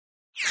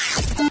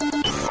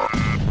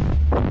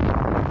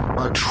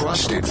A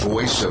trusted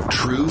voice of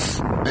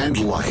truth and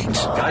light.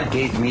 God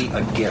gave me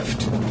a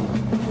gift.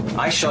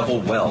 I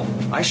shovel well.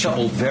 I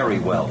shovel very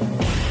well.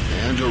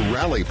 And a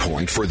rally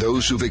point for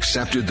those who've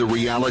accepted the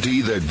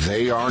reality that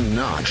they are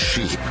not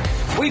sheep.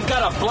 We've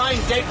got a blind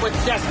date with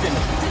destiny.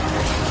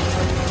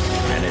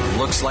 And it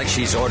looks like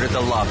she's ordered the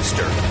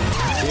lobster.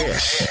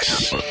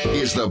 This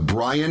is the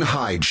Brian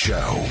Hyde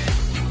Show.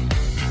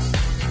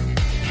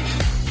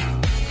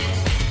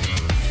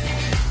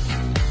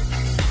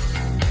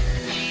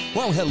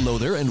 Well, hello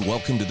there, and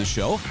welcome to the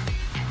show.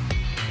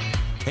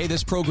 Hey,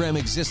 this program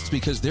exists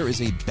because there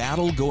is a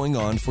battle going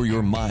on for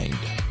your mind.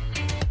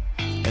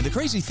 And the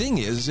crazy thing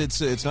is,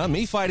 it's not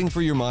me fighting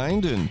for your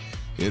mind, and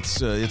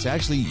it's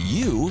actually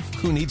you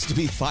who needs to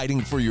be fighting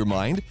for your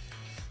mind.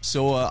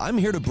 So I'm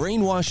here to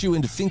brainwash you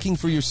into thinking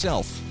for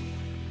yourself.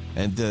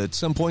 And at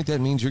some point, that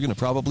means you're going to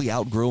probably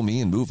outgrow me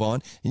and move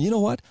on. And you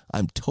know what?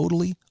 I'm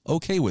totally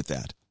okay with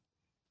that.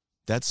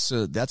 That's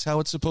how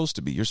it's supposed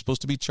to be. You're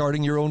supposed to be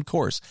charting your own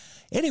course.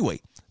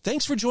 Anyway,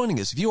 thanks for joining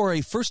us. If you are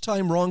a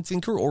first-time wrong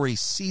thinker or a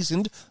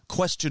seasoned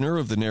questioner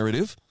of the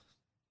narrative,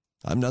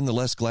 I'm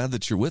nonetheless glad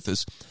that you're with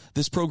us.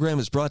 This program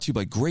is brought to you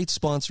by great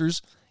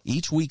sponsors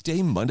each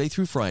weekday, Monday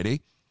through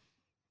Friday,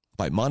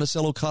 by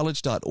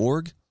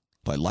MonticelloCollege.org,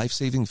 by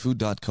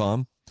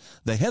LifesavingFood.com,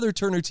 the Heather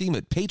Turner team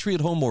at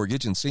Patriot Home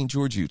Mortgage in St.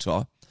 George,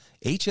 Utah,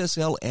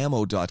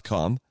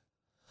 HSLAmmo.com,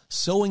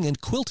 Sewing and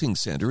Quilting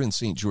Center in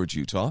St. George,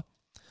 Utah,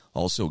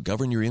 also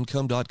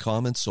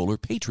GovernYourIncome.com and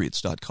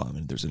SolarPatriots.com.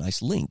 And there's a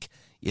nice link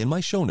in my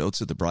show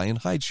notes at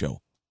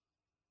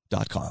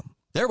thebrianhydeshow.com.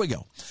 There we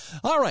go.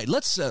 All right,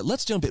 let's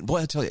jump in.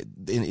 Boy, I tell you,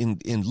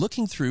 in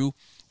looking through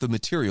the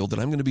material that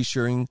I'm going to be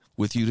sharing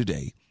with you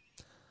today,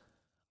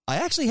 I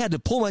actually had to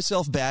pull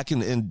myself back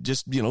and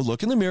just,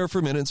 look in the mirror for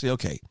a minute and say,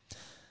 okay,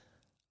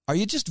 are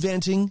you just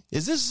venting?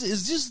 Is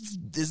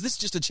this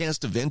just a chance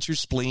to vent your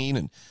spleen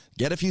and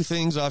get a few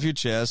things off your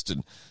chest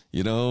and,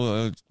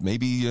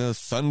 maybe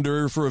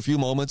thunder for a few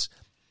moments?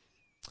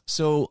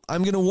 So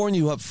I'm going to warn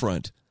you up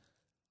front.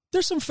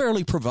 There's some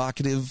fairly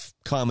provocative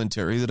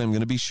commentary that I'm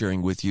going to be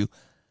sharing with you,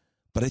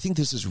 but I think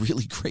this is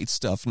really great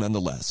stuff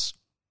nonetheless.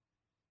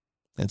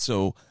 And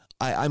so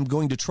I'm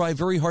going to try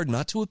very hard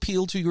not to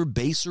appeal to your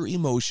baser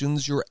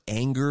emotions, your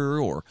anger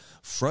or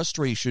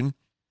frustration,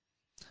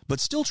 but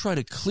still try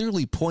to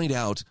clearly point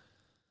out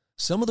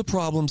some of the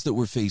problems that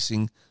we're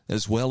facing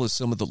as well as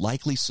some of the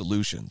likely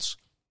solutions.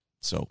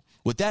 So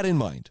with that in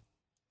mind,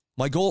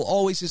 my goal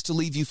always is to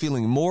leave you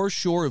feeling more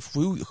sure of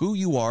who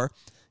you are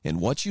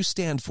and what you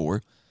stand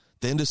for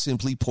than to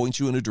simply point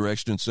you in a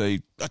direction and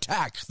say,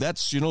 attack,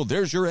 that's,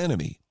 there's your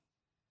enemy.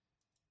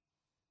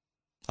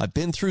 I've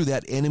been through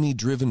that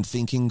enemy-driven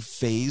thinking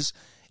phase,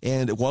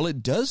 and while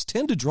it does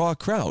tend to draw a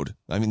crowd,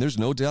 I mean, there's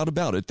no doubt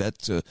about it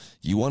that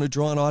you want to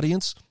draw an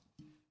audience,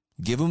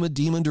 give them a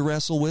demon to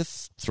wrestle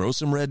with, throw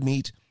some red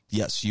meat,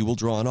 yes, you will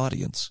draw an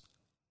audience.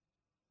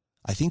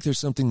 I think there's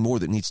something more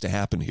that needs to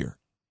happen here.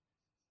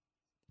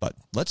 But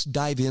let's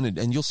dive in,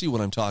 and you'll see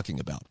what I'm talking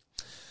about.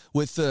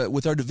 With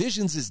our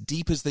divisions as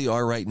deep as they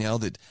are right now,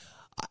 that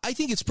I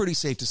think it's pretty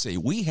safe to say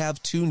we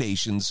have two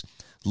nations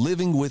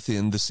living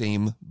within the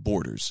same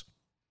borders.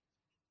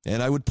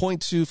 And I would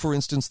point to, for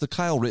instance, the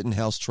Kyle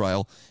Rittenhouse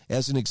trial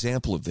as an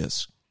example of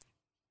this.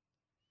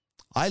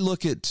 I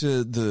look at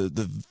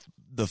the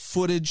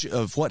footage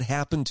of what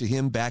happened to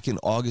him back in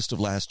August of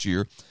last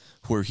year,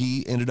 where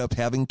he ended up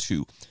having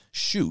to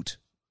shoot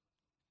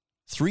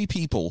 3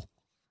 people.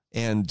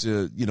 And,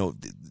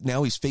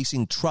 now he's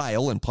facing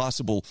trial and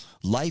possible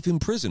life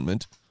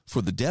imprisonment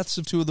for the deaths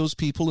of 2 of those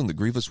people and the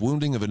grievous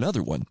wounding of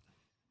another one.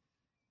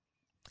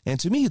 And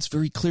to me, it's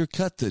very clear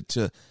cut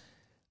that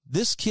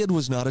this kid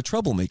was not a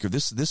troublemaker.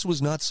 This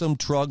was not some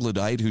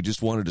troglodyte who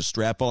just wanted to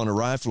strap on a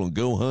rifle and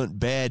go hunt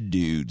bad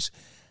dudes.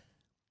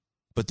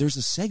 But there's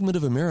a segment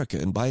of America,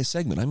 and by a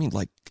segment, I mean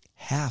like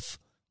half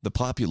the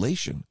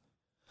population,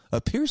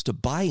 appears to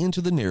buy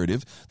into the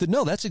narrative that,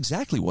 no, that's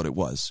exactly what it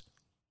was.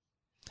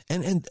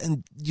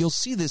 And you'll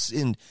see this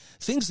in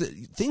things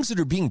that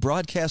are being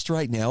broadcast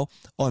right now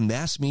on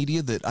mass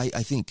media that I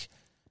think,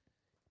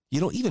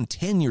 even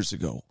 10 years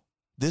ago,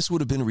 this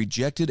would have been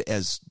rejected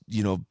as,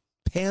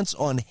 pants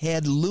on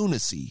head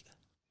lunacy.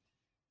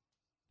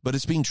 But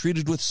it's being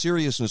treated with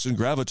seriousness and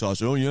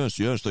gravitas. Oh,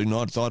 yes, they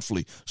nod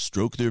thoughtfully,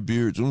 stroke their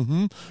beards.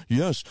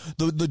 Yes,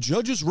 the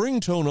judge's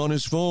ringtone on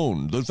his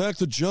phone. The fact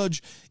the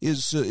judge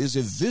is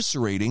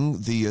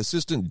eviscerating the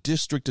assistant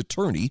district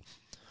attorney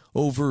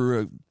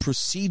over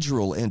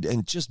procedural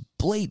and just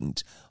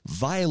blatant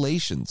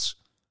violations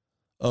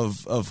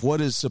of what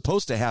is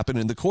supposed to happen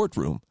in the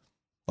courtroom.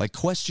 Like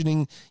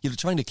questioning,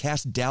 trying to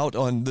cast doubt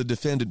on the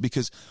defendant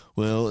because,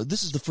 well,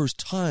 this is the first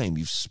time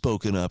you've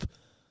spoken up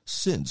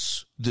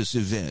since this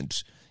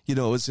event.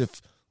 As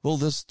if, well,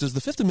 does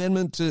the Fifth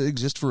Amendment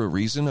exist for a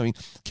reason? I mean,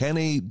 can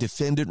a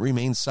defendant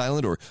remain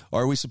silent, or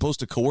are we supposed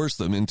to coerce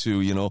them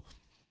into,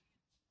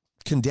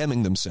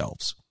 condemning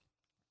themselves?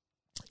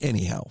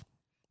 Anyhow,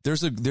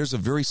 There's a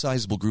very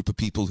sizable group of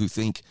people who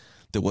think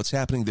that what's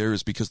happening there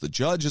is because the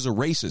judge is a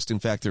racist. In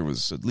fact, there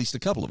was at least a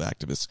couple of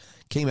activists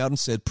came out and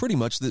said pretty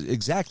much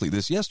exactly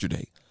this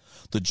yesterday.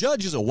 The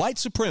judge is a white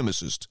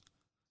supremacist.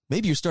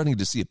 Maybe you're starting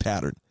to see a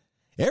pattern.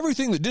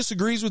 Everything that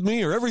disagrees with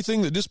me or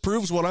everything that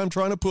disproves what I'm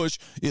trying to push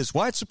is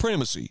white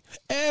supremacy.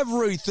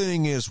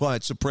 Everything is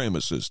white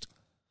supremacist.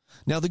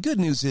 Now, the good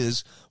news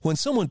is when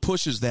someone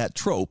pushes that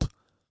trope,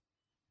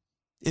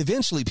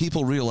 eventually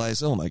people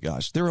realize, oh my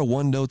gosh, they're a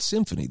one-note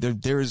symphony.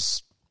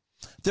 There's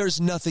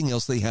nothing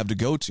else they have to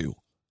go to.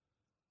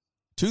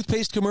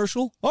 Toothpaste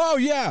commercial? Oh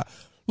yeah,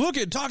 look,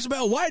 it talks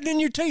about whitening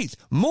your teeth.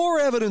 More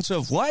evidence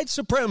of white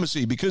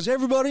supremacy because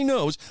everybody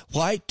knows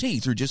white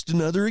teeth are just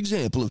another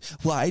example of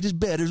white is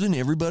better than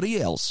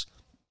everybody else.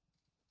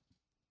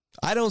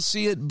 I don't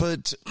see it,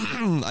 but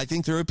I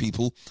think there are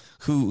people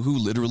who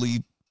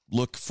literally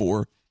look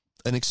for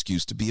an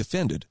excuse to be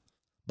offended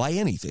by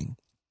anything.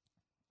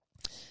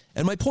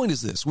 And my point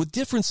is this, with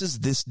differences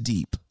this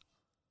deep,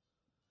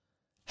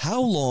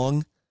 how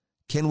long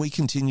can we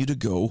continue to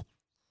go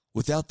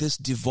without this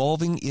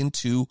devolving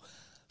into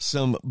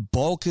some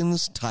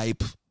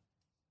Balkans-type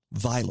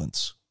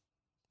violence?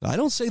 I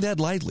don't say that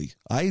lightly.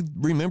 I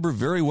remember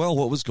very well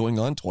what was going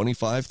on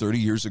 25, 30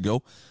 years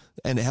ago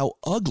and how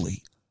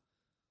ugly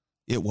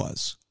it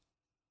was.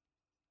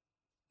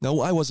 No,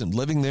 I wasn't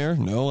living there.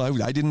 No,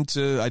 I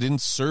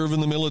didn't serve in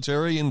the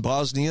military in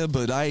Bosnia,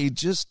 but I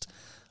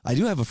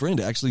do have a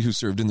friend actually who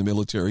served in the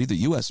military, the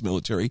U.S.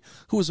 military,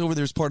 who was over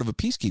there as part of a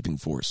peacekeeping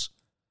force.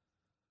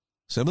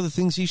 Some of the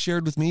things he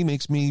shared with me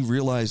makes me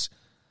realize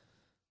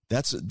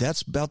that's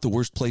about the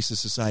worst place a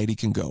society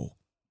can go.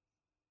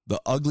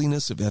 The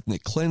ugliness of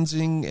ethnic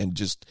cleansing and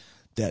just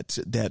that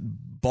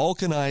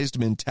Balkanized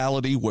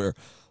mentality where,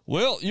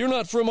 well, you're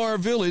not from our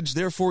village,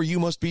 therefore you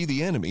must be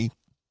the enemy.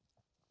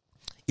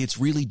 It's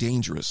really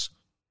dangerous.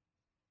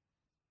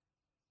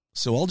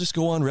 So I'll just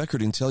go on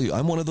record and tell you,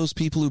 I'm one of those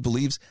people who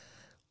believes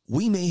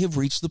we may have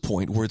reached the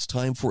point where it's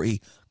time for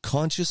a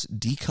conscious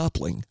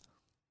decoupling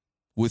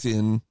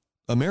within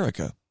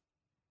America.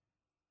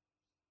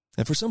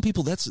 And for some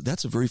people, that's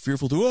a very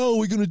fearful thing. Oh,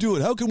 we're going to do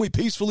it. How can we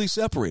peacefully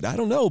separate? I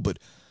don't know, but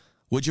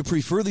would you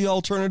prefer the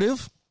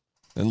alternative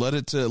and let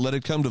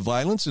it come to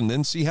violence and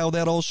then see how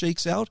that all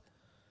shakes out?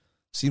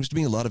 Seems to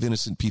me a lot of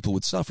innocent people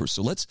would suffer.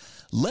 So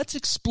let's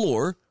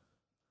explore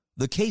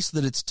the case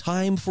that it's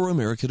time for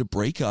America to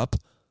break up,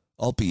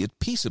 albeit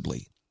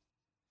peaceably.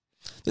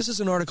 This is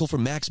an article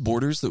from Max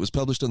Borders that was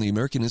published on the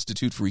American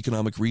Institute for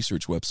Economic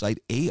Research website,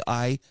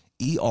 AIER.org.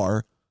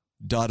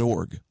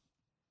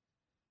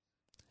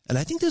 And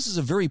I think this is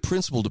a very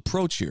principled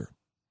approach here.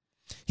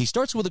 He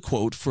starts with a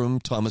quote from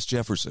Thomas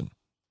Jefferson,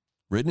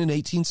 written in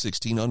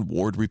 1816 on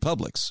ward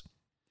republics.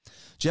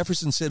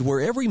 Jefferson said,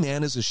 where every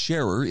man is a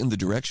sharer in the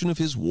direction of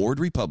his ward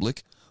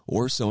republic,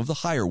 or some of the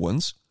higher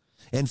ones,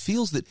 and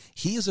feels that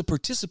he is a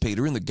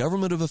participator in the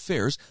government of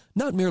affairs,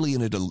 not merely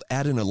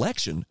at an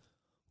election,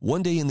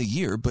 one day in the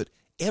year, but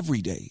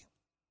every day.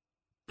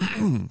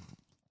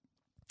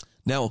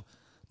 Now,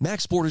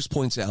 Max Borders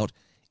points out,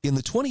 in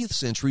the 20th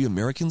century,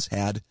 Americans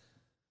had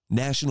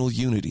national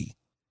unity.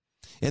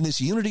 And this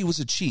unity was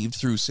achieved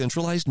through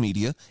centralized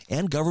media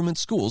and government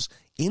schools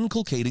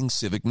inculcating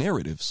civic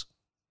narratives.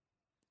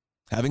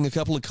 Having a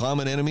couple of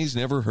common enemies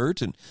never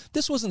hurt, and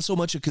this wasn't so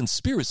much a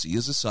conspiracy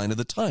as a sign of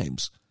the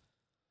times.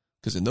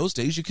 Because in those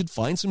days, you could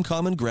find some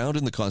common ground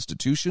in the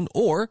Constitution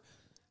or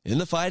in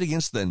the fight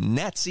against the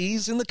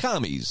Nazis and the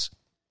commies.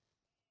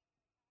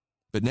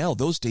 But now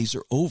those days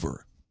are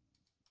over.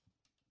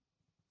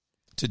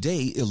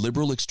 Today,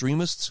 illiberal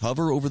extremists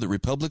hover over the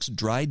Republic's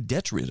dry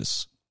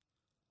detritus.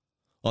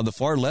 On the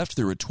far left,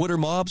 there are Twitter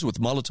mobs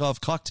with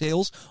Molotov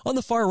cocktails. On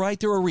the far right,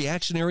 there are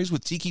reactionaries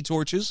with tiki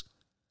torches.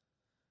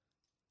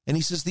 And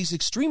he says these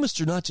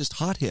extremists are not just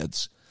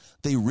hotheads.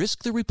 They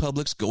risk the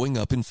Republic's going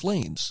up in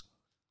flames.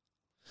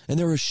 And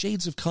there are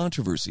shades of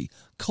controversy,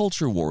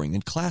 culture warring,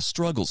 and class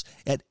struggles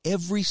at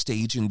every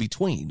stage in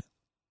between.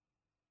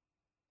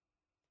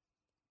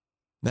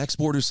 Max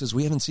Borders says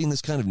we haven't seen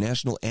this kind of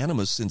national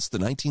animus since the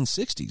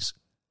 1960s.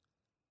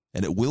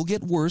 And it will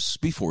get worse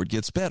before it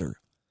gets better.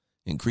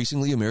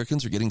 Increasingly,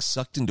 Americans are getting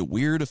sucked into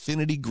weird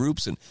affinity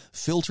groups and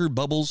filter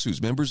bubbles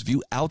whose members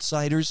view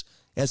outsiders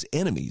as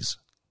enemies.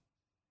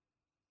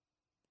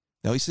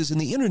 Now, he says, in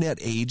the internet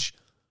age,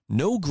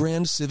 no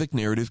grand civic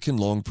narrative can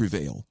long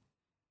prevail.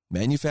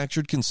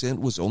 Manufactured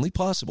consent was only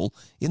possible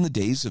in the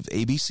days of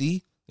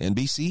ABC,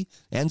 NBC,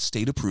 and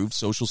state-approved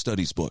social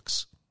studies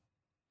books.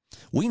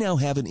 We now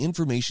have an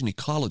information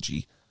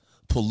ecology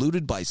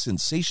polluted by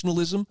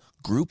sensationalism,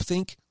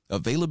 groupthink,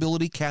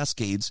 availability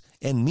cascades,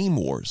 and meme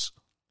wars.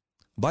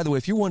 By the way,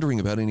 if you're wondering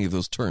about any of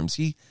those terms,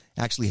 he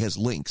actually has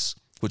links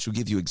which will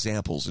give you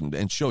examples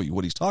and show you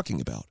what he's talking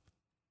about.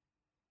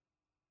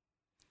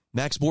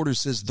 Max Borders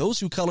says those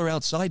who color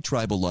outside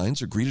tribal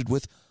lines are greeted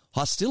with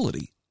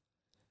hostility.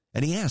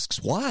 And he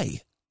asks,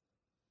 why?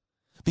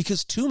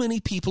 Because too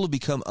many people have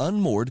become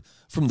unmoored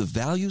from the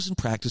values and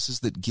practices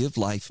that give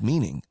life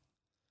meaning.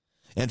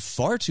 And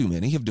far too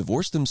many have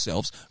divorced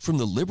themselves from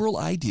the liberal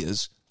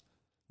ideas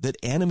that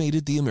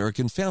animated the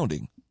American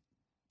founding.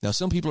 Now,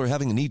 some people are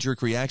having a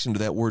knee-jerk reaction to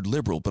that word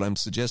liberal, but I'm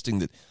suggesting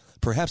that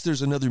perhaps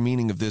there's another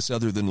meaning of this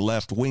other than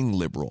left-wing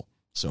liberal.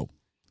 So,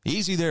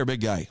 easy there,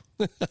 big guy.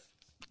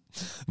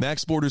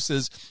 Max Borders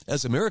says,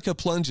 as America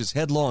plunges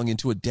headlong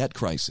into a debt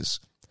crisis,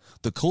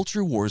 the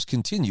culture wars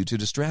continue to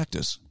distract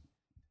us.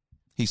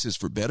 He says,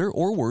 for better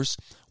or worse,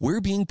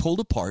 we're being pulled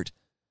apart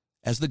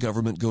as the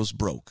government goes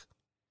broke.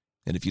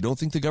 And if you don't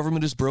think the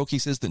government is broke, he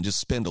says, then just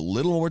spend a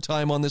little more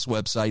time on this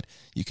website.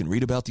 You can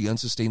read about the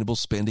unsustainable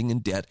spending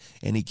and debt,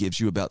 and he gives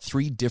you about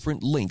 3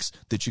 different links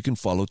that you can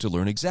follow to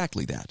learn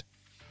exactly that.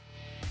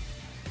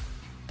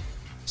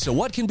 So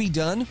what can be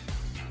done?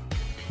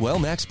 Well,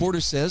 Max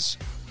Borders says,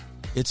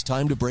 it's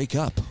time to break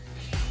up.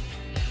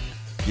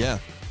 Yeah.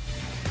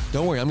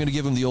 Don't worry, I'm going to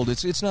give him the old,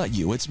 it's not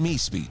you, it's me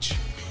speech.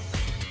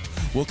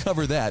 We'll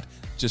cover that,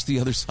 just the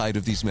other side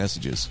of these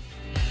messages.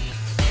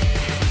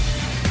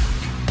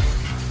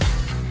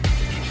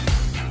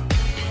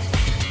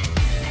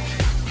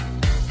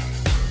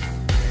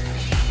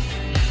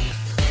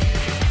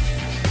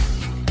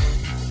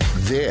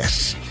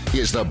 This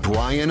is the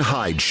Brian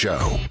Hyde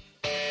Show.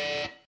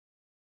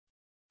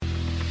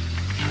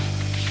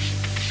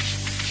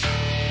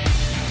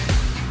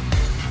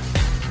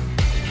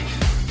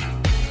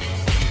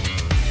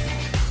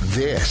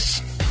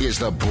 This is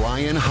the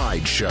Brian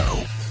Hyde Show.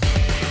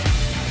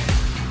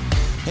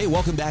 Hey,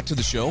 welcome back to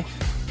the show.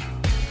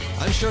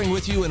 I'm sharing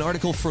with you an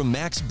article from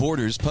Max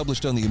Borders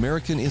published on the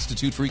American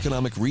Institute for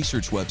Economic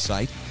Research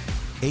website,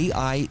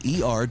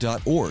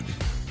 AIER.org.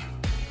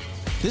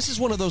 This is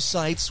one of those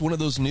sites, one of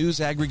those news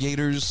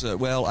aggregators.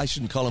 Well, I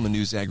shouldn't call them a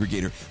news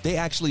aggregator. They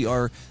actually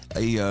are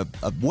a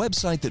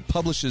website that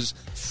publishes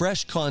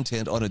fresh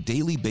content on a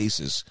daily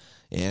basis.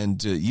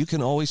 And you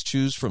can always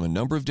choose from a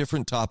number of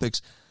different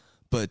topics,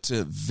 but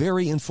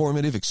very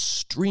informative,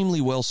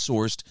 extremely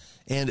well-sourced,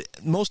 and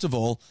most of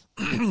all,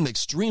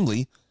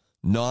 extremely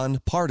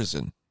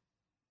nonpartisan.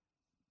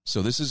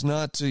 So this is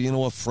not,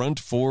 a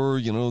front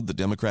for, the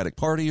Democratic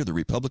Party or the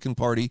Republican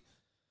Party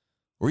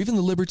or even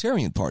the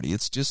Libertarian Party.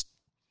 It's just,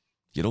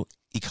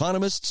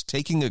 economists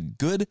taking a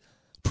good,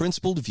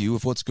 principled view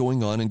of what's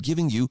going on and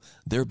giving you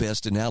their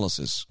best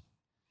analysis.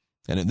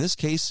 And in this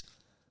case,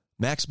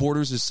 Max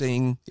Borders is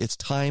saying it's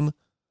time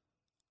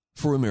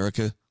for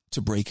America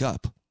to break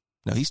up.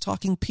 Now, he's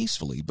talking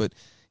peacefully, but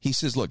he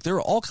says, look, there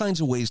are all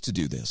kinds of ways to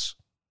do this.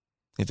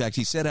 In fact,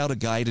 he set out a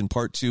guide in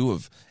part 2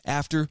 of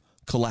After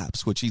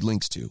Collapse, which he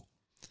links to.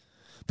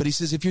 But he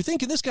says, if you're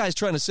thinking this guy's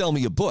trying to sell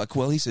me a book,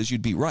 well, he says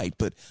you'd be right,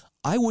 but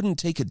I wouldn't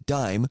take a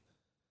dime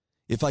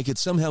if I could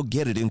somehow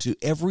get it into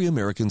every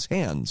American's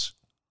hands.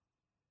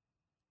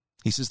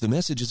 He says the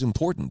message is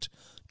important.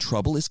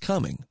 Trouble is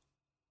coming,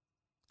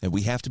 and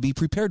we have to be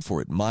prepared for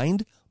it,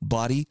 mind,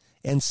 body,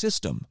 and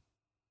system.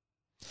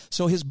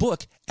 So his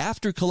book,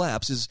 After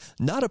Collapse, is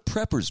not a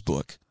prepper's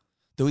book,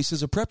 though he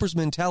says a prepper's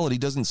mentality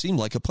doesn't seem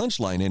like a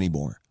punchline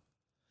anymore.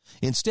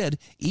 Instead,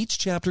 each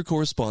chapter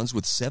corresponds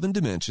with 7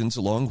 dimensions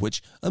along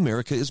which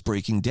America is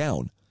breaking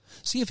down.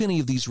 See if any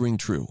of these ring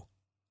true.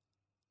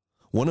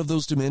 One of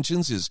those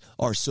dimensions is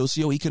our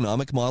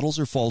socioeconomic models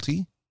are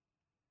faulty.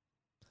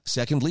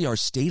 Secondly, our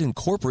state and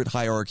corporate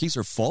hierarchies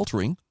are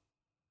faltering.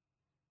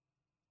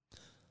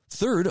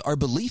 Third, our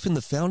belief in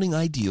the founding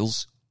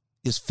ideals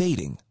is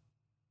fading.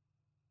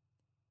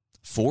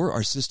 4,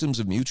 our systems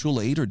of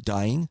mutual aid are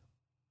dying.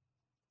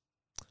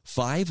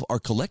 5, our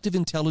collective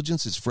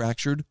intelligence is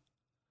fractured.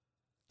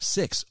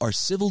 6, our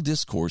civil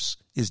discourse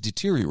is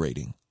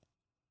deteriorating.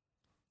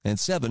 And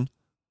 7,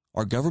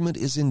 our government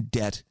is in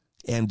debt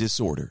and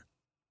disorder.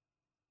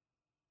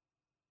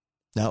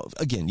 Now,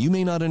 again, you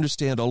may not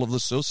understand all of the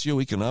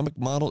socioeconomic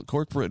model,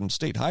 corporate, and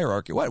state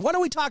hierarchy. What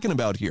are we talking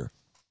about here?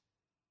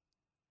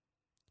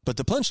 But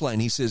the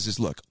punchline, he says, is,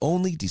 look,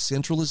 only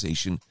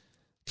decentralization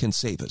can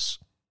save us.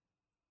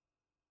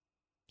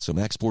 So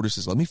Max Borders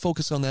says, let me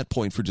focus on that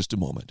point for just a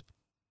moment.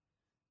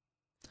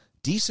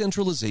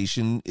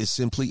 Decentralization is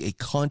simply a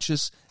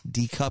conscious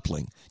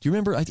decoupling. Do you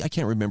remember? I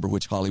can't remember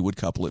which Hollywood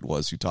couple it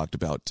was who talked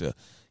about,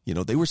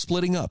 they were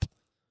splitting up.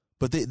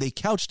 But they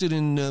couched it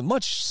in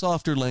much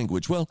softer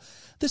language. Well,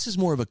 this is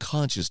more of a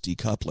conscious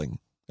decoupling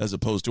as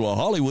opposed to a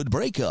Hollywood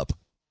breakup.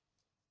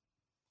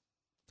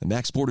 And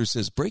Max Borders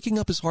says breaking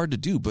up is hard to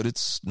do, but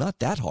it's not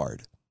that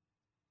hard.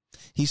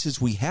 He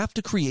says we have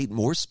to create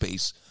more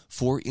space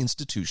for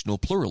institutional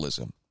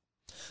pluralism.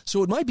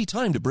 So it might be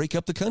time to break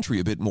up the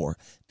country a bit more.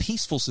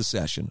 Peaceful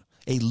secession,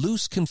 a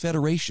loose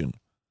confederation,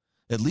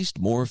 at least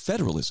more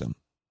federalism.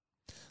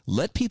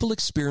 Let people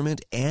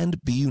experiment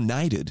and be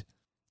united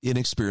in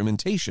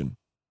experimentation.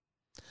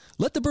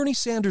 Let the Bernie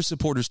Sanders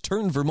supporters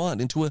turn Vermont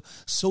into a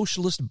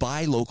socialist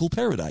buy local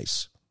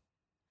paradise.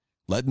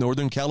 Let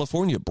Northern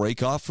California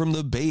break off from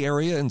the Bay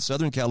Area and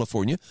Southern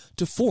California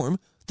to form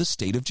the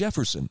state of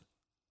Jefferson.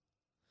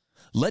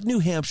 Let New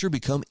Hampshire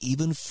become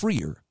even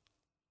freer.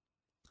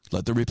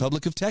 Let the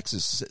Republic of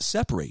Texas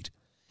separate,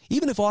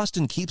 even if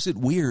Austin keeps it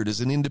weird as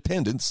an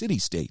independent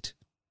city-state.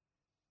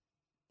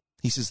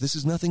 He says this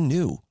is nothing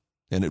new,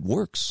 and it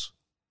works.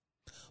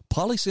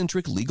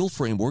 polycentric legal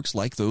frameworks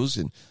like those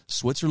in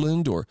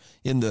Switzerland or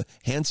in the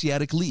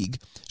Hanseatic League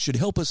should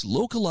help us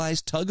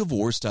localize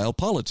tug-of-war style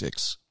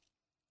politics.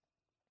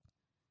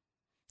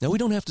 Now, we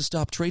don't have to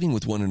stop trading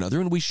with one another,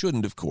 and we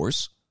shouldn't, of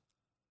course.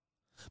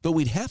 But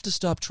we'd have to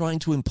stop trying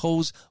to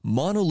impose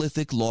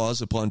monolithic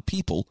laws upon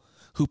people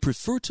who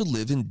prefer to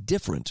live in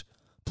different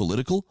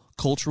political,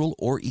 cultural,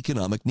 or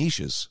economic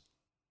niches.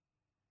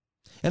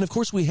 And of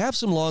course, we have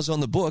some laws on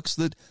the books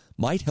that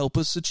might help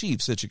us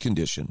achieve such a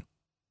condition.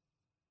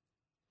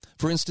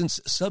 For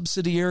instance,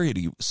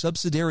 subsidiarity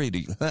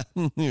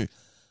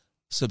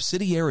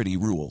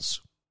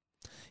rules.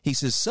 He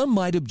says some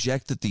might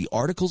object that the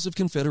Articles of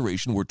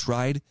Confederation were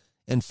tried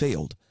and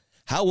failed.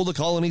 How will the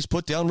colonies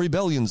put down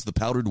rebellions? The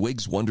powdered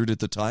Whigs wondered at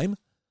the time.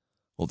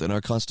 Well, then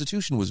our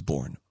Constitution was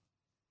born.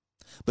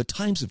 But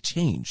times have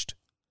changed.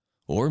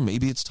 Or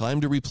maybe it's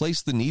time to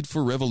replace the need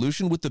for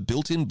revolution with the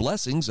built-in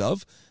blessings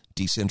of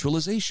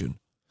decentralization.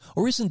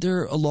 Or isn't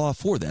there a law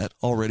for that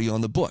already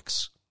on the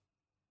books?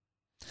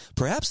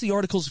 Perhaps the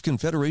Articles of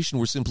Confederation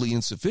were simply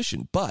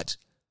insufficient, but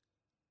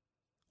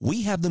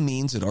we have the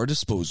means at our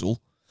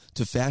disposal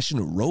to fashion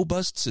a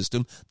robust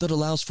system that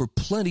allows for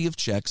plenty of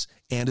checks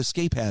and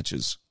escape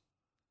hatches.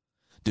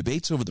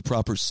 Debates over the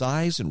proper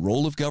size and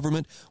role of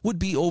government would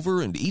be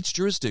over, and each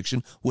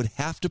jurisdiction would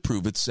have to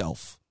prove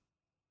itself.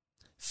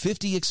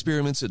 50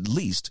 experiments at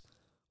least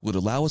would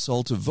allow us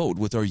all to vote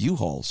with our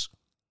U-Hauls.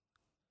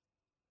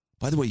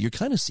 By the way, you're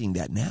kind of seeing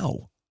that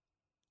now.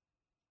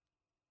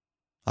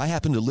 I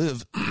happen to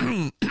live,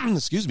 in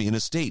a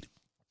state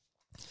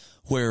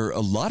where a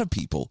lot of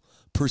people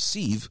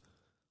perceive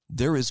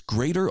there is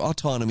greater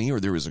autonomy or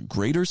there is a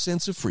greater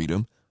sense of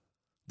freedom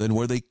than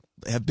where they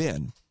have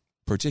been,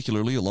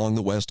 particularly along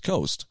the West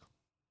Coast.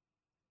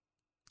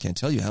 Can't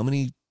tell you how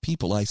many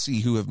people I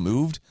see who have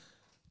moved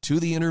to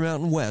the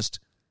Intermountain West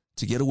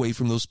to get away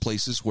from those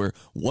places where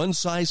one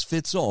size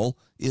fits all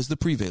is the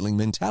prevailing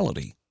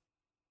mentality.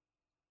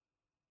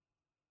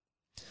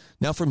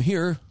 Now from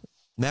here,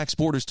 Max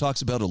Borders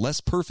talks about a less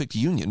perfect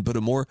union, but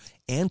a more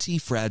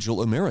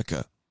anti-fragile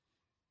America.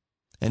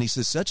 And he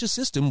says such a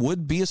system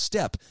would be a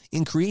step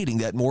in creating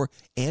that more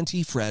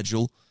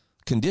anti-fragile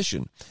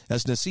condition.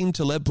 As Nassim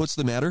Taleb puts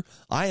the matter,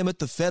 I am at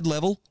the Fed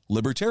level,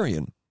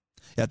 libertarian.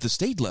 At the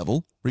state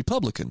level,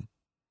 Republican.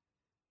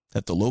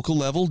 At the local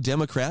level,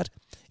 Democrat.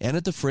 And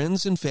at the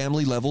friends and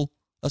family level,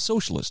 a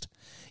socialist.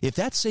 If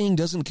that saying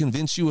doesn't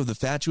convince you of the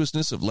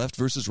fatuousness of left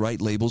versus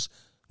right labels,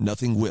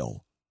 nothing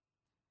will.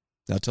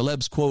 Now,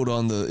 Taleb's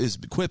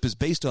quip is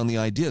based on the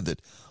idea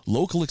that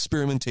local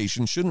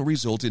experimentation shouldn't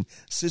result in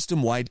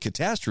system-wide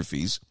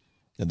catastrophes,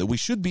 and that we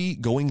should be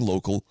going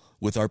local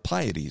with our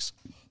pieties.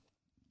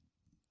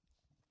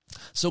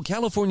 So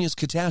California's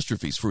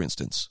catastrophes, for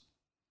instance,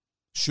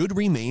 should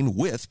remain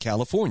with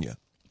California.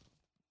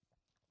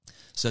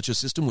 Such a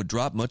system would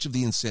drop much of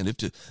the incentive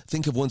to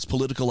think of one's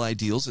political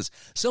ideals as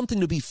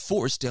something to be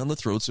forced down the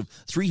throats of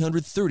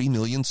 330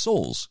 million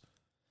souls.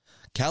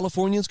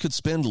 Californians could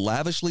spend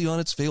lavishly on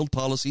its failed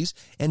policies,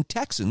 and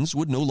Texans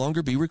would no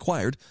longer be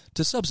required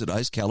to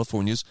subsidize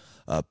California's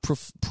I'm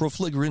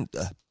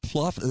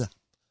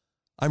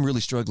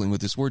really struggling with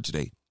this word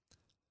today.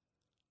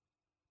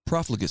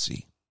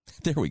 Profligacy.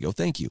 There we go,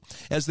 thank you.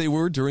 As they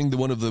were during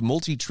one of the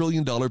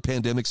multi-trillion-dollar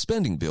pandemic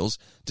spending bills,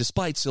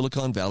 despite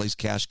Silicon Valley's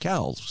cash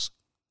cows.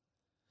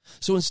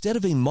 So instead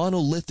of a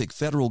monolithic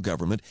federal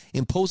government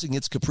imposing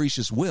its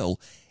capricious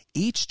will,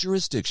 each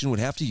jurisdiction would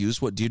have to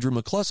use what Deirdre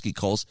McCluskey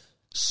calls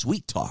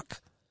sweet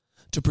talk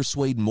to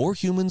persuade more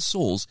human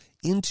souls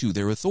into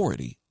their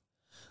authority.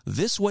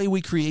 This way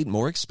we create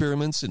more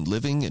experiments in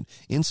living and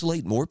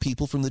insulate more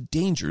people from the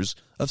dangers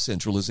of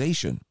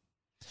centralization.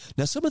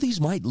 Now, some of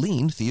these might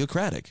lean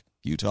theocratic.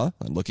 Utah,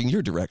 I'm looking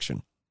your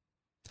direction.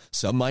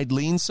 Some might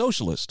lean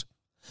socialist.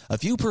 A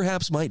few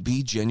perhaps might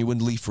be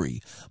genuinely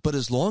free. But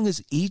as long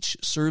as each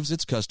serves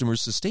its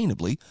customers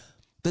sustainably,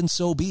 then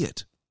so be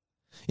it.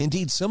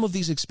 Indeed, some of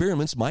these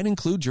experiments might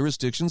include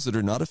jurisdictions that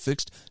are not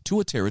affixed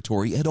to a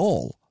territory at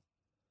all.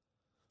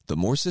 The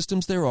more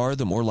systems there are,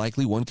 the more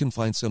likely one can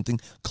find something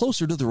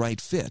closer to the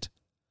right fit.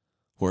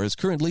 Whereas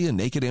currently a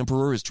naked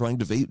emperor is trying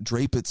to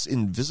drape its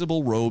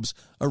invisible robes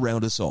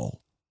around us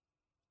all.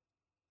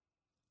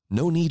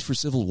 No need for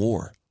civil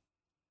war.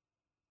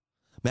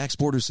 Max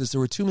Borders says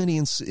there are too many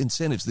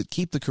incentives that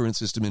keep the current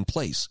system in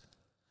place.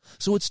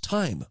 So it's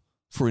time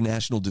for a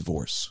national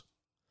divorce.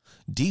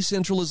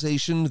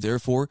 Decentralization,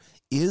 therefore,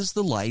 is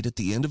the light at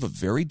the end of a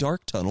very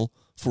dark tunnel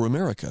for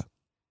America.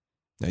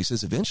 Now, he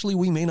says eventually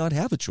we may not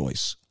have a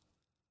choice.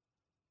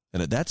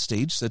 And at that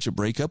stage, such a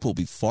breakup will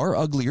be far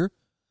uglier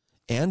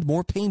and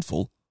more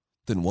painful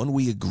than one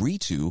we agree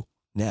to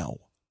now.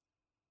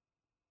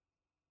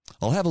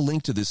 I'll have a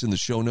link to this in the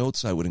show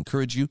notes. I would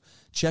encourage you,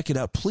 check it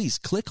out. Please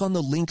click on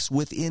the links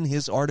within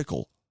his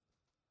article.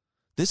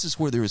 This is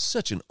where there is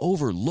such an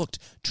overlooked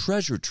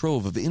treasure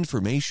trove of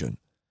information.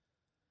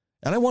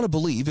 And I want to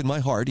believe in my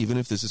heart, even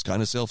if this is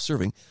kind of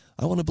self-serving,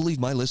 I want to believe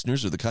my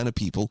listeners are the kind of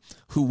people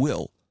who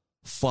will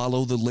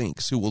follow the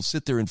links, who will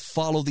sit there and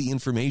follow the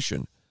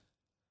information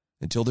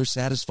until they're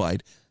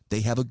satisfied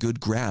they have a good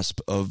grasp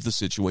of the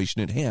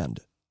situation at hand.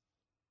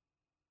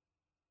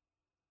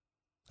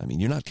 I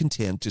mean, you're not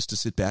content just to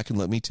sit back and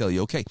let me tell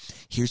you, okay,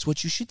 here's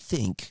what you should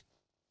think.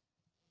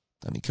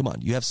 I mean, come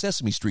on, you have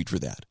Sesame Street for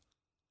that.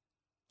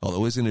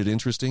 Although, isn't it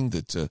interesting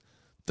that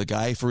the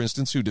guy, for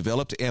instance, who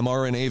developed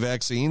mRNA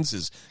vaccines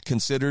is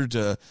considered,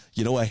 a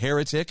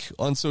heretic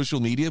on social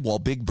media, while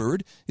Big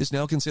Bird is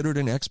now considered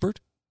an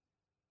expert?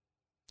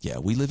 Yeah,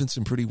 we live in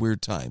some pretty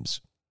weird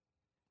times.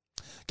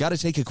 Got to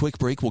take a quick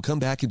break. We'll come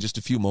back in just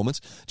a few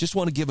moments. Just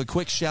want to give a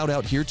quick shout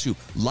out here to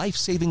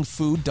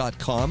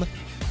lifesavingfood.com.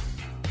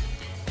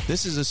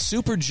 This is a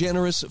super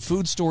generous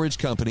food storage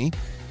company.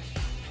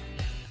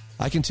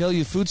 I can tell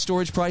you food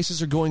storage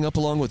prices are going up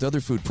along with other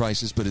food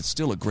prices, but it's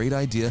still a great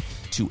idea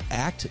to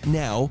act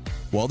now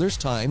while there's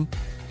time.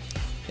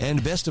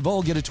 And best of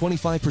all, get a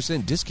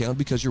 25% discount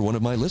because you're one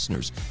of my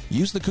listeners.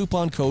 Use the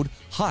coupon code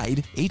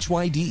HYDE,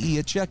 H-Y-D-E,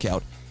 at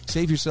checkout.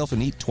 Save yourself a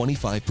neat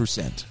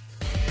 25%.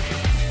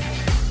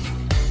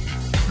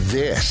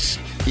 This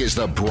is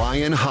the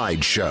Brian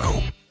Hyde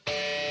Show.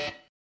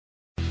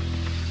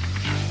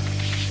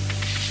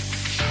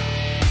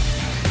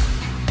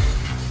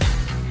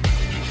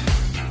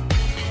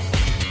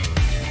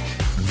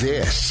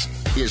 This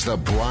is the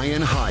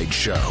Brian Hyde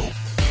Show.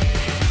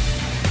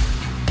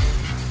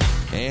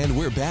 And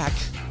we're back.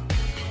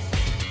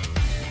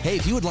 Hey,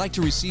 if you would like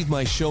to receive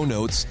my show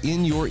notes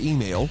in your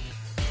email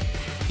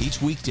each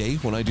weekday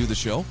when I do the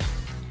show,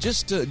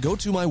 just go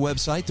to my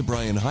website,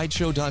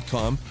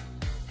 thebrianhydeshow.com,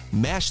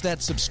 mash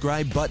that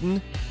subscribe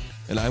button,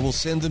 and I will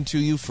send them to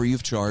you free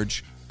of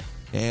charge.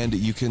 And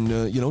you can,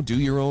 do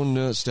your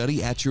own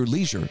study at your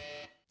leisure.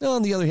 Now,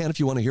 on the other hand,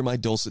 if you want to hear my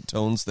dulcet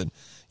tones, then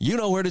you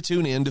know where to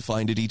tune in to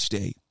find it each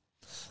day.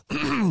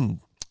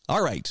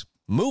 All right,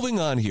 moving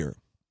on here.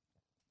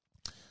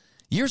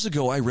 Years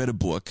ago, I read a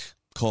book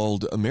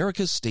called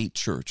America's State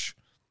Church,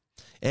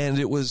 and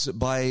it was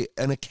by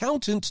an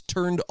accountant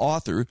turned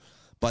author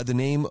by the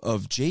name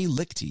of Jay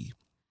Lichty.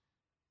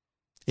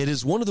 It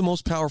is one of the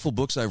most powerful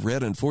books I've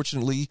read.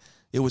 Unfortunately,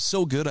 it was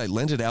so good, I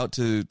lent it out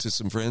to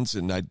some friends,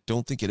 and I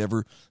don't think it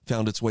ever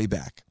found its way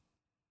back.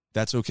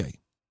 That's okay.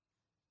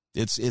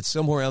 It's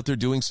somewhere out there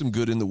doing some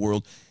good in the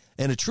world,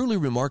 and a truly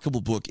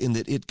remarkable book in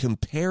that it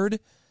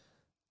compared,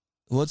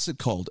 what's it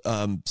called,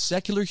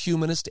 secular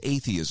humanist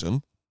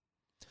atheism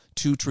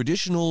to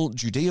traditional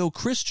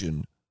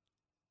Judeo-Christian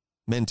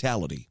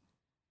mentality.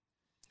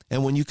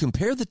 And when you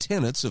compare the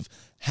tenets of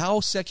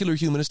how secular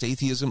humanist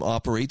atheism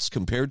operates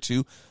compared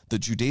to the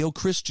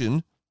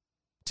Judeo-Christian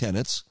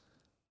tenets,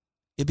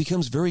 it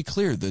becomes very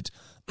clear that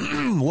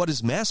what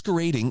is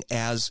masquerading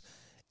as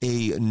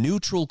a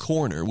neutral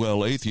corner,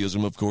 well,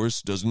 atheism, of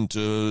course, doesn't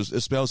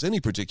espouse any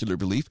particular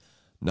belief.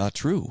 Not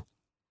true.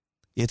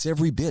 It's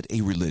every bit a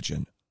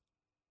religion.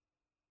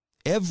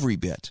 Every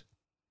bit.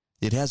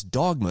 It has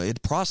dogma.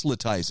 It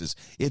proselytizes.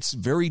 It's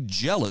very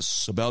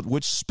jealous about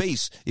which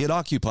space it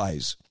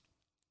occupies.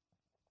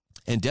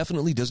 And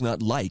definitely does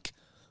not like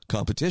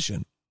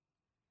competition.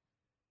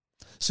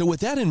 So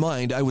with that in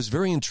mind, I was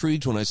very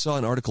intrigued when I saw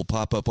an article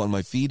pop up on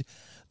my feed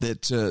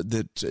that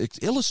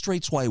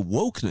illustrates why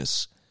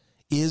wokeness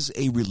is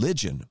a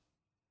religion.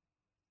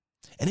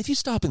 And if you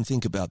stop and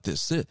think about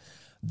this,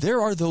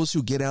 there are those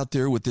who get out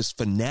there with this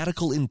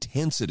fanatical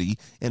intensity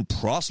and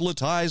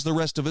proselytize the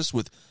rest of us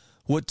with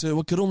what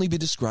could only be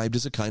described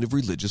as a kind of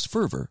religious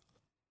fervor.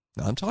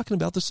 Now, I'm talking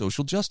about the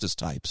social justice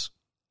types.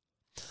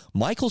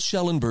 Michael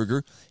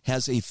Schellenberger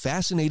has a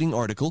fascinating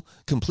article,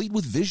 complete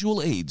with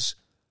visual aids,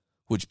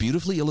 which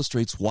beautifully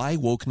illustrates why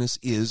wokeness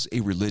is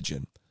a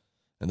religion.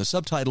 And the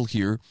subtitle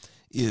here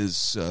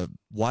is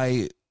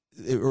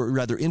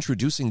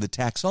introducing the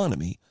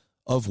taxonomy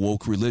of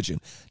woke religion.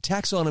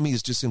 Taxonomy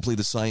is just simply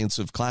the science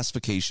of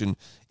classification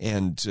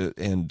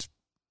and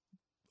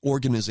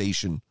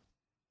organization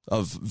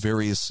of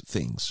various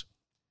things.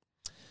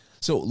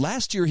 So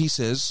last year, he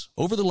says,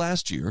 over the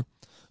last year,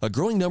 a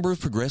growing number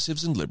of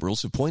progressives and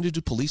liberals have pointed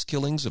to police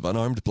killings of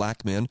unarmed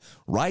black men,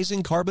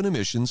 rising carbon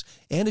emissions,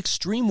 and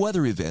extreme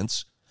weather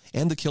events,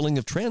 and the killing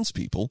of trans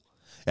people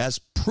as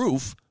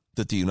proof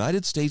that the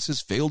United States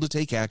has failed to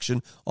take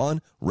action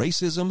on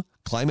racism,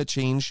 climate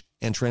change,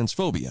 and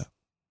transphobia.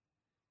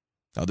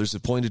 Others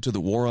have pointed to the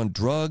war on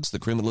drugs, the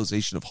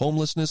criminalization of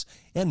homelessness,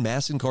 and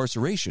mass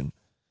incarceration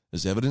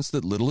as evidence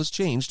that little has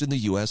changed in the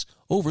U.S.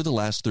 over the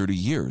last 30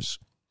 years.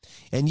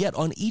 And yet,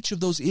 on each of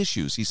those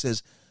issues, he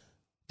says,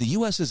 the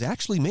U.S. has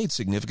actually made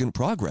significant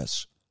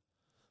progress.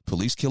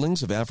 Police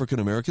killings of African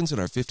Americans in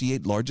our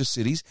 58 largest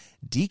cities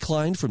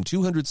declined from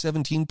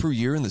 217 per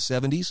year in the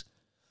 70s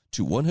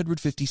to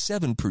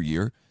 157 per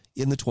year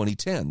in the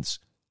 2010s.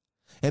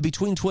 And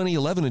between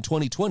 2011 and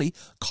 2020,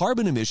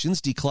 carbon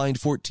emissions declined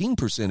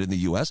 14% in the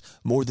U.S.,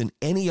 more than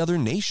any other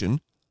nation,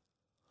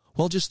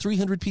 while just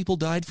 300 people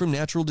died from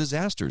natural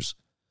disasters.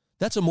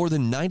 That's a more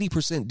than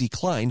 90%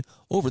 decline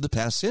over the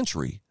past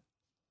century.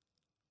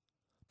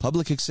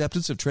 Public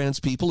acceptance of trans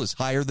people is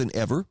higher than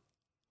ever.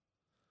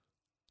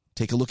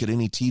 Take a look at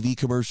any TV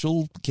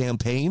commercial,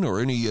 campaign,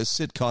 or any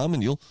sitcom,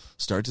 and you'll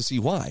start to see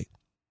why.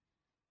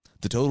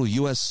 The total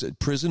U.S.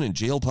 prison and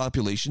jail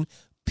population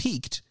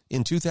peaked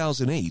in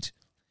 2008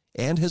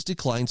 and has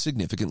declined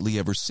significantly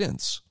ever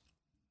since.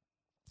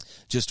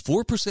 Just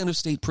 4% of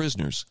state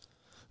prisoners,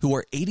 who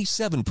are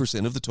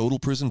 87% of the total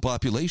prison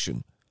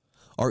population,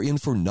 are in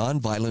for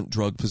nonviolent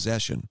drug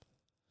possession.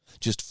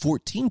 Just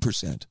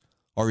 14%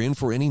 are in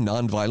for any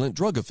nonviolent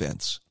drug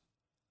offense.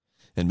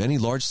 And many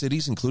large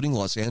cities, including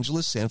Los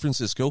Angeles, San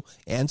Francisco,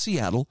 and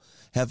Seattle,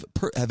 have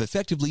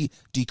effectively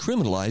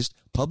decriminalized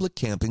public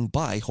camping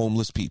by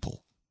homeless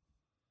people.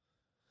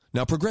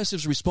 Now,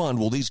 progressives respond,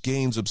 well, these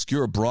gains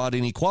obscure broad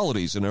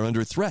inequalities and are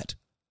under threat.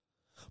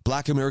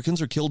 Black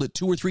Americans are killed at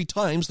 2 or 3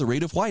 times the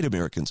rate of white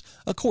Americans,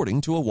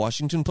 according to a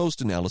Washington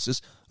Post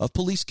analysis of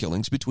police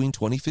killings between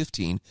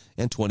 2015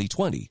 and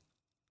 2020.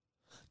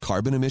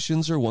 Carbon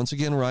emissions are once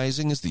again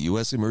rising as the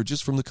U.S. emerges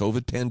from the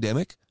COVID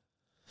pandemic.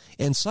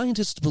 And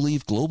scientists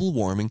believe global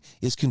warming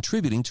is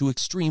contributing to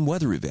extreme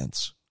weather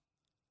events.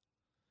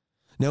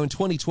 Now, in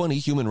 2020,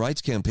 Human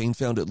Rights Campaign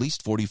found at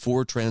least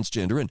 44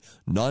 transgender and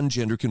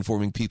non-gender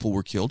conforming people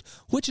were killed,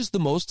 which is the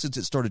most since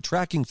it started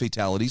tracking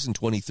fatalities in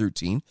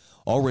 2013.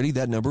 Already,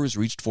 that number has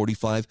reached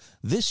 45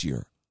 this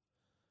year.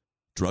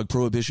 Drug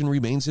prohibition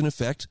remains in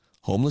effect,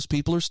 homeless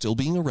people are still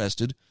being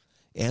arrested,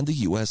 and the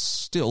U.S.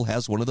 still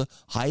has one of the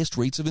highest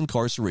rates of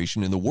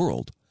incarceration in the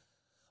world.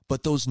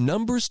 But those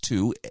numbers,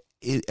 too,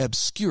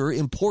 obscure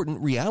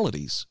important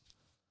realities.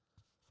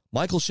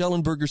 Michael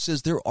Schellenberger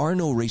says there are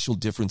no racial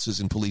differences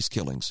in police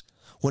killings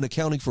when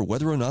accounting for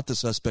whether or not the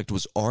suspect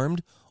was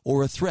armed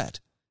or a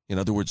threat. In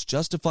other words,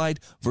 justified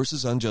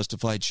versus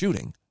unjustified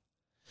shooting.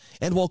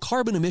 And while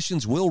carbon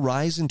emissions will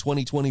rise in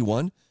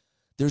 2021,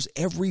 there's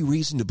every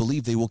reason to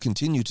believe they will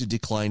continue to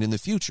decline in the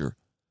future,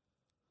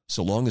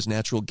 so long as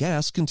natural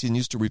gas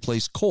continues to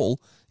replace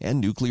coal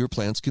and nuclear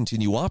plants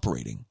continue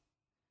operating.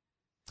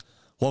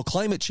 While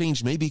climate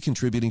change may be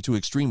contributing to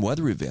extreme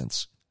weather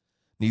events,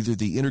 neither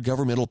the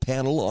Intergovernmental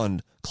Panel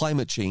on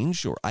Climate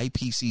Change, or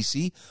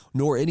IPCC,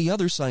 nor any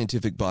other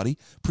scientific body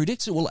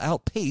predicts it will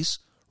outpace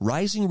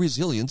rising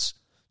resilience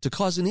to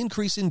cause an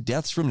increase in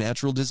deaths from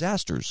natural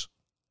disasters.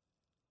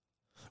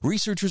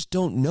 Researchers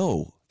don't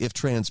know if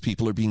trans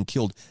people are being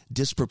killed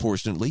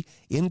disproportionately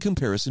in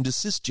comparison to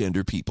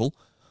cisgender people,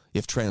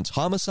 if trans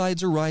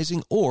homicides are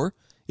rising, or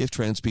if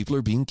trans people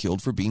are being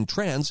killed for being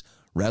trans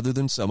rather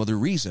than some other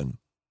reason.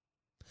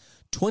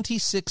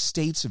 26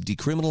 states have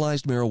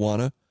decriminalized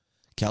marijuana.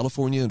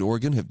 California and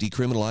Oregon have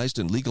decriminalized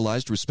and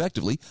legalized,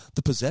 respectively,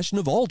 the possession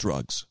of all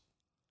drugs.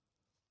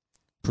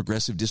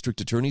 Progressive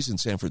district attorneys in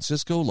San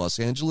Francisco, Los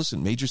Angeles,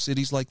 and major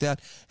cities like that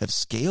have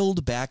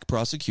scaled back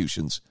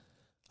prosecutions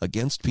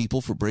against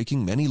people for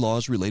breaking many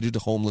laws related to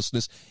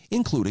homelessness,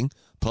 including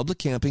public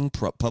camping,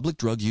 public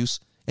drug use,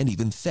 and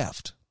even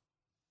theft.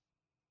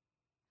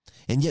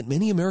 And yet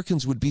many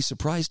Americans would be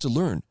surprised to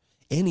learn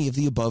any of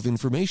the above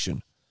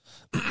information.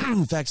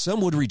 In fact,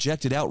 some would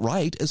reject it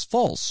outright as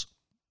false.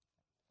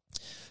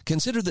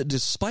 Consider that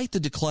despite the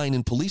decline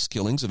in police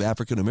killings of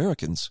African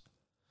Americans,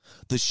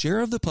 the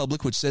share of the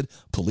public which said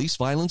police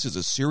violence is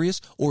a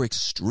serious or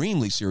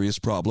extremely serious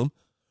problem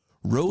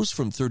rose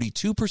from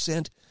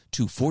 32%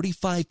 to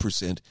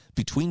 45%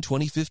 between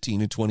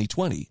 2015 and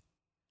 2020.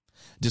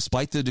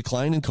 Despite the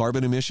decline in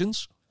carbon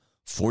emissions,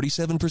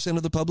 47%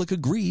 of the public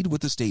agreed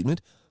with the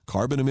statement,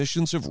 carbon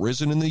emissions have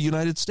risen in the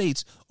United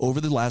States over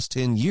the last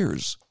 10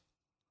 years.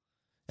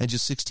 And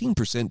just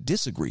 16%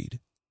 disagreed.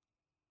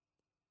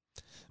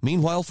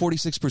 Meanwhile,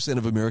 46%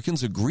 of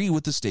Americans agree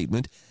with the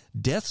statement,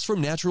 deaths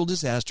from natural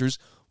disasters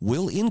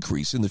will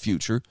increase in the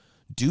future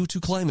due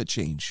to climate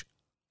change.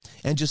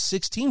 And just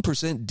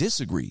 16%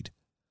 disagreed,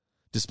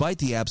 despite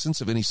the absence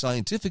of any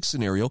scientific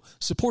scenario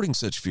supporting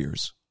such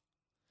fears.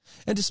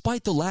 And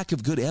despite the lack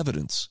of good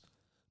evidence,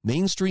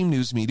 mainstream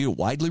news media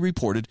widely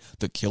reported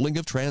the killing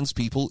of trans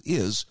people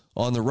is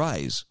on the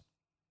rise.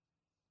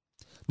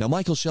 Now,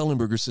 Michael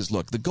Schellenberger says,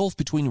 look, the gulf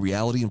between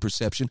reality and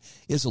perception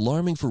is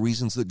alarming for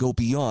reasons that go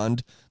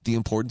beyond the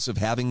importance of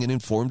having an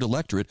informed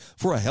electorate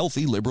for a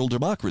healthy liberal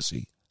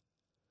democracy.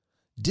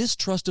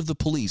 Distrust of the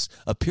police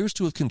appears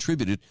to have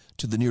contributed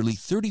to the nearly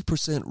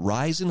 30%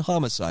 rise in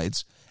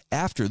homicides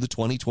after the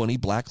 2020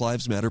 Black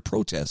Lives Matter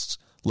protests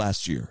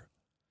last year,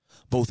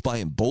 both by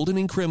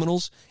emboldening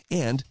criminals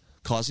and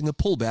causing a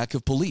pullback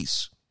of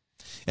police.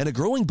 And a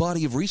growing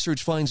body of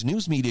research finds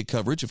news media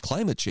coverage of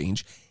climate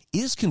change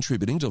is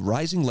contributing to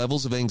rising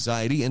levels of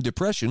anxiety and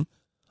depression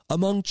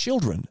among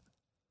children.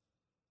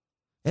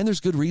 And there's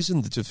good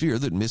reason to fear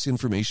that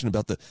misinformation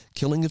about the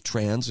killing of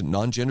trans and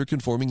non-gender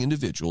conforming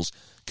individuals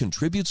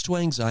contributes to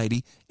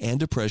anxiety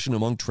and depression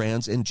among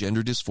trans and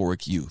gender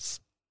dysphoric youth.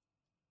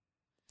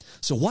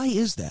 So why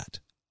is that?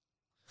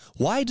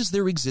 Why does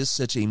there exist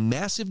such a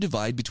massive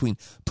divide between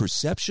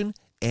perception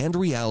and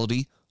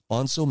reality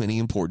on so many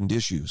important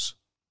issues?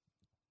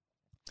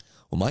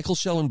 Well, Michael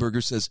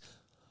Schellenberger says,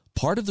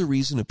 part of the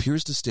reason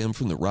appears to stem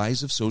from the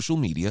rise of social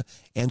media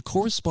and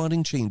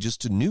corresponding changes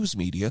to news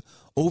media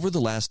over the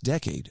last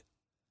decade.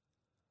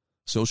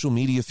 Social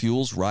media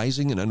fuels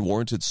rising and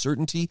unwarranted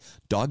certainty,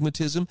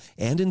 dogmatism,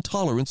 and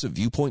intolerance of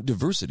viewpoint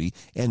diversity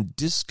and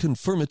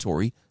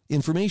disconfirmatory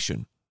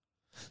information.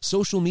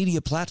 Social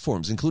media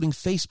platforms, including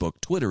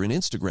Facebook, Twitter, and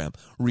Instagram,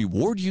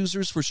 reward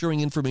users for sharing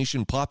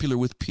information popular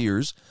with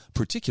peers,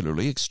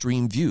 particularly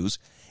extreme views,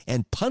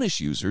 and punish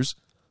users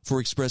for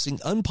expressing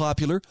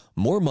unpopular,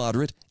 more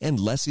moderate, and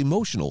less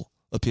emotional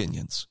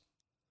opinions.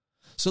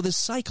 So this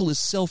cycle is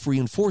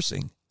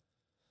self-reinforcing.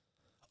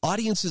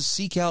 Audiences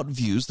seek out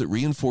views that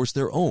reinforce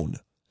their own.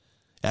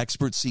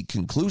 Experts seek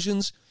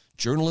conclusions.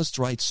 Journalists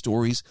write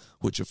stories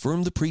which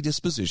affirm the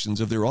predispositions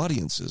of their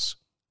audiences.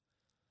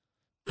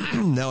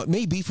 Now, it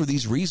may be for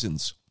these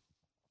reasons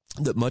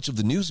that much of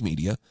the news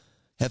media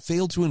have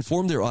failed to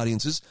inform their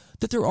audiences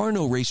that there are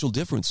no racial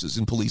differences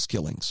in police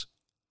killings,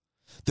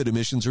 that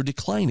emissions are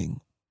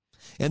declining,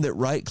 and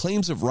that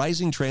claims of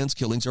rising trans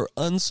killings are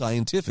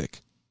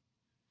unscientific.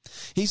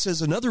 He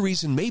says another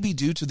reason may be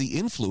due to the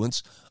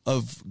influence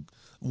of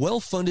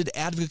well-funded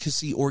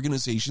advocacy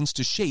organizations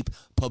to shape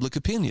public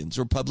opinions,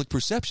 or public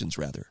perceptions,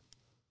 rather,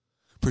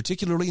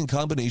 particularly in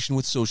combination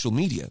with social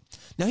media.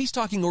 Now, he's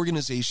talking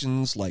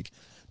organizations like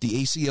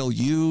the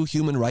ACLU,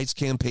 Human Rights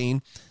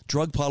Campaign,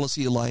 Drug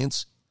Policy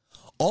Alliance,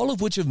 all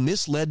of which have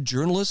misled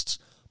journalists,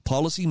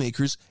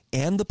 policymakers,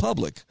 and the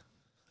public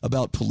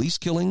about police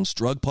killings,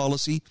 drug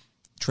policy,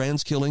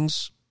 trans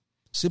killings,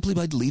 simply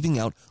by leaving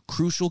out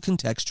crucial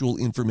contextual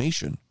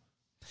information.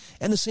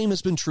 And the same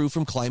has been true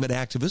from climate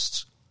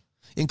activists,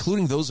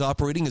 including those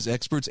operating as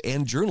experts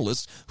and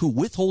journalists who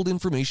withhold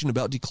information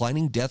about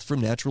declining death from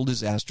natural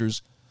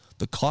disasters,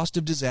 the cost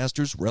of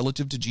disasters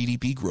relative to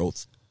GDP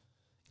growth,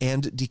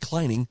 and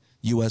declining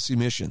U.S.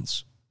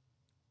 emissions.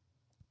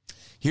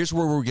 Here's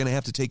where we're going to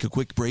have to take a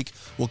quick break.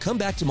 We'll come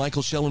back to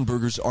Michael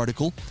Shellenberger's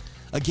article.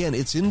 Again,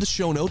 it's in the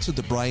show notes at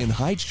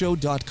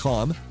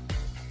thebrianhydeshow.com.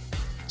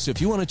 So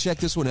if you want to check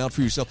this one out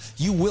for yourself,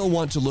 you will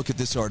want to look at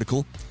this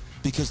article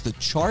because the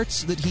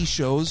charts that he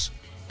shows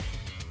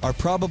are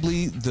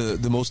probably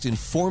the most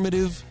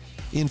informative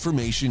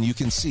information you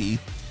can see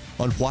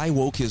on why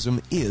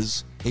wokeism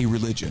is a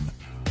religion.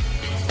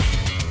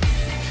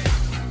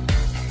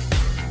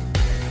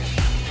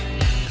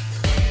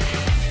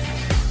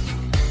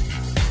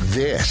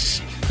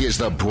 This is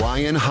The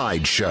Brian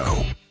Hyde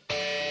Show.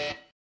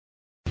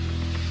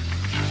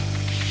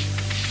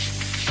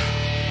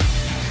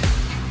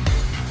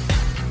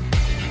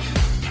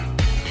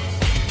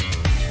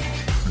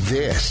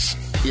 This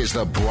is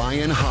The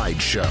Brian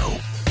Hyde Show.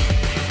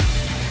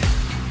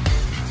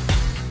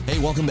 Hey,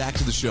 welcome back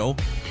to the show.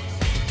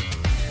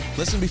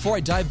 Listen, before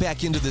I dive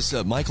back into this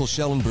Michael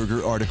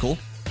Shellenberger article,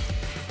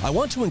 I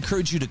want to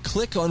encourage you to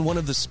click on one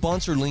of the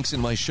sponsor links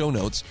in my show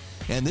notes,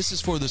 and this is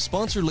for the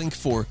sponsor link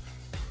for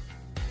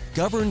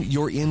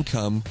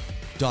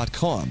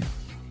GovernYourIncome.com.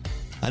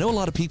 I know a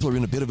lot of people are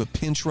in a bit of a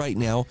pinch right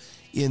now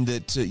in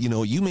that,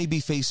 you may be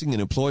facing an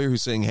employer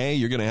who's saying, hey,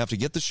 you're going to have to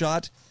get the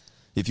shot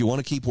if you want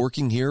to keep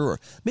working here, or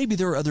maybe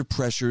there are other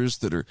pressures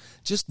that are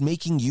just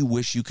making you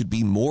wish you could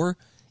be more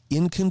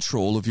in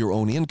control of your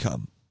own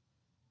income.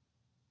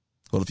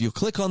 Well, if you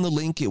click on the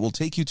link, it will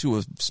take you to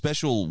a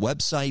special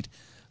website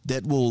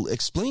that will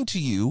explain to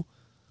you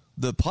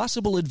the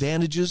possible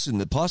advantages and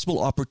the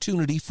possible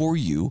opportunity for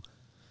you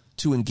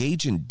to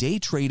engage in day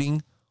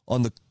trading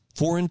on the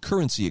foreign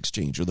currency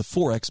exchange, or the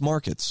Forex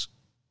markets.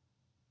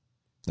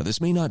 Now,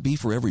 this may not be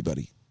for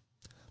everybody,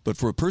 but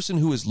for a person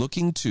who is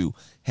looking to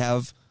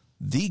have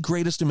the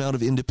greatest amount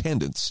of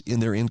independence in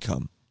their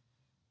income,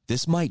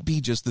 this might be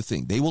just the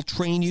thing. They will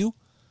train you.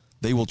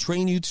 They will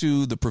train you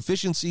to the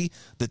proficiency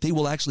that they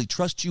will actually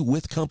trust you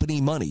with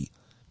company money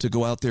to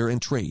go out there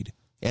and trade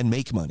and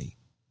make money.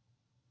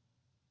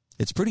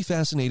 It's pretty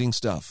fascinating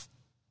stuff.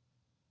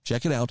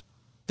 Check it out.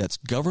 That's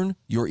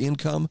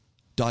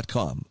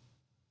GovernYourIncome.com.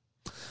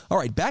 All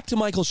right, back to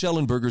Michael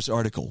Shellenberger's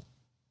article.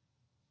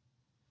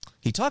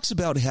 He talks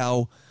about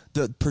how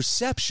the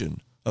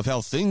perception of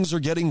how things are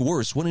getting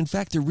worse, when in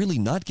fact they're really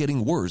not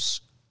getting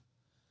worse,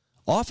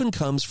 often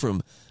comes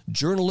from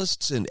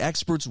journalists and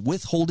experts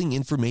withholding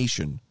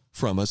information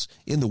from us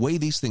in the way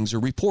these things are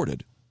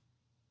reported.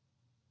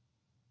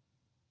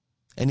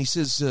 And he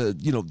says,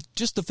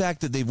 just the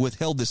fact that they've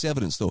withheld this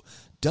evidence, though,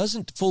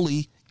 doesn't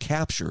fully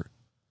capture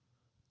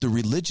the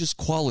religious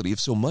quality of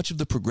so much of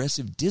the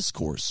progressive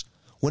discourse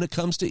when it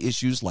comes to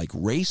issues like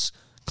race,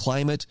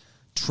 climate,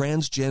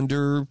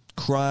 transgender,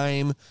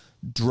 crime,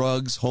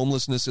 drugs,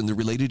 homelessness, and the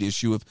related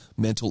issue of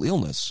mental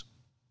illness.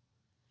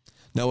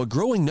 Now, a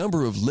growing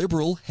number of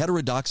liberal,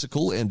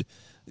 heterodoxical, and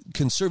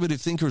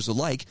conservative thinkers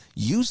alike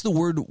use the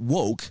word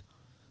woke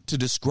to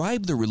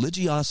describe the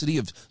religiosity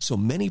of so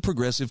many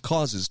progressive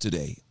causes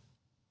today.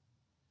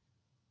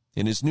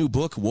 In his new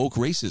book, Woke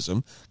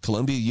Racism,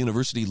 Columbia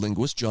University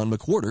linguist John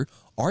McWhorter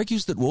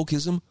argues that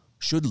wokeism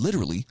should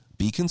literally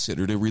be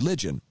considered a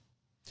religion.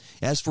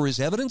 As for his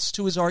evidence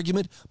to his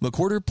argument,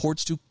 McWhorter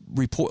points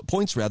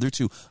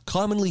to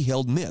commonly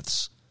held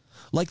myths,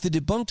 like the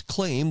debunked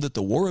claim that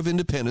the War of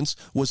Independence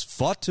was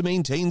fought to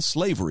maintain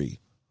slavery,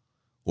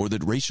 or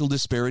that racial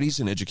disparities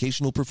in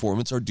educational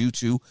performance are due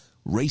to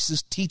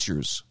racist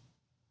teachers.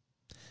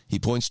 He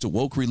points to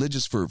woke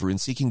religious fervor in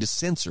seeking to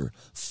censor,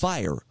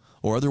 fire,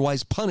 or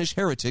otherwise punish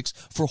heretics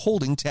for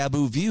holding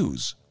taboo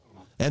views,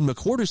 And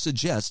McWhorter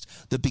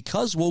suggests that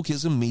because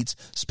wokeism meets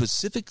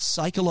specific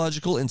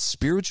psychological and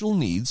spiritual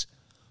needs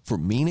for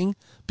meaning,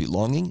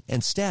 belonging,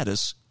 and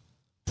status,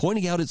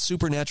 pointing out its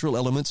supernatural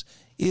elements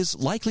is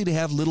likely to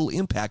have little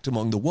impact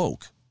among the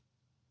woke.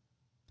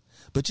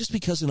 But just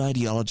because an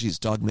ideology is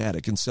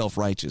dogmatic and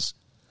self-righteous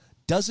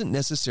doesn't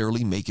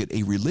necessarily make it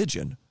a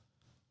religion.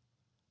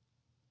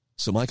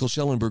 So Michael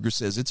Shellenberger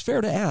says it's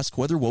fair to ask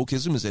whether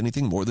wokeism is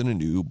anything more than a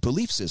new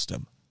belief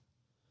system.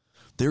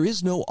 There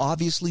is no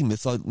obviously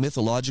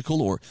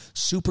mythological or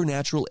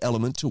supernatural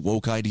element to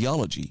woke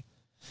ideology.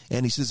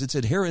 And he says its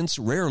adherents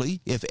rarely,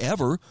 if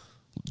ever,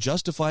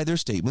 justify their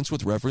statements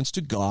with reference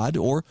to God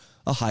or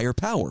a higher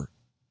power.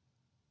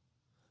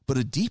 But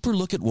a deeper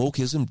look at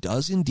wokeism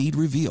does indeed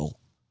reveal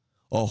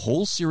a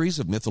whole series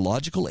of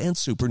mythological and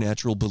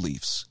supernatural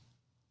beliefs,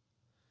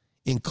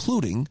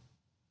 including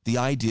the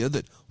idea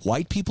that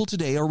white people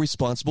today are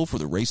responsible for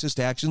the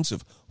racist actions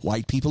of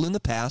white people in the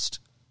past,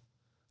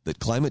 that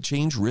climate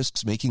change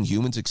risks making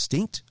humans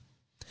extinct,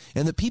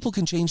 and that people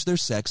can change their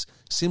sex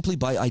simply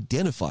by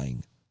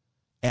identifying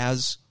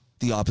as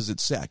the opposite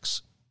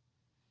sex.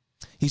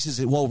 He says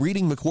that while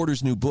reading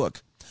McWhorter's new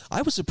book,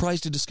 I was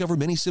surprised to discover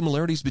many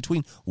similarities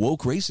between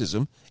woke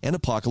racism and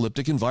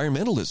apocalyptic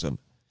environmentalism,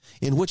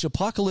 in which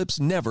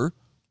apocalypse never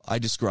I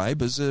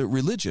describe as a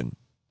religion,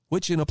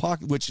 which in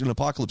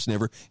Apocalypse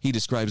Never he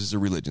describes as a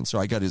religion. So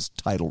I got his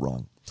title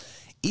wrong.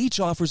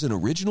 Each offers an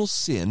original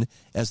sin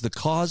as the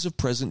cause of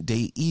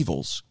present-day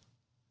evils.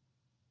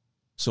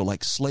 So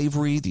like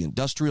slavery, the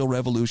Industrial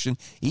Revolution,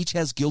 each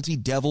has guilty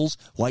devils,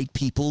 white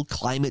people,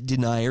 climate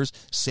deniers,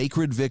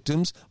 sacred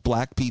victims,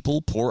 black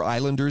people, poor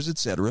islanders,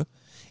 etc.,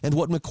 and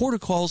what McWhorter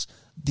calls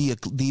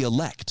the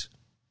elect,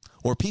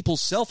 or people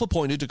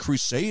self-appointed to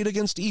crusade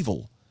against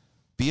evil.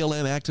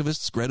 BLM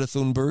activists, Greta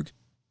Thunberg.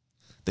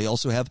 They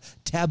also have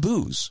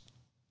taboos,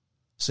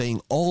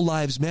 saying all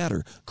lives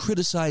matter,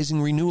 criticizing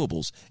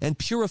renewables, and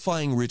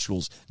purifying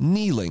rituals,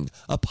 kneeling,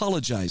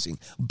 apologizing,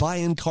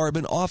 buying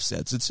carbon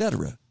offsets,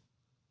 etc.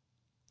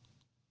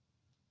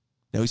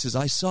 Now he says,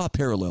 I saw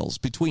parallels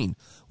between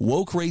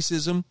woke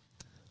racism,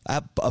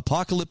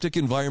 apocalyptic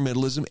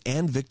environmentalism,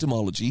 and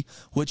victimology,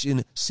 which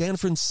in San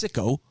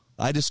Francisco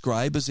I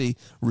describe as a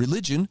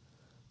religion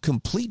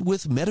complete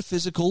with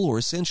metaphysical or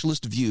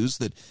essentialist views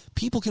that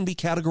people can be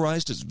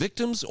categorized as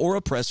victims or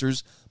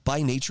oppressors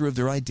by nature of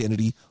their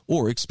identity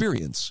or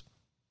experience.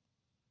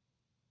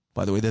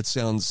 By the way, that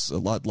sounds a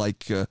lot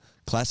like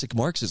classic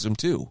Marxism,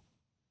 too.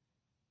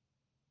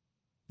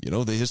 You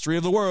know, the history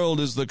of the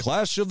world is the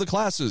clash of the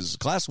classes,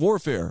 class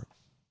warfare.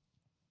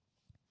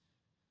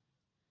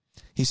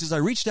 He says, I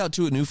reached out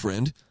to a new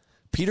friend,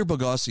 Peter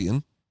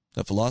Boghossian,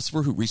 a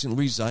philosopher who recently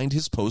resigned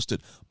his post at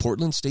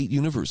Portland State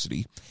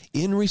University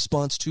in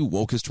response to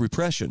wokeist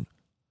repression,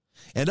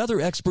 and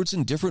other experts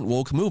in different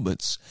woke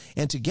movements.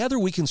 And together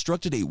we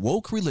constructed a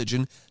woke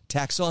religion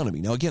taxonomy.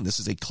 Now, again, this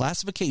is a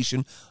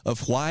classification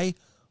of why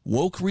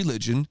woke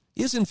religion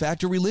is, in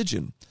fact, a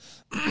religion.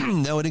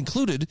 Now, it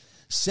included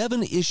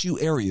 7 issue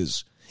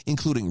areas,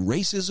 including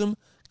racism,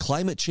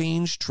 climate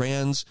change,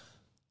 trans,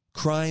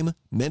 crime,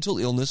 mental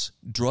illness,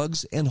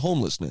 drugs, and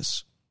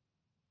homelessness.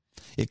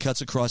 It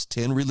cuts across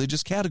 10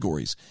 religious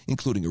categories,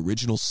 including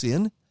original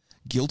sin,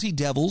 guilty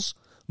devils,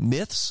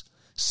 myths,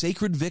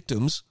 sacred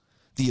victims,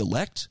 the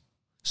elect,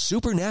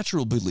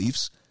 supernatural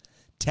beliefs,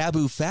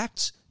 taboo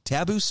facts,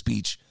 taboo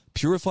speech,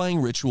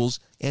 purifying rituals,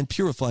 and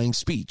purifying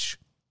speech.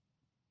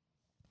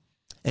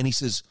 And he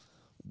says,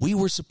 we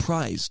were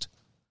surprised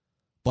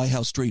by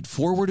how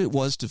straightforward it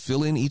was to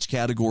fill in each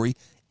category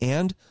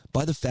and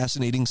by the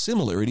fascinating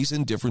similarities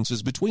and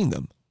differences between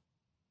them.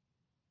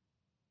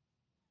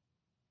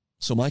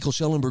 So Michael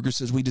Shellenberger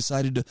says we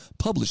decided to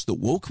publish the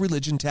woke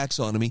religion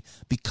taxonomy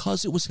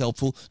because it was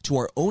helpful to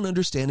our own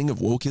understanding of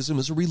wokeism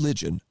as a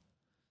religion,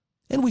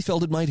 and we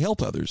felt it might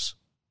help others.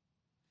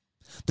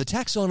 The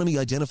taxonomy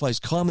identifies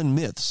common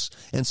myths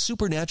and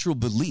supernatural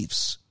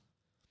beliefs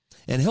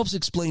and helps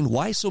explain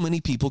why so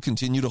many people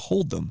continue to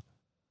hold them,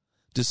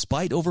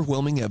 despite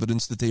overwhelming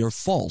evidence that they are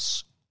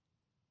false.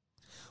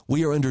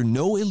 We are under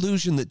no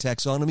illusion that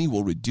taxonomy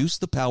will reduce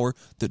the power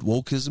that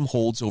wokeism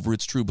holds over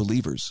its true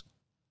believers.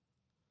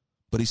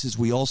 But he says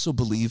we also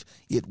believe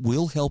it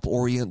will help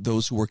orient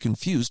those who are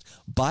confused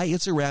by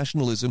its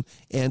irrationalism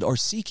and are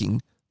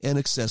seeking an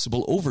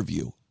accessible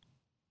overview.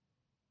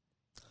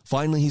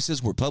 Finally, he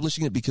says we're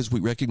publishing it because we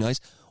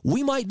recognize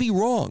we might be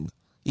wrong,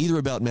 either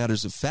about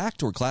matters of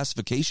fact or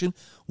classification.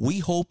 We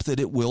hope that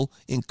it will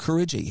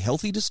encourage a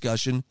healthy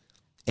discussion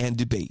and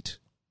debate.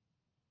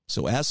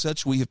 So as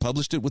such, we have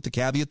published it with the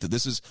caveat that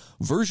this is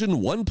version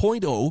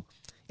 1.0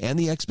 and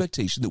the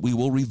expectation that we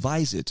will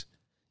revise it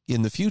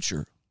in the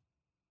future.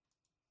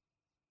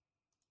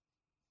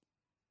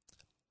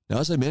 Now,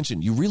 as I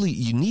mentioned, you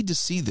need to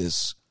see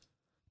this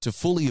to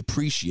fully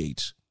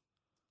appreciate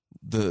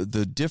the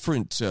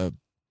different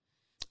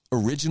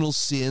original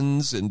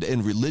sins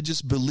and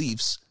religious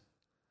beliefs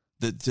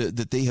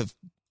that they have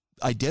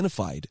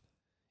identified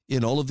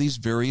in all of these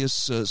various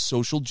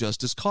social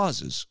justice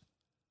causes.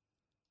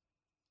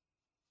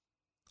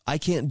 I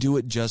can't do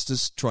it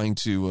justice trying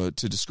to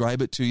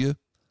describe it to you.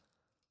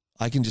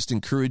 I can just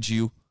encourage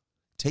you,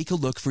 take a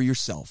look for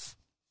yourself.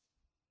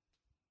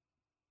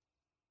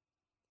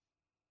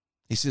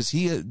 He says,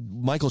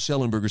 Michael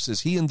Schellenberger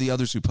says, he and the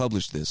others who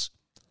published this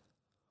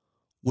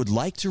would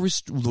like to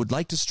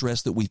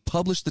stress that we've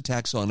published the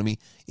taxonomy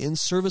in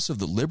service of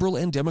the liberal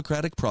and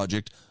democratic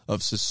project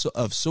of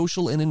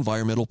social and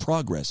environmental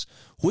progress,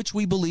 which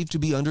we believe to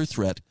be under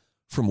threat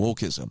from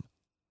wokeism.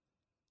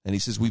 And he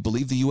says, we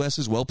believe the U.S.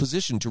 is well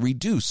positioned to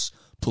reduce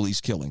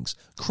police killings,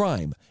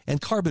 crime,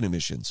 and carbon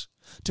emissions,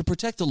 to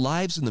protect the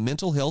lives and the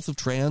mental health of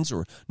trans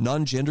or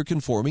non-gender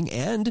conforming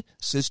and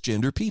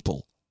cisgender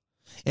people,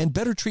 and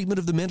better treatment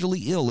of the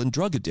mentally ill and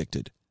drug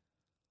addicted.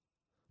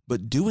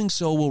 But doing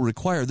so will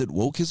require that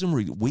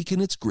wokeism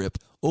weaken its grip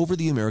over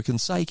the American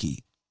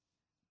psyche.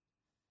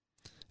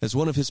 As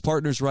one of his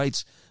partners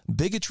writes,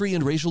 bigotry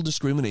and racial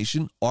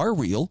discrimination are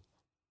real,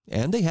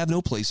 and they have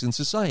no place in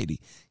society.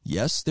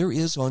 Yes, there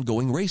is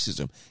ongoing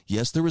racism.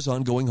 Yes, there is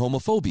ongoing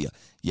homophobia.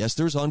 Yes,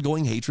 there is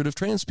ongoing hatred of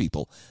trans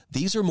people.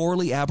 These are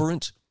morally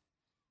abhorrent,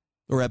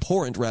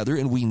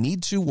 and we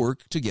need to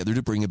work together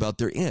to bring about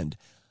their end.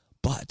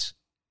 But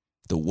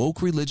the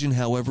woke religion,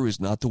 however, is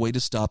not the way to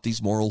stop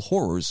these moral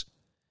horrors.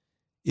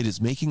 It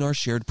is making our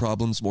shared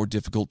problems more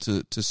difficult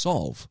to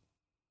solve.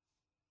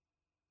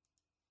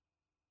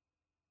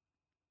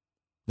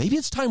 Maybe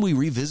it's time we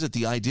revisit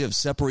the idea of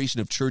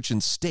separation of church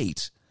and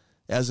state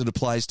as it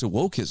applies to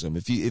wokeism.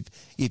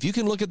 If you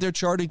can look at their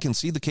chart and can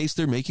see the case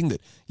they're making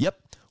that, yep,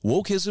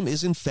 wokeism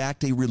is in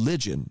fact a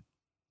religion.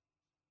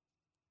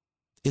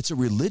 It's a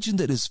religion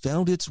that has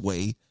found its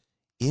way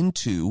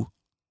into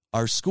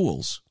our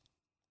schools.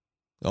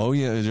 Oh,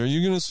 yeah, are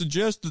you going to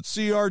suggest that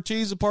CRT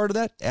is a part of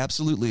that?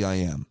 Absolutely, I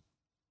am.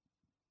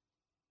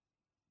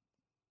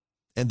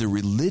 And the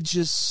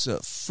religious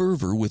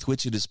fervor with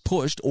which it is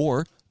pushed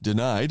or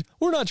denied,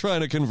 we're not trying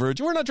to convert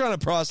you, we're not trying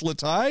to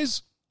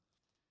proselytize.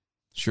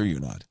 Sure you're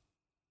not.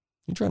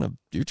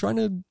 You're trying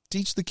to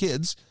teach the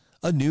kids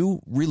a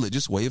new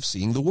religious way of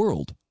seeing the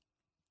world.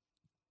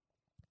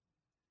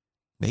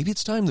 Maybe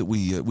it's time that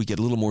we get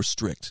a little more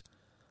strict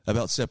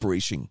about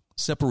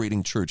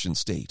separating church and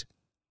state.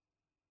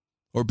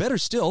 Or better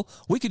still,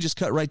 we could just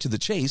cut right to the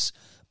chase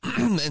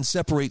and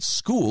separate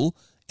school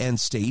and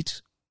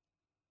state.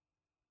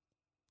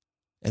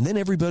 And then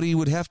everybody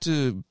would have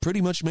to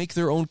pretty much make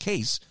their own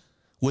case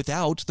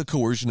without the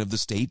coercion of the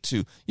state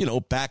to,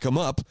 back them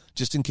up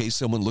just in case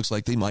someone looks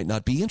like they might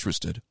not be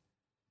interested.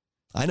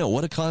 I know,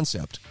 what a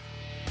concept.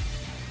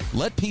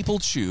 Let people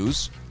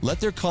choose, let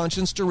their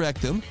conscience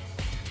direct them,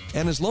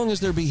 and as long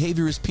as their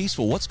behavior is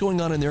peaceful, what's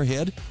going on in their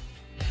head?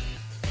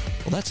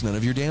 Well, that's none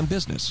of your damn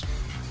business.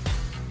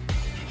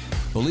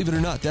 Believe it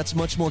or not, that's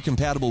much more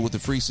compatible with a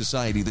free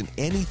society than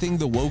anything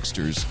the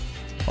wokesters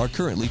are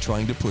currently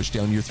trying to push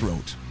down your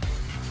throat.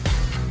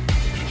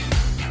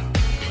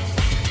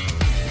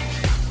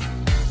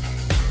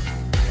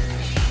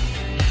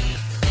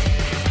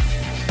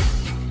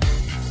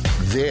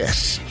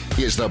 This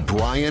is the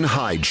Brian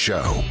Hyde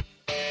Show.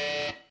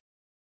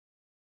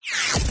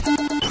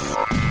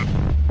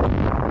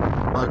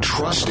 A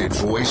trusted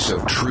voice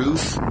of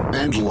truth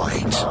and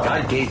light.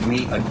 God gave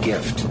me a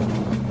gift.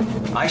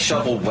 I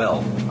shovel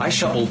well. I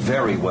shovel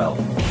very well.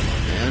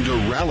 And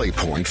a rally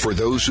point for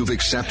those who've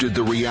accepted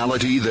the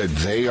reality that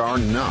they are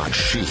not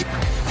sheep.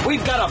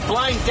 We've got a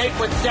blind date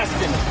with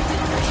destiny.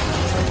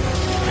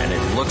 And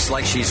it looks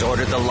like she's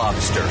ordered the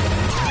lobster.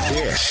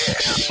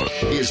 This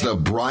is the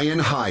Brian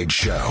Hyde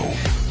Show.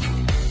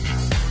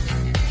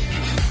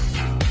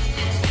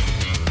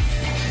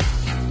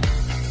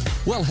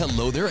 Well,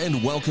 hello there,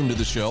 and welcome to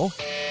the show.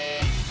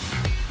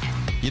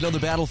 The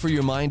battle for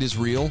your mind is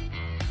real,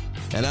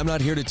 and I'm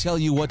not here to tell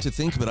you what to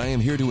think, but I am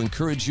here to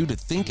encourage you to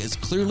think as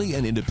clearly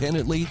and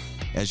independently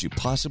as you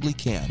possibly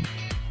can.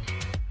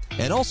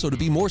 And also to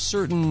be more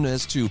certain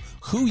as to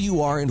who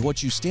you are and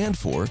what you stand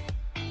for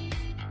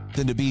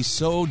than to be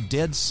so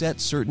dead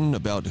set certain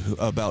about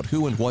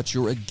who and what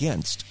you're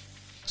against.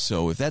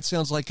 So if that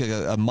sounds like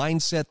a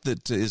mindset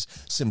that is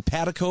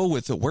simpatico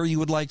with where you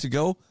would like to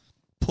go,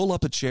 pull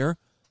up a chair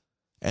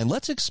and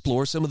let's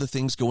explore some of the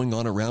things going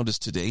on around us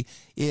today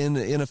in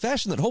a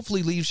fashion that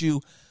hopefully leaves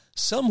you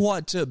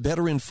somewhat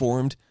better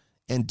informed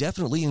and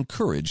definitely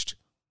encouraged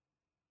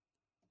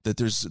that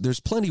there's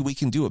plenty we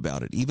can do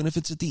about it, even if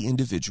it's at the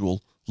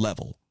individual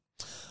level.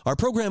 Our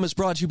program is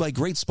brought to you by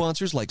great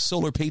sponsors like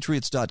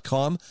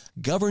SolarPatriots.com,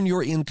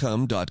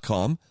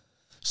 GovernYourIncome.com,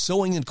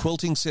 Sewing and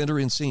Quilting Center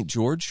in St.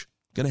 George.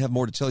 Going to have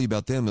more to tell you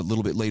about them a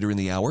little bit later in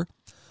the hour.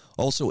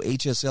 Also,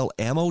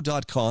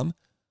 HSLAmmo.com,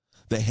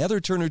 the Heather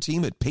Turner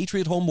team at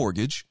Patriot Home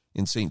Mortgage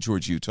in St.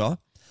 George, Utah,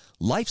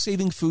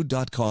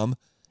 LifesavingFood.com,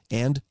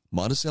 and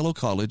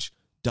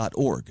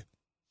MonticelloCollege.org.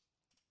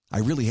 I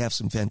really have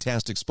some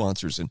fantastic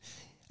sponsors. And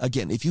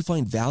again, if you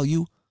find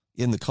value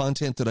in the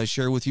content that I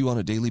share with you on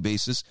a daily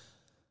basis,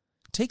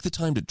 take the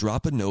time to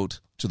drop a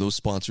note to those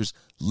sponsors.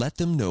 Let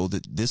them know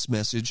that this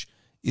message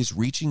is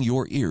reaching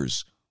your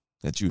ears,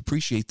 that you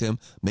appreciate them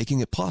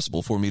making it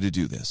possible for me to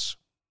do this.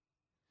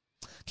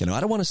 I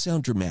don't want to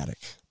sound dramatic,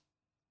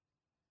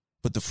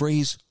 But the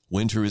phrase,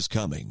 winter is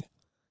coming,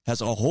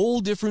 has a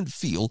whole different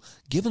feel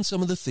given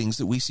some of the things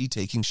that we see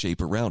taking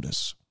shape around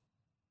us.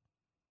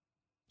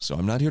 So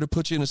I'm not here to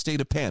put you in a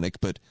state of panic,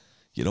 but,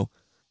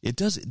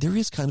 there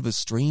is kind of a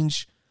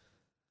strange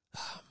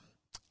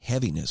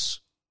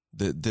heaviness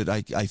that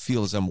I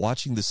feel as I'm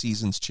watching the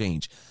seasons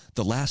change.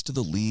 The last of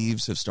the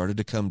leaves have started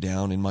to come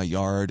down in my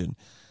yard, and,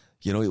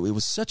 it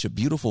was such a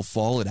beautiful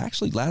fall. It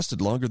actually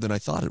lasted longer than I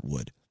thought it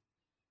would.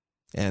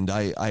 And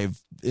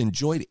I've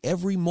enjoyed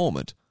every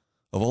moment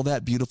of all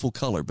that beautiful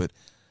color, but,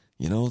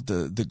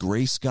 the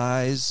gray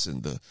skies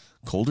and the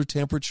colder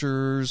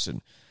temperatures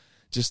and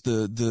just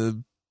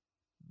the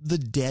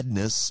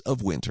deadness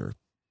of winter,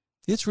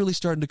 it's really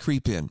starting to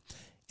creep in.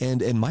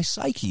 And my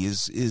psyche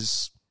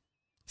is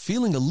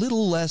feeling a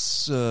little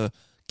less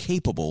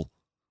capable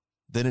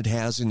than it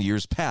has in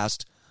years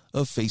past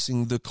of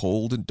facing the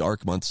cold and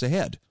dark months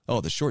ahead. Oh,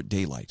 the short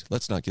daylight.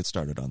 Let's not get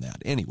started on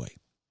that. Anyway,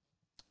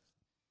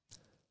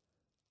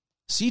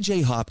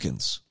 C.J.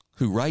 Hopkins,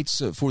 who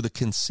writes for The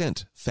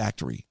Consent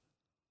Factory,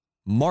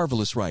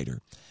 marvelous writer,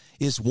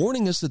 is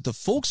warning us that the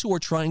folks who are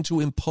trying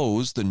to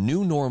impose the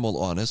new normal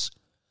on us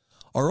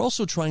are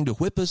also trying to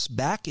whip us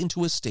back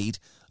into a state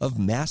of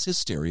mass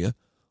hysteria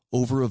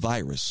over a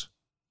virus.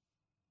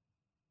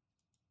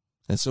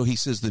 And so he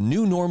says the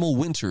new normal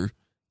winter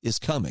is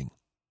coming.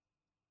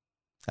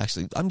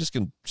 Actually, I'm just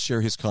going to share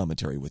his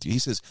commentary with you. He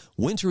says,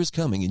 winter is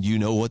coming, and you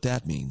know what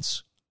that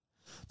means.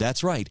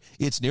 That's right.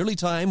 It's nearly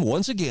time,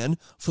 once again,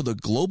 for the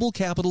global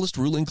capitalist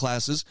ruling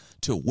classes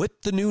to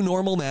whip the new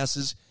normal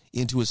masses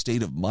into a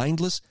state of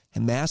mindless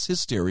mass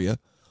hysteria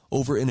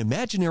over an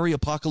imaginary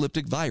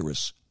apocalyptic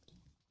virus.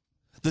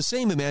 The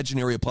same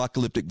imaginary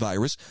apocalyptic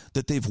virus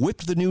that they've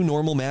whipped the new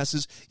normal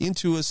masses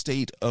into a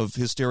state of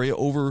hysteria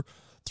over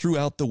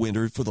throughout the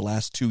winter for the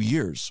last 2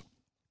 years.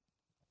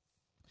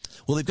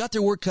 Well, they've got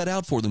their work cut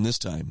out for them this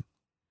time.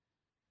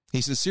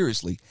 He says,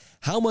 seriously,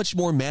 how much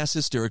more mass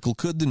hysterical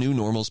could the new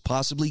normals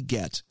possibly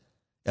get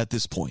at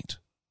this point?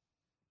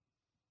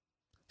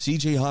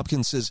 C.J.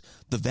 Hopkins says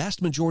the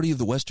vast majority of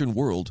the Western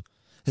world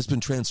has been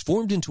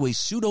transformed into a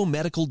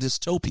pseudo-medical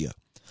dystopia,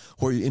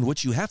 in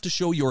which you have to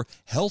show your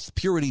health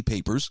purity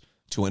papers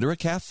to enter a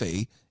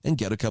cafe and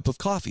get a cup of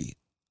coffee.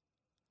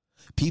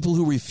 People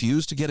who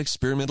refuse to get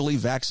experimentally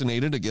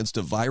vaccinated against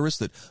a virus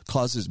that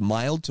causes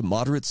mild to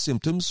moderate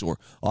symptoms, or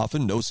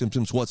often no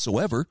symptoms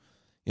whatsoever,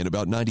 in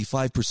about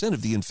 95%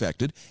 of the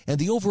infected, and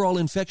the overall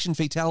infection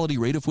fatality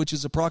rate of which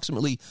is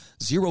approximately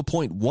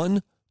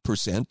 0.1%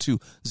 to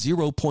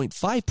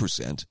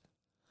 0.5%,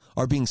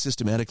 are being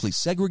systematically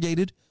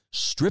segregated,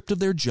 stripped of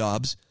their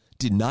jobs,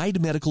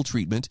 denied medical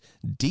treatment,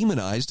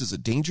 demonized as a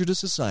danger to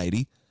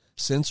society,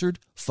 censored,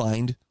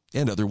 fined,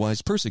 and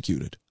otherwise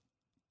persecuted.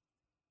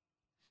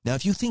 Now,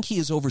 if you think he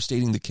is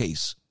overstating the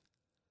case,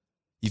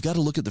 you've got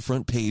to look at the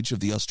front page of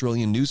the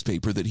Australian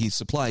newspaper that he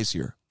supplies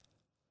here.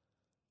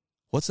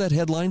 What's that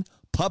headline?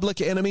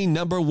 Public enemy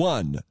number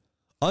 1.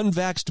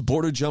 Unvaxxed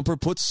border jumper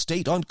puts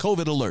state on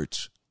COVID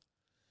alert.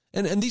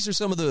 And these are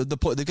some of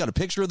they've got a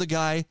picture of the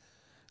guy.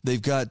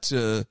 They've got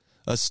a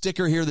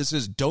sticker here that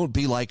says, don't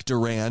be like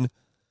Duran.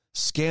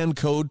 Scan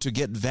code to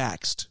get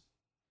vaxxed.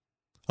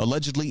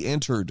 Allegedly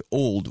entered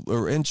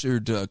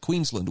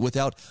Queensland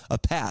without a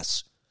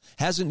pass.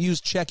 Hasn't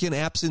used check-in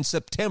apps in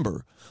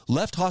September.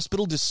 Left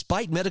hospital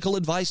despite medical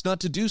advice not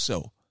to do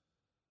so.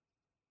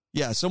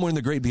 Yeah, somewhere in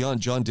the great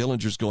beyond, John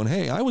Dillinger's going,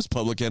 hey, I was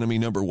public enemy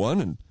number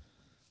 1, and,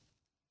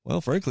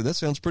 well, frankly, that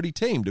sounds pretty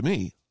tame to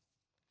me.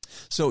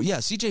 So, yeah,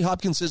 C.J.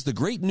 Hopkins says the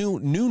great new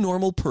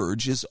normal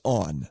purge is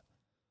on.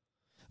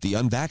 The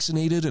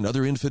unvaccinated and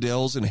other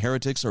infidels and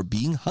heretics are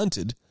being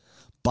hunted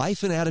by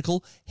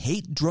fanatical,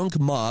 hate-drunk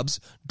mobs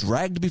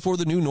dragged before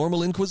the new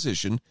normal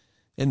inquisition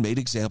and made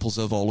examples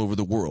of all over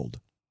the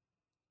world.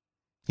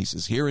 He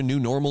says here in New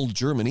Normal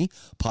Germany,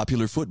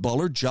 popular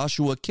footballer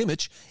Joshua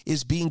Kimmich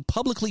is being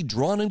publicly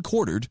drawn and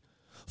quartered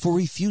for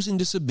refusing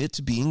to submit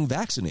to being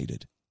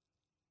vaccinated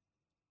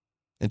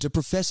and to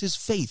profess his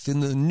faith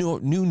in the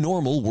new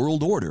normal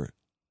world order.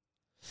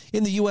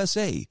 In the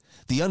USA,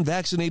 the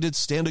unvaccinated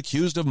stand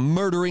accused of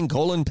murdering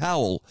Colin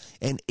Powell,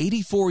 an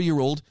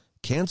 84-year-old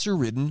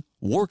cancer-ridden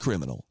war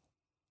criminal.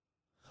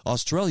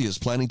 Australia is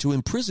planning to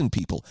imprison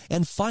people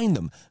and fine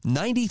them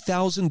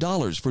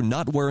 $90,000 for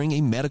not wearing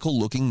a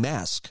medical-looking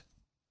mask.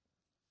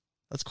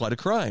 That's quite a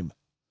crime.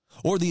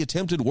 Or the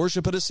attempted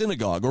worship at a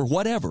synagogue, or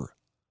whatever.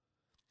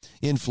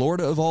 In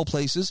Florida, of all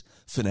places,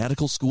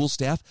 fanatical school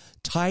staff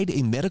tied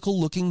a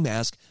medical-looking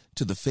mask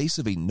to the face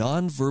of a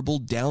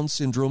nonverbal Down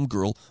syndrome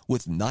girl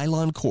with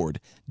nylon cord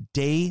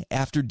day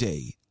after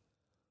day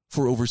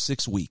for over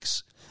 6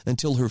 weeks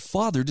until her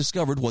father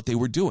discovered what they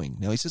were doing.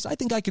 Now, he says, I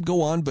think I could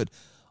go on, but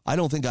I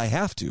don't think I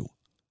have to.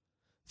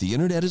 The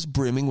internet is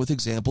brimming with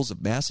examples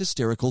of mass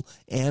hysterical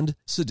and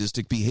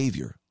sadistic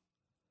behavior.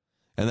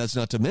 And that's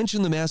not to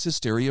mention the mass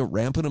hysteria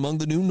rampant among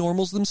the new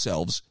normals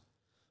themselves.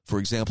 For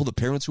example, the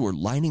parents who are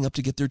lining up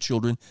to get their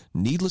children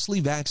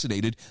needlessly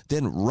vaccinated,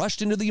 then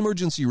rushed into the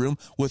emergency room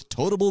with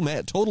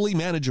totally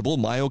manageable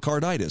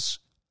myocarditis.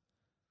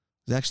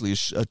 There's actually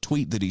a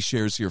tweet that he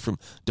shares here from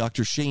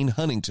Dr. Shane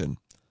Huntington.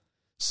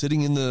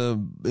 sitting in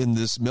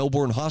this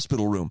Melbourne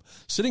hospital room,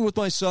 sitting with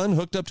my son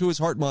hooked up to his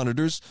heart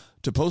monitors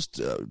to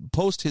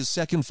post his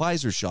second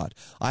Pfizer shot.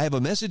 I have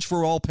a message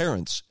for all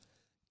parents.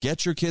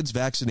 Get your kids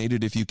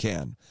vaccinated if you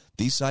can.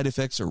 These side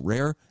effects are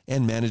rare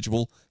and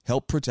manageable.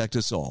 Help protect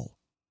us all.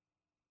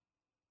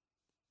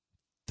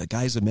 The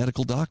guy's a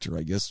medical doctor,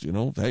 I guess,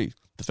 Hey,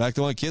 the fact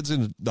that my kid's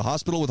in the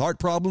hospital with heart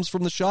problems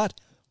from the shot,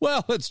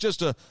 well, it's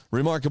just a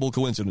remarkable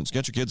coincidence.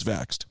 Get your kids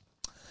vaxxed.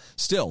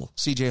 Still,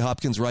 C.J.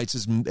 Hopkins writes,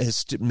 as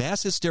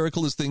mass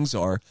hysterical as things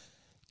are,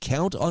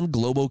 count on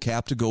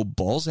GloboCap to go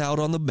balls out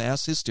on the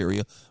mass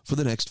hysteria for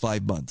the next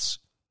 5 months.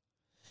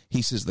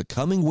 He says the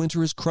coming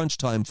winter is crunch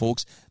time,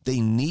 folks. They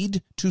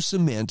need to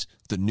cement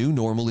the new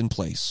normal in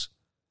place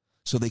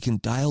so they can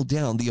dial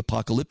down the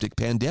apocalyptic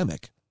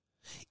pandemic.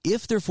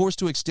 If they're forced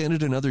to extend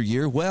it another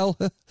year, well,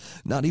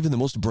 not even the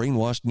most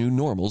brainwashed new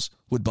normals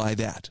would buy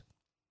that.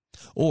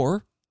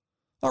 Or,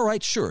 all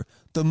right, sure,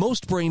 the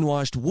most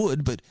brainwashed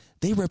would, but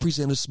they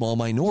represent a small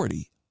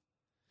minority.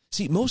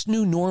 See, most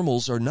new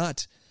normals are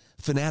not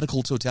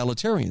fanatical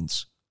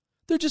totalitarians.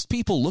 They're just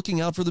people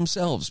looking out for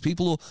themselves.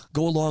 People will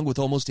go along with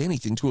almost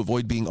anything to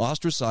avoid being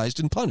ostracized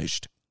and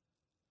punished.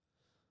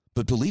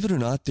 But believe it or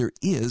not, there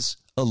is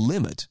a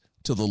limit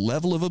to the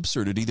level of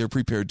absurdity they're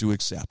prepared to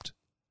accept,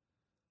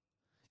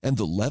 and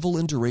the level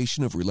and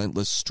duration of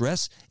relentless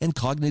stress and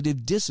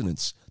cognitive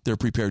dissonance they're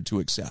prepared to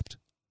accept.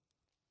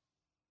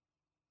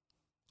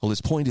 Well,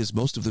 his point is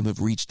most of them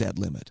have reached that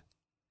limit.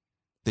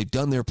 They've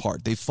done their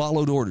part. They've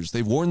followed orders.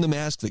 They've worn the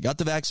mask. They got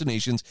the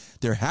vaccinations.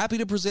 They're happy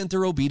to present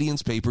their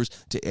obedience papers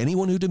to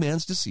anyone who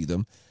demands to see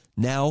them.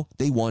 Now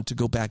they want to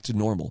go back to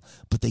normal,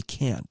 but they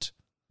can't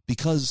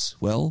because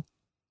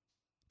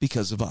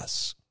of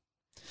us.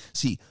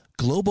 See,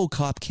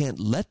 GloboCap can't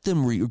let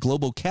them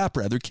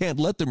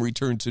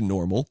return to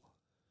normal.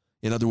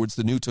 In other words,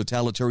 the new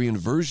totalitarian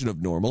version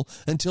of normal,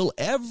 until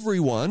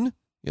everyone,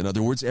 in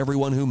other words,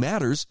 everyone who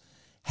matters,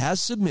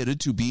 has submitted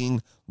to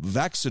being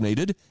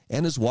vaccinated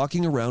and is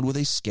walking around with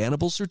a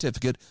scannable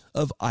certificate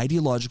of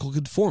ideological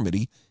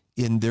conformity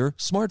in their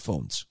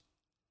smartphones.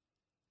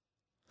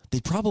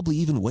 They'd probably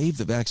even waive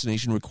the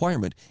vaccination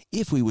requirement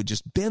if we would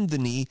just bend the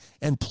knee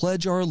and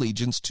pledge our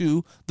allegiance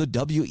to the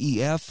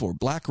WEF or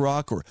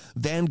BlackRock or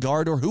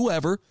Vanguard or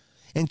whoever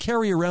and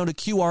carry around a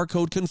QR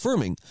code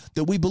confirming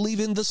that we believe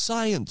in the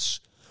science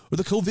or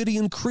the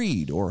Covidian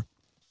Creed or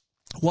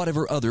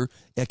whatever other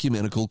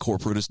ecumenical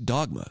corporatist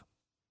dogma.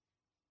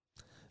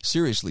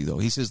 Seriously, though,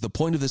 he says the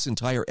point of this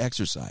entire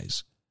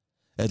exercise,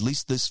 at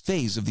least this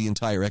phase of the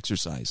entire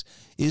exercise,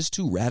 is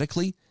to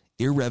radically,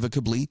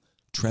 irrevocably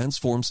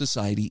transform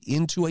society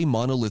into a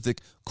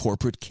monolithic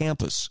corporate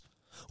campus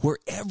where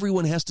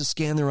everyone has to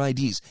scan their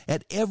IDs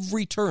at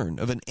every turn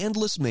of an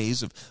endless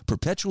maze of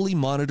perpetually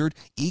monitored,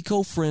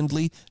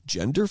 eco-friendly,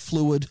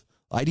 gender-fluid,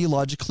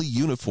 ideologically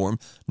uniform,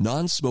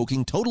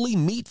 non-smoking, totally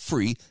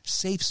meat-free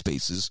safe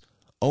spaces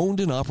owned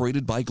and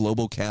operated by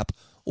GloboCap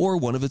or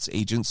one of its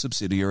agent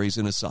subsidiaries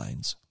and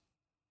assigns.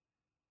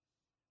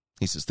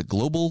 He says the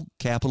global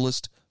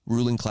capitalist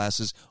ruling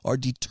classes are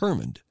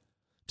determined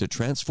to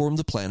transform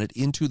the planet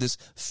into this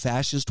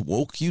fascist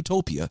woke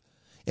utopia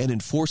and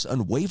enforce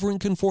unwavering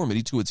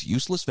conformity to its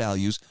useless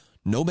values,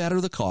 no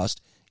matter the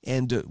cost,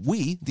 and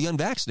we, the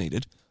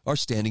unvaccinated, are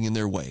standing in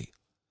their way.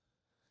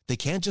 They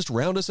can't just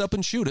round us up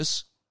and shoot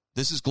us.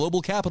 This is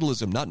global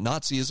capitalism, not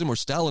Nazism or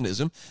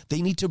Stalinism.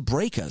 They need to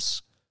break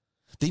us.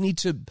 They need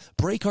to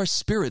break our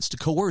spirits to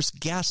coerce,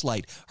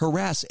 gaslight,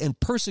 harass, and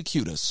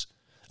persecute us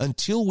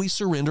until we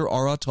surrender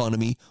our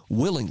autonomy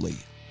willingly.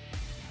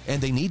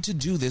 And they need to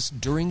do this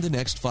during the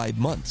next 5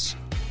 months.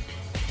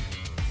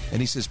 And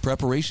he says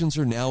preparations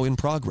are now in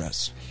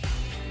progress.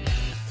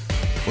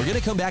 We're going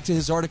to come back to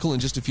his article in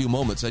just a few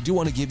moments. I do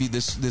want to give you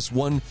this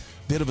one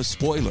bit of a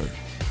spoiler.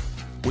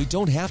 We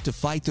don't have to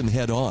fight them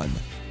head on.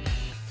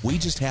 We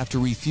just have to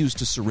refuse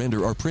to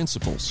surrender our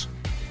principles.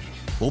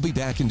 We'll be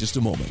back in just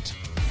a moment.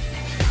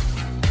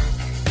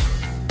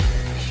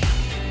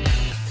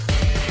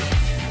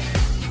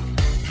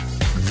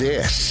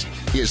 This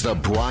is the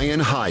Brian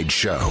Hyde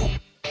Show.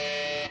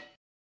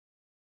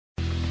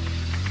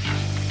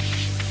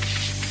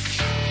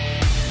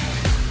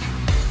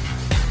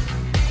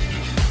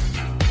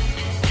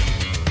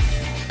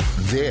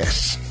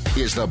 This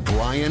is the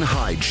Brian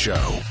Hyde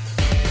Show.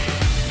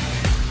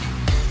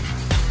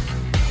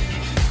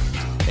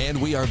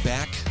 And we are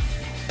back,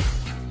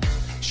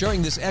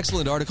 sharing this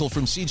excellent article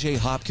from C.J.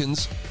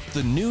 Hopkins.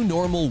 The new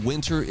normal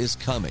winter is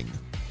coming.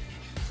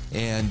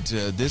 And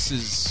this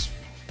is...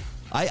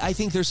 I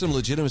think there's some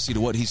legitimacy to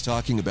what he's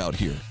talking about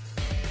here.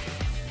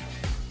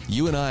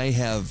 You and I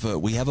have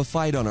a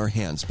fight on our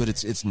hands, but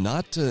it's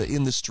not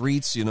in the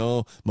streets,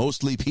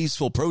 mostly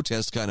peaceful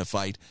protest kind of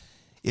fight.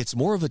 It's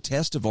more of a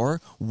test of our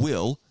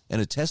will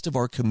and a test of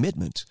our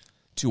commitment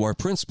to our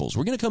principles.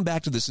 We're going to come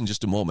back to this in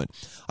just a moment.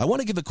 I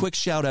want to give a quick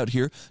shout out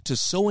here to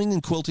Sewing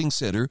and Quilting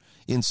Center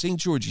in St.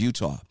 George,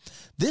 Utah.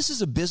 This is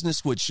a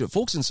business which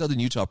folks in southern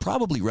Utah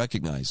probably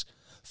recognize.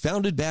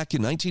 Founded back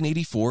in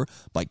 1984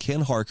 by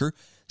Ken Harker,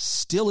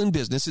 still in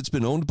business. It's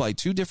been owned by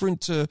two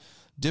different,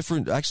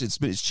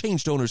 actually, it's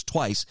changed owners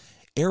twice.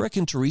 Eric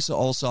and Teresa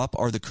Alsop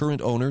are the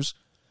current owners.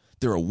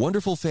 They're a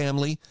wonderful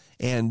family,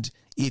 and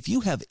if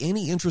you have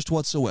any interest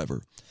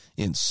whatsoever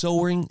in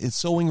sewing,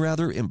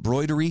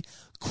 embroidery,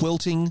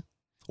 quilting,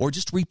 or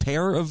just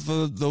repair of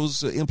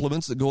those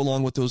implements that go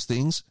along with those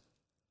things,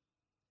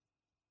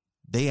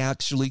 they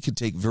actually can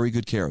take very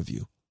good care of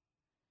you.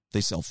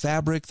 They sell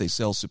fabric, they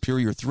sell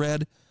superior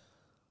thread,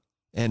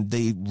 and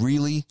they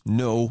really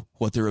know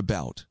what they're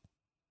about.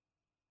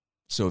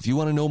 So if you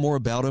want to know more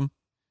about them,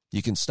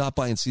 you can stop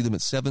by and see them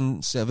at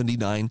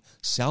 779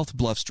 South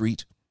Bluff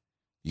Street.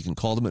 You can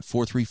call them at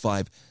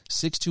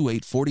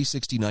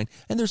 435-628-4069,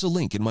 and there's a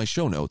link in my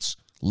show notes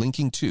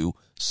linking to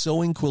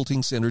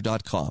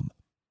sewingquiltingcenter.com.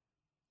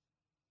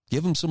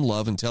 Give them some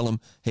love and tell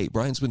them, hey,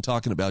 Brian's been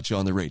talking about you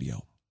on the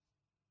radio.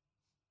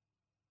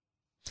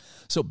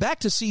 So back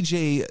to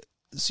C.J.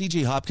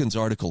 Hopkins'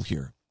 article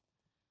here.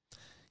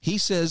 He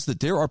says that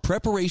there are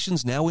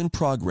preparations now in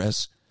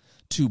progress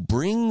to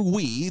bring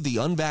we, the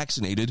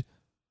unvaccinated,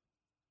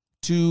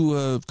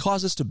 to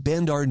cause us to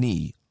bend our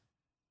knee.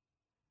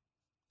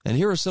 And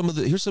here's some of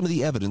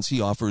the evidence he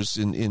offers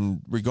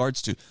in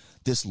regards to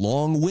this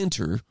long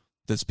winter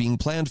that's being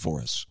planned for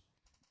us.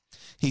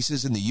 He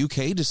says in the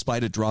UK,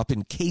 despite a drop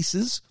in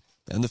cases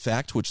and the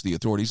fact, which the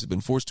authorities have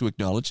been forced to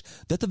acknowledge,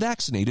 that the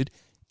vaccinated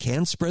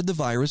can spread the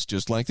virus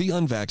just like the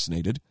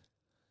unvaccinated,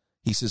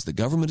 he says the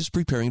government is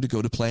preparing to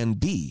go to Plan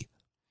B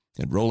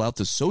and roll out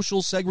the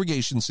social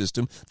segregation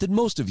system that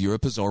most of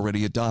Europe has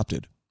already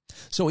adopted.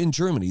 So in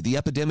Germany, the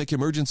epidemic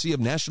emergency of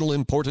national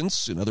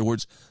importance, in other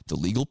words, the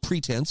legal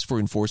pretense for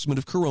enforcement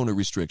of corona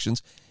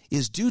restrictions,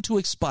 is due to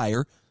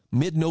expire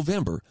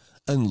mid-November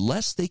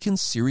unless they can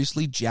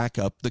seriously jack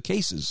up the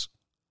cases,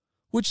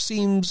 which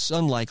seems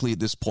unlikely at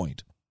this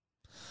point.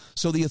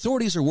 So the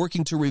authorities are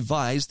working to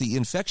revise the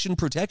Infection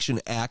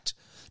Protection Act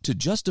to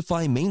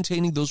justify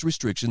maintaining those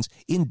restrictions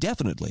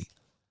indefinitely,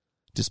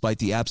 despite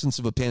the absence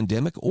of a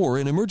pandemic or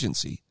an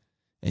emergency.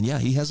 And yeah,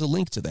 he has a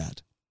link to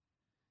that.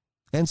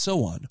 And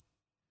so on.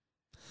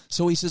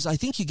 So he says, I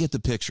think you get the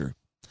picture.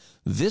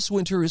 This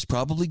winter is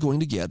probably going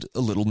to get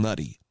a little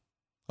nutty.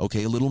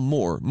 Okay, a little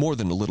more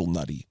than a little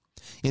nutty.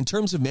 In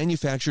terms of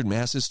manufactured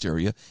mass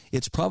hysteria,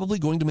 it's probably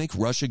going to make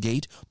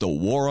Russiagate, the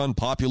war on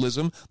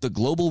populism, the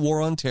global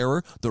war on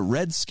terror, the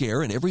Red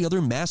Scare, and every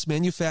other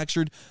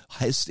mass-manufactured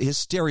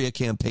hysteria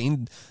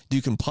campaign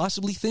you can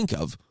possibly think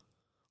of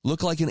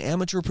look like an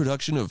amateur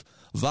production of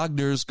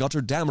Wagner's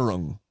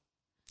Götterdämmerung.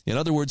 In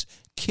other words,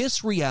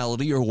 kiss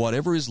reality or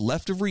whatever is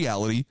left of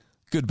reality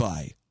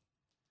goodbye.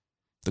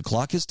 The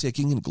clock is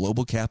ticking and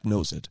Global Cap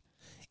knows it.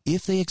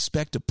 If they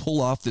expect to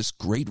pull off this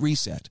great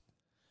reset,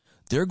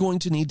 they're going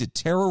to need to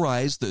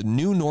terrorize the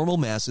new normal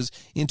masses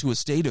into a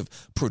state of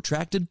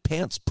protracted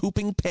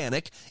pants-pooping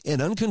panic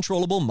and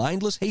uncontrollable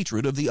mindless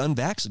hatred of the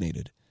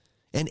unvaccinated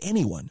and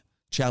anyone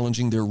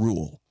challenging their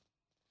rule.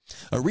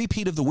 A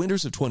repeat of the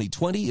winters of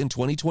 2020 and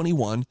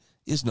 2021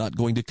 is not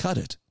going to cut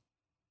it.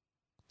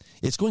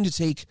 It's going to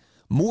take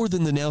more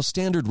than the now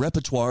standard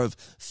repertoire of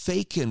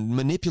fake and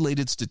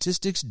manipulated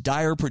statistics,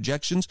 dire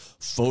projections,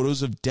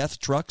 photos of death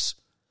trucks,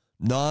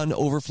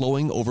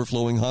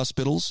 overflowing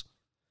hospitals,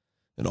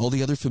 and all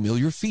the other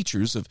familiar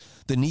features of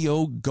the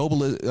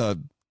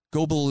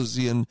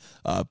neo-Goebbelsian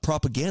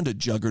propaganda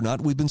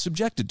juggernaut we've been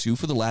subjected to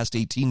for the last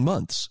 18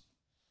 months.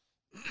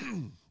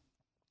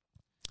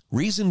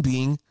 Reason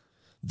being,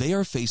 they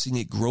are facing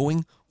a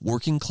growing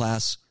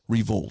working-class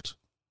revolt.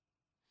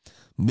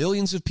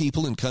 Millions of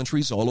people in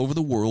countries all over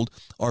the world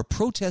are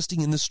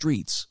protesting in the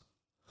streets,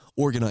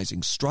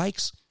 organizing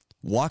strikes,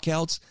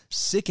 walkouts,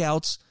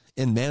 sick-outs,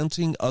 and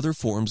mounting other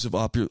forms of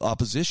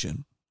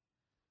opposition.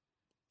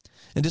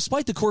 And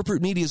despite the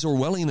corporate media's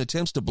Orwellian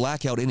attempts to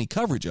black out any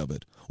coverage of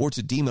it, or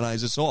to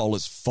demonize us all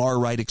as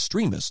far-right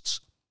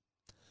extremists,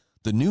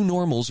 the new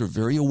normals are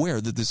very aware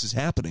that this is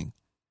happening,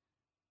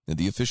 and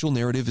the official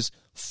narrative is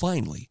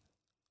finally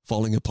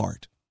falling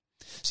apart.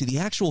 See, the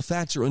actual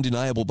facts are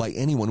undeniable by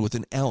anyone with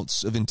an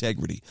ounce of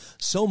integrity,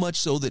 so much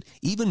so that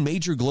even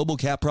major global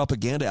cap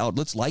propaganda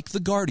outlets like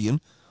The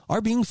Guardian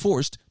are being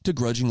forced to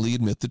grudgingly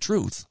admit the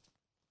truth.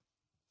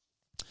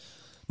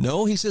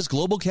 No, he says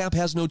Global Cap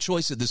has no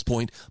choice at this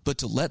point but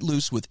to let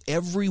loose with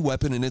every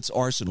weapon in its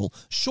arsenal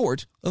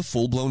short of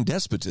full-blown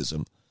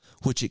despotism,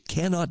 which it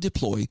cannot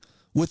deploy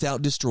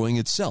without destroying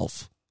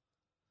itself,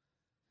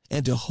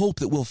 and to hope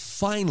that we'll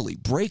finally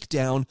break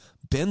down,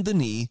 bend the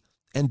knee,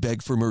 and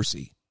beg for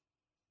mercy.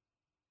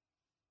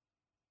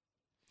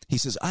 He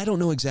says, I don't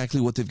know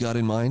exactly what they've got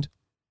in mind,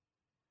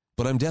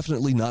 but I'm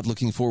definitely not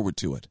looking forward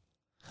to it.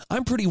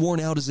 I'm pretty worn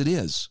out as it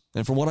is,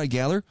 and from what I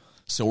gather,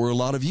 so are a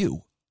lot of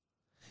you.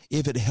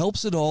 If it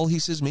helps at all, he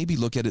says, maybe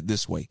look at it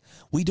this way.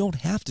 We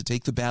don't have to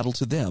take the battle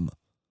to them.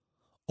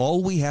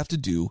 All we have to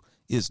do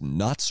is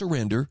not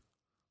surrender,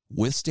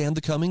 withstand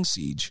the coming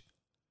siege,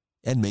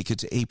 and make it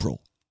to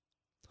April.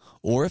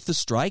 Or if the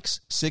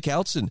strikes,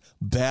 sick-outs, and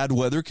bad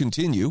weather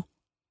continue,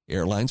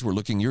 airlines were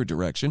looking your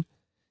direction,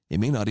 it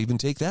may not even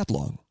take that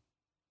long.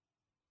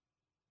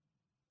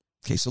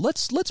 Okay, so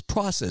let's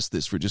process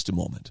this for just a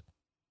moment.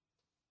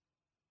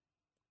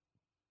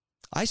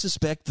 I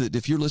suspect that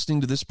if you're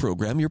listening to this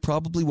program, you're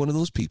probably one of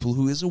those people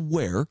who is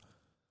aware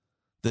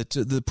that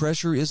the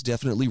pressure is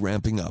definitely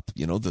ramping up.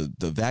 You know, the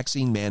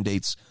vaccine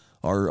mandates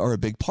are a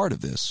big part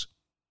of this.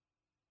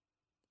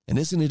 And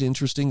isn't it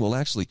interesting? Well,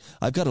 actually,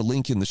 I've got a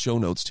link in the show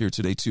notes here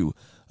today to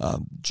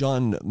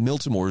John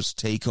Miltimore's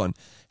take on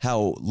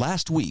how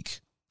last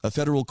week a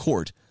federal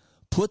court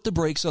put the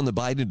brakes on the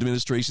Biden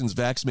administration's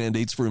vax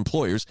mandates for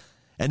employers.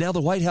 And now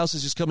the White House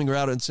is just coming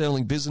around and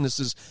telling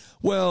businesses,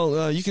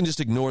 well, you can just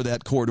ignore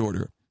that court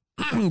order.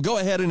 Go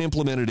ahead and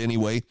implement it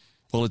anyway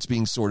while it's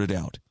being sorted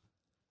out.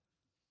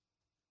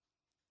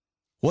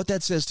 What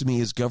that says to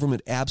me is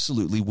government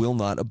absolutely will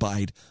not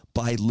abide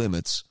by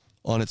limits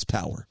on its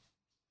power.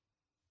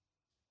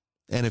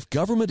 And if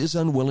government is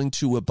unwilling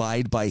to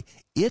abide by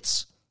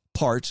its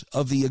part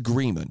of the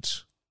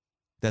agreement,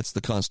 that's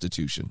the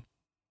Constitution,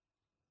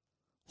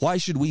 why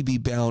should we be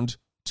bound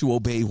to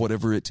obey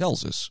whatever it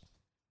tells us?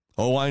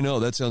 Oh, I know,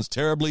 that sounds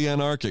terribly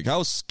anarchic.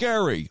 How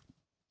scary.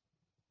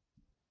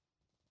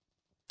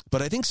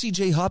 But I think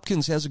C.J.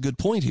 Hopkins has a good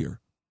point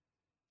here.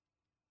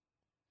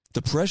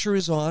 The pressure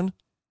is on.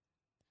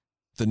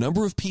 The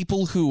number of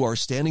people who are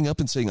standing up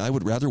and saying, I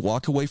would rather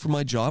walk away from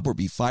my job or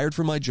be fired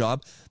from my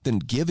job than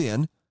give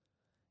in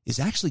is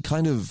actually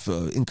kind of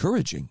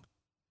encouraging.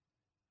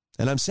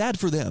 And I'm sad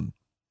for them.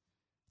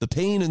 The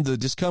pain and the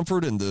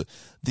discomfort and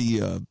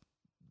the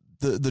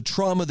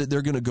trauma that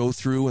they're going to go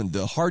through and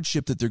the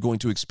hardship that they're going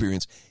to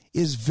experience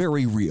is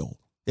very real.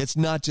 It's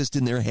not just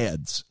in their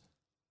heads.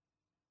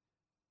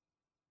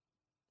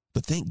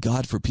 But thank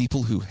God for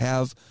people who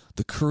have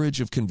the courage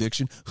of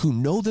conviction, who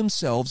know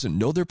themselves and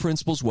know their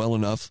principles well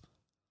enough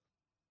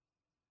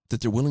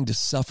that they're willing to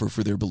suffer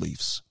for their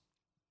beliefs.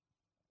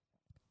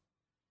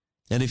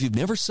 And if you've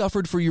never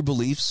suffered for your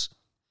beliefs,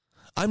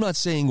 I'm not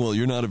saying, well,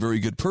 you're not a very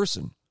good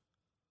person.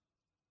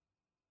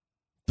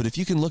 But if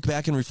you can look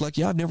back and reflect,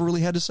 yeah, I've never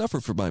really had to suffer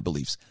for my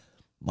beliefs,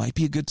 might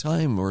be a good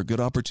time or a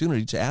good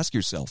opportunity to ask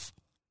yourself,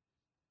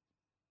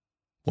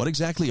 what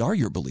exactly are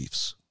your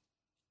beliefs?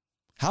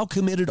 How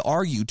committed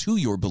are you to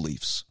your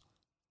beliefs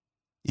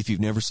if you've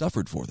never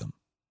suffered for them?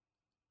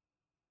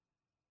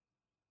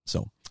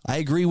 So I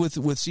agree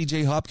with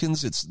C.J.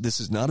 Hopkins. This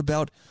is not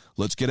about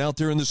let's get out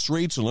there in the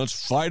streets and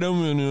let's fight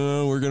them and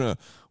we're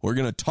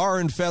gonna tar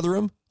and feather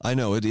them. I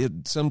know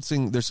there's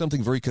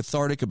something very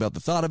cathartic about the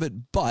thought of it,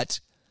 but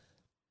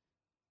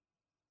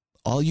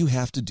all you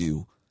have to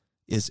do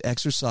is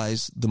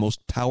exercise the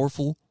most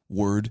powerful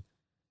word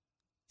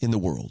in the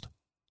world.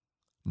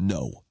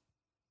 No.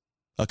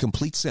 A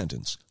complete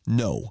sentence.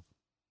 No.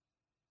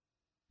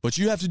 But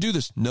you have to do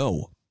this.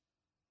 No.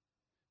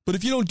 But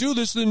if you don't do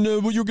this, then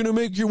we're going to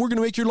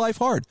make your life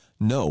hard.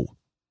 No.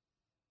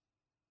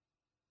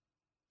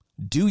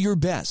 Do your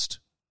best.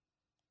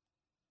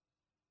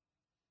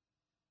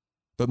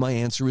 But my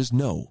answer is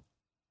no.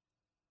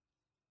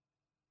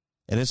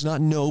 And it's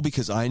not no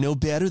because I know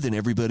better than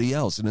everybody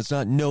else. And it's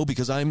not no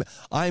because I'm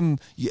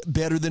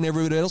better than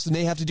everybody else and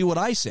they have to do what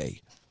I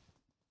say.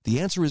 The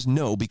answer is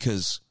no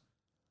because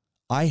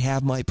I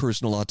have my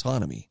personal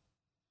autonomy.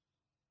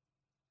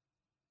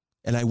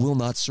 And I will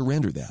not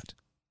surrender that.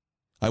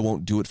 I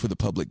won't do it for the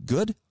public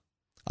good.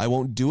 I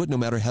won't do it no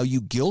matter how you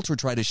guilt or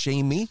try to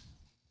shame me.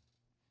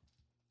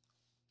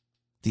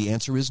 The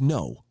answer is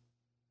no.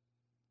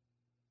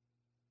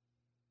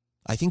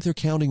 I think they're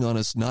counting on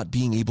us not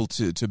being able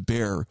to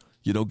bear,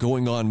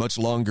 going on much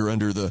longer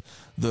under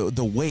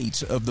the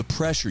weight of the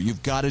pressure.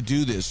 You've got to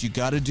do this. You've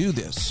got to do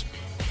this.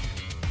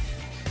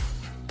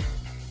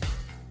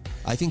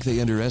 I think they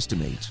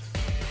underestimate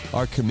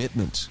our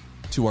commitment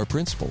to our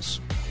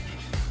principles.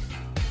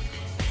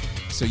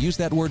 So use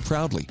that word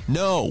proudly.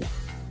 No.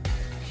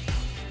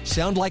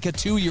 Sound like a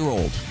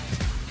 2-year-old.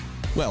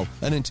 Well,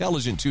 an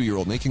intelligent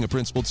 2-year-old making a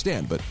principled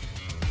stand, but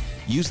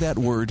use that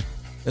word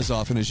as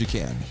often as you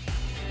can.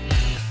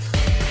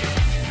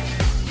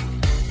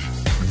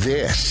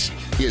 This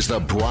is the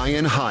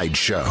Brian Hyde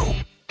Show.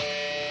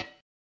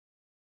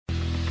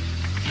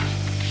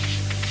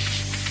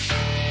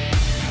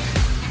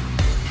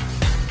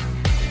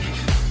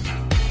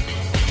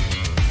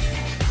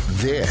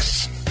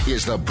 This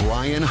is the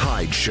Brian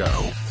Hyde Show.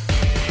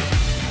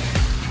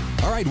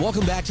 All right,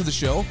 welcome back to the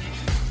show.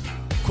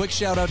 Quick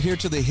shout out here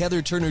to the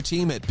Heather Turner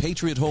team at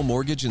Patriot Home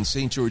Mortgage in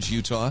St. George,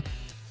 Utah.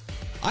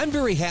 I'm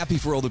very happy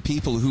for all the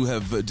people who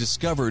have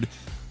discovered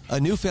a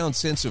newfound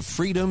sense of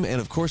freedom and,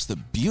 of course, the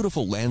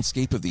beautiful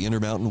landscape of the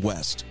Intermountain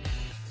West.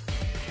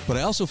 But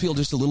I also feel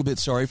just a little bit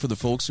sorry for the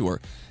folks who are,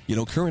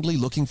 currently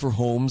looking for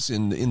homes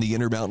in the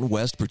Intermountain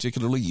West,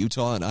 particularly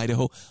Utah and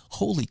Idaho.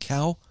 Holy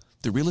cow,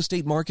 the real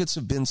estate markets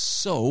have been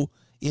so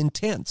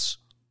intense.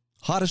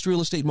 Hottest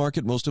real estate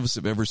market most of us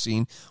have ever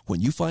seen.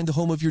 When you find the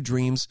home of your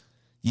dreams,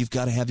 you've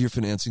got to have your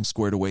financing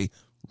squared away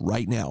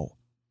right now.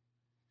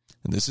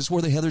 And this is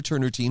where the Heather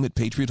Turner team at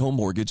Patriot Home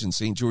Mortgage in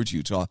St. George,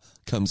 Utah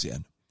comes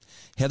in.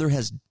 Heather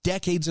has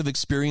decades of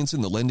experience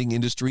in the lending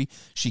industry.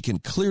 She can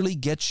clearly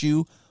get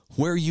you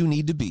where you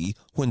need to be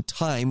when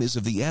time is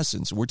of the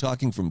essence. We're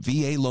talking from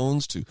VA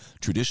loans to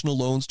traditional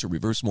loans to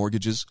reverse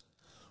mortgages.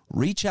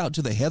 Reach out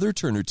to the Heather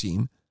Turner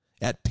team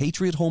at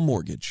Patriot Home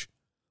Mortgage.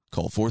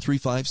 Call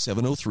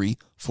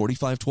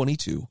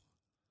 435-703-4522.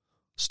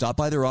 Stop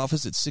by their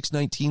office at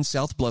 619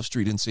 South Bluff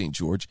Street in St.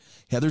 George.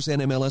 Heather's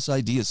NMLS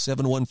ID is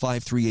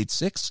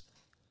 715386.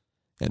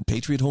 And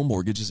Patriot Home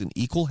Mortgage is an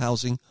equal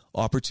housing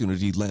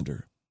opportunity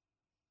lender.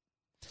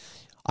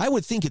 I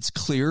would think it's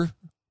clear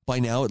by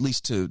now, at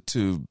least to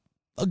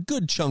a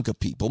good chunk of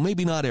people,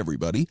 maybe not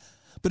everybody,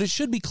 but it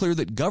should be clear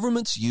that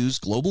governments use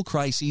global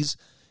crises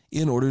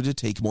in order to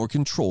take more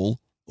control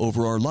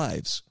over our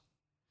lives.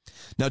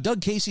 Now,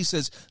 Doug Casey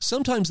says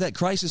sometimes that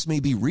crisis may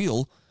be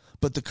real,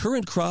 but the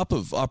current crop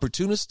of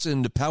opportunists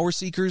and power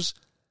seekers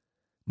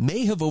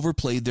may have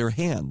overplayed their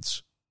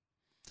hands.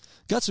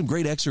 Got some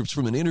great excerpts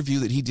from an interview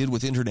that he did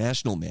with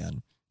International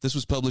Man. This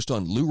was published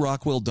on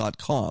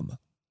LouRockwell.com.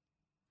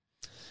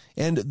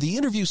 And the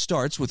interview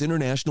starts with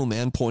International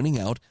Man pointing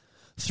out,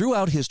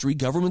 throughout history,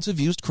 governments have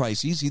used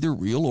crises, either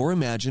real or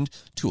imagined,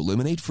 to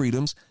eliminate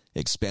freedoms,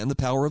 expand the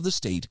power of the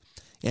state,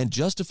 and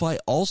justify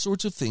all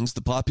sorts of things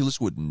the populace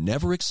would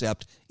never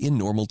accept in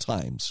normal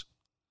times.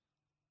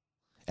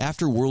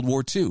 After World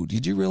War II,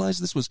 did you realize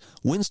this was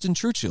Winston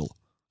Churchill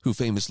who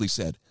famously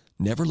said,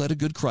 "Never let a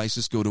good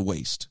crisis go to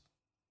waste"?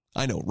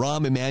 I know,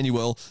 Rahm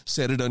Emanuel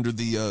said it under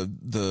the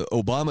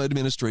Obama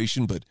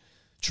administration, but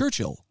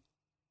Churchill,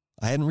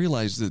 I hadn't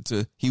realized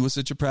that he was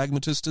such a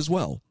pragmatist as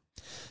well.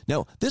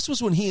 Now, this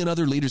was when he and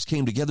other leaders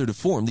came together to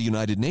form the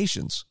United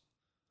Nations,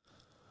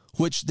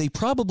 which they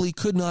probably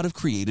could not have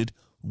created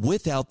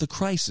without the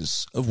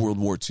crisis of World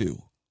War II.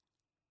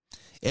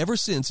 Ever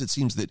since, it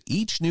seems that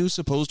each new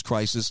supposed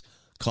crisis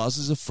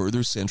causes a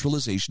further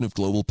centralization of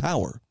global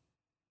power.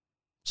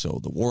 So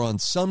the war on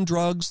some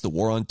drugs, the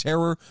war on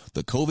terror,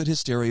 the COVID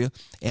hysteria,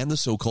 and the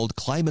so-called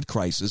climate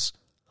crisis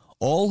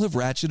all have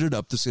ratcheted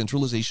up the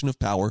centralization of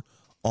power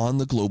on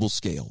the global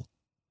scale.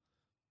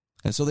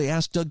 And so they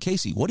asked Doug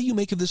Casey, what do you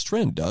make of this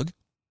trend, Doug?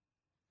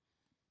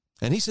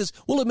 And he says,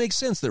 well, it makes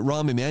sense that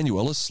Rahm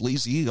Emanuel, a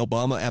sleazy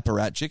Obama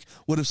apparatchik,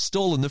 would have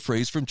stolen the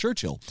phrase from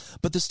Churchill.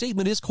 But the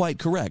statement is quite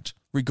correct,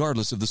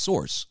 regardless of the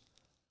source.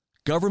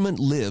 Government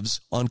lives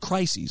on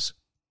crises,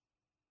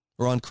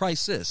 or on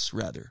crisis,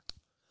 rather.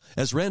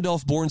 As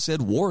Randolph Bourne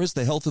said, war is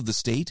the health of the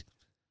state,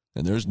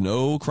 and there's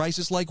no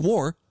crisis like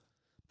war,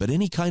 but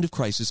any kind of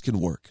crisis can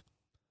work.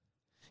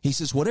 He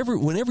says,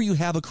 whenever you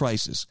have a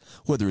crisis,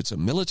 whether it's a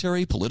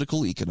military,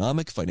 political,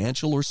 economic,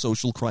 financial, or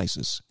social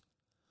crisis,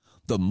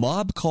 the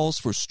mob calls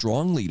for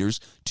strong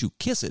leaders to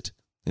kiss it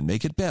and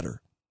make it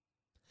better.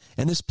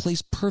 And this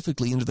plays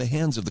perfectly into the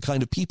hands of the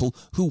kind of people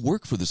who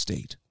work for the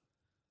state.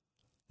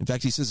 In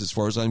fact, he says, as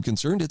far as I'm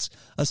concerned, it's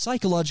a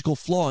psychological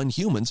flaw in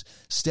humans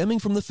stemming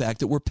from the fact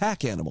that we're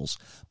pack animals.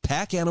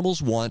 Pack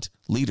animals want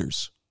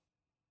leaders.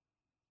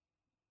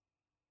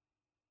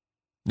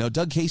 Now,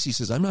 Doug Casey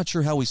says, I'm not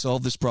sure how we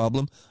solve this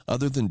problem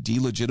other than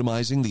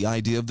delegitimizing the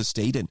idea of the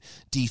state and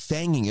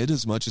defanging it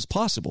as much as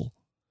possible.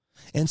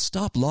 And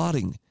stop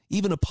lauding,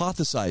 even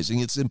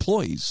apothecizing its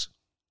employees.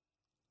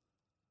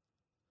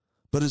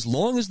 But as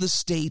long as the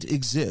state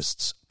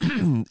exists,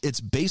 its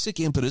basic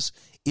impetus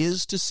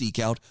is to seek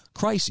out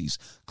crises.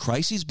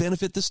 Crises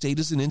benefit the state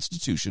as an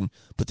institution,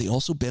 but they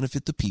also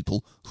benefit the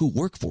people who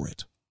work for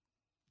it.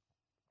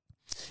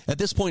 At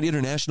this point,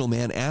 International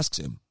Man asks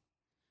him,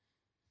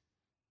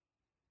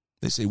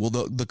 they say, well,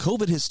 the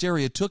COVID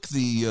hysteria took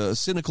the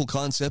cynical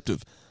concept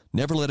of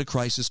never let a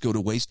crisis go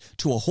to waste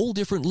to a whole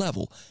different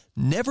level.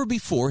 Never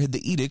before had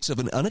the edicts of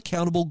an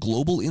unaccountable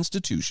global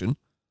institution,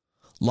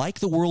 like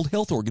the World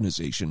Health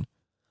Organization,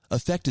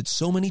 affected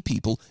so many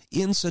people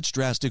in such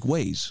drastic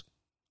ways.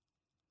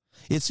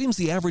 It seems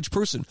the average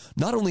person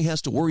not only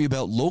has to worry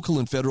about local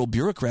and federal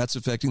bureaucrats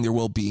affecting their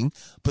well-being,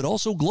 but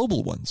also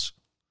global ones.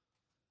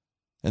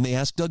 And they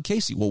ask Doug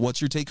Casey, well, what's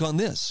your take on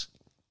this?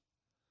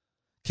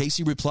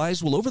 Casey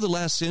replies, well, over the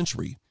last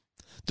century,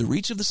 the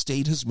reach of the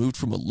state has moved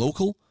from a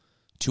local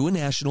to a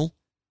national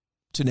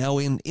to now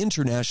an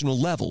international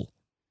level.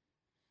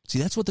 See,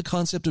 that's what the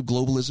concept of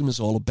globalism is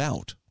all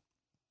about.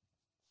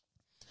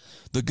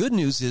 The good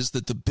news is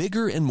that the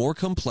bigger and more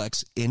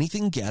complex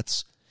anything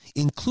gets,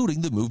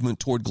 including the movement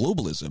toward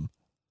globalism,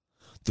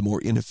 the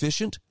more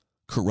inefficient,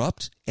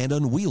 corrupt, and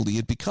unwieldy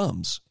it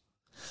becomes.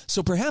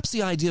 So perhaps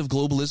the idea of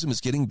globalism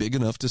is getting big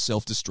enough to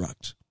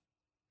self-destruct.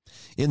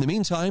 In the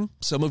meantime,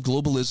 some of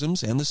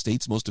globalism's and the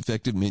state's most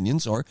effective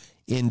minions are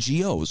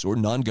NGOs, or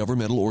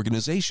non-governmental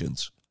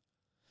organizations.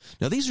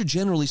 Now, these are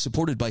generally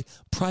supported by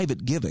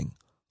private giving,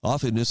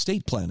 often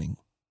estate planning.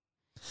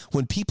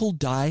 When people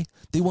die,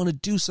 they want to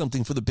do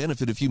something for the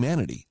benefit of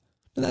humanity.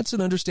 And that's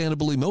an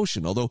understandable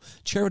emotion, although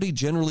charity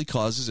generally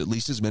causes at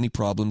least as many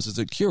problems as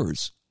it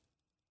cures.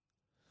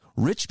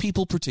 Rich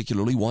people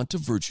particularly want to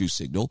virtue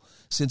signal,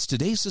 since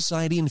today's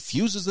society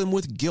infuses them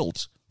with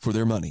guilt for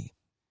their money.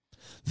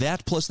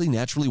 That plus they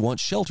naturally want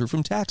shelter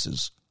from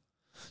taxes.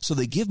 So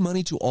they give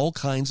money to all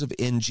kinds of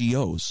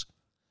NGOs,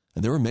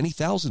 and there are many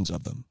thousands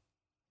of them.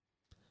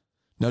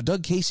 Now,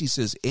 Doug Casey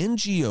says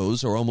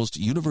NGOs are almost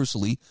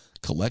universally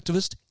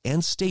collectivist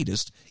and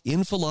statist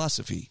in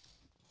philosophy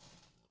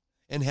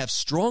and have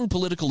strong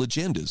political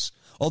agendas,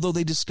 although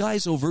they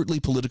disguise overtly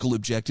political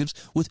objectives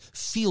with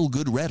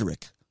feel-good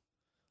rhetoric.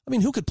 I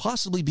mean, who could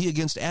possibly be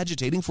against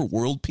agitating for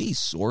world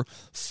peace or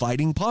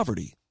fighting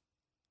poverty?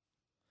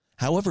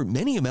 However,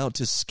 many amount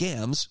to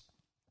scams,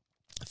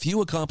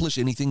 few accomplish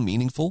anything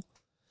meaningful,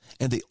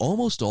 and they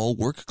almost all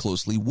work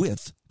closely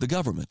with the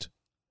government.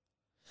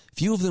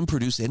 Few of them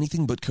produce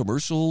anything but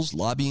commercials,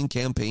 lobbying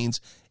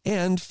campaigns,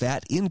 and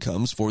fat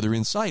incomes for their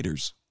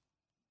insiders.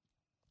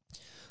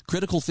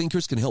 Critical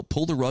thinkers can help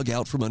pull the rug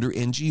out from under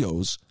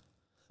NGOs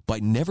by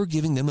never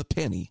giving them a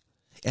penny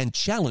and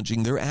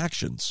challenging their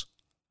actions.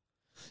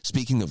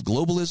 Speaking of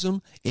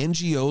globalism,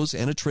 NGOs,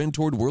 and a trend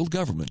toward world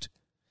government,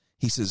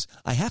 he says,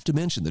 I have to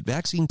mention that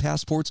vaccine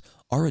passports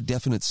are a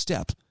definite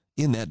step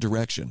in that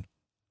direction.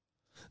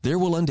 There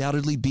will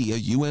undoubtedly be a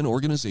UN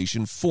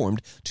organization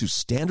formed to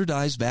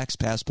standardize vax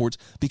passports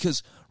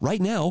because right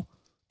now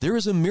there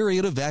is a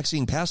myriad of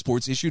vaccine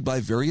passports issued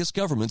by various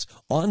governments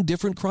on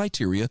different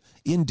criteria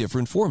in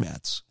different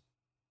formats.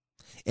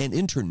 An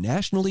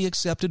internationally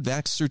accepted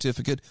vax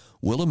certificate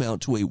will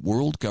amount to a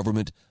world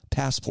government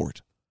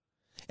passport,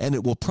 and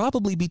it will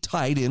probably be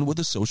tied in with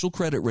a social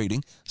credit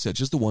rating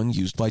such as the one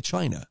used by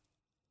China.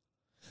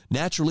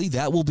 Naturally,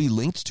 that will be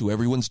linked to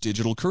everyone's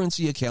digital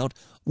currency account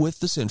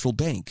with the central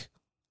bank.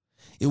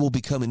 It will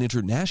become an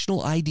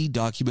international ID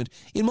document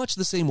in much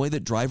the same way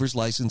that driver's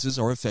licenses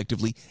are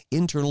effectively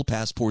internal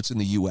passports in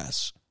the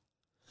U.S.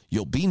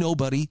 You'll be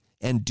nobody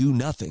and do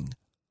nothing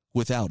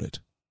without it.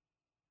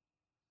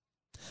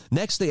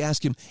 Next, they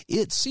ask him,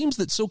 it seems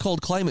that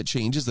so-called climate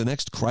change is the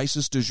next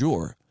crisis du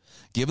jour.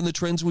 Given the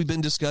trends we've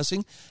been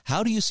discussing,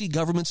 how do you see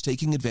governments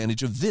taking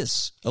advantage of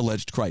this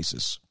alleged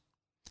crisis?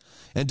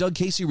 And Doug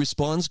Casey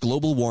responds,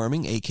 global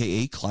warming,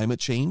 a.k.a. climate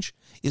change,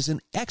 is an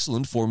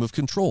excellent form of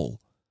control.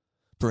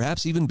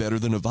 Perhaps even better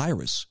than a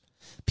virus.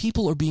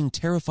 People are being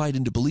terrified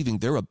into believing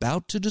they're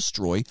about to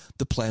destroy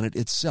the planet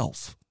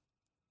itself.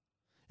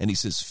 And he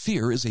says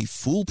fear is a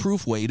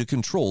foolproof way to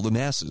control the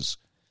masses.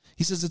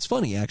 He says it's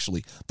funny,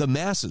 actually. The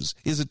masses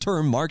is a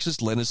term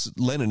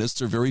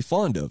Marxist-Leninists are very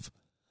fond of.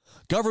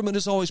 Government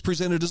is always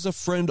presented as a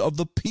friend of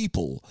the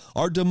people,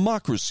 our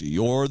democracy,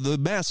 or the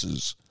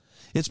masses.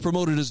 It's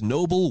promoted as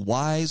noble,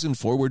 wise, and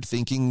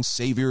forward-thinking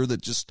savior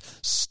that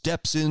just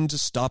steps in to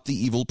stop the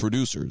evil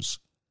producers.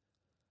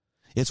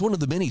 It's one of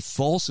the many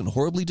false and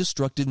horribly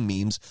destructive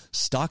memes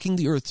stalking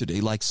the earth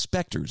today like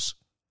specters.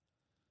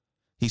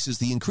 He says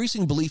the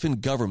increasing belief in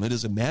government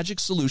as a magic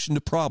solution to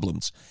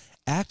problems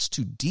acts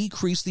to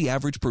decrease the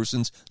average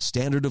person's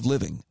standard of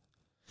living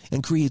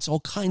and creates all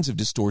kinds of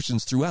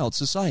distortions throughout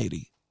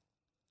society.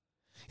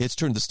 It's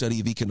turned the study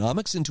of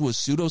economics into a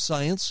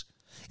pseudoscience,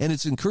 and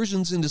its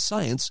incursions into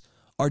science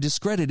are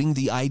discrediting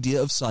the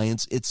idea of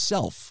science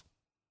itself.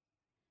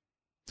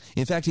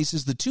 In fact, he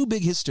says the two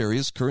big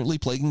hysterias currently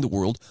plaguing the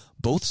world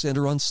both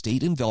center on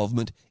state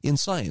involvement in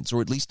science, or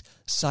at least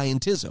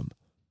scientism.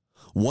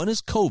 One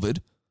is COVID,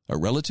 a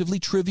relatively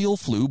trivial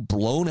flu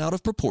blown out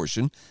of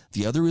proportion.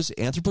 The other is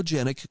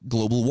anthropogenic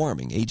global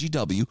warming,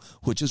 AGW,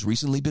 which has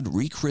recently been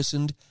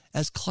rechristened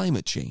as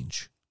climate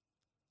change.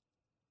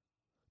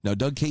 Now,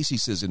 Doug Casey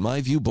says, in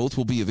my view, both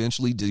will be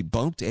eventually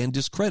debunked and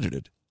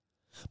discredited.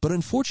 But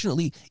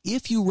unfortunately,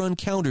 if you run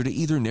counter to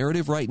either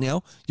narrative right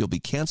now, you'll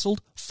be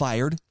canceled,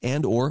 fired,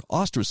 and or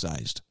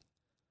ostracized.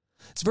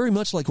 It's very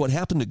much like what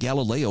happened to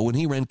Galileo when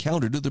he ran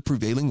counter to the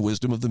prevailing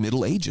wisdom of the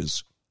Middle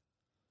Ages.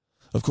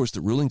 Of course,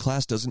 the ruling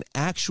class doesn't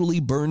actually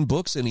burn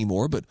books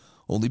anymore, but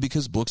only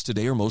because books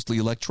today are mostly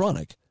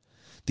electronic.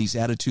 These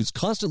attitudes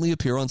constantly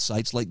appear on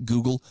sites like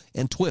Google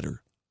and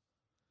Twitter.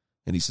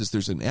 And he says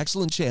there's an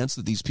excellent chance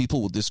that these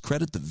people will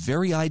discredit the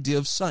very idea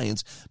of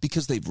science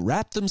because they've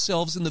wrapped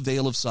themselves in the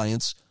veil of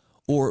science,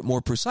 or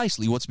more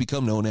precisely, what's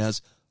become known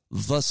as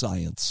the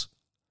science.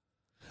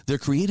 They're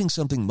creating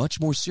something much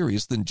more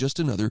serious than just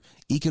another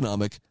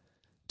economic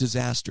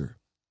disaster.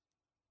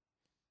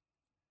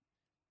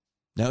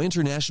 Now,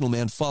 International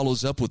Man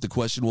follows up with the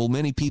question, well,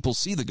 many people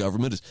see the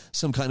government as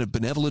some kind of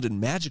benevolent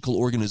and magical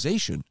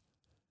organization.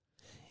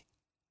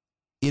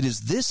 It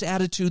is this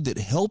attitude that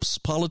helps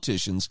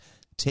politicians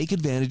take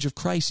advantage of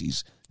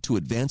crises to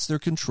advance their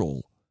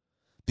control,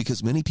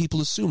 because many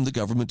people assume the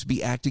government to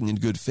be acting in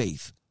good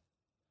faith.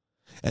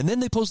 And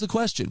then they pose the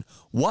question,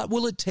 what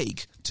will it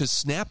take to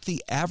snap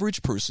the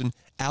average person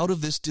out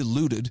of this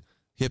deluded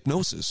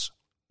hypnosis?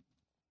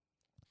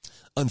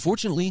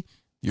 Unfortunately,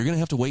 you're going to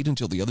have to wait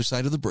until the other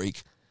side of the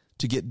break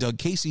to get Doug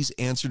Casey's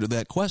answer to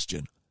that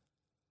question.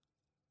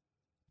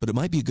 But it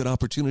might be a good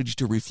opportunity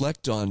to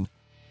reflect on,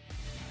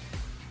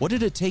 what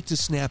did it take to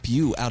snap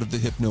you out of the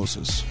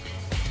hypnosis?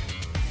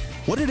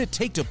 What did it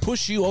take to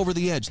push you over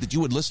the edge that you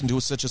would listen to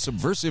such a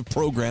subversive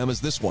program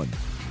as this one?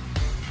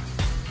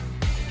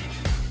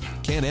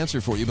 Can't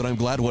answer for you, but I'm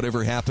glad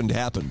whatever happened,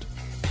 happened.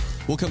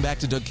 We'll come back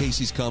to Doug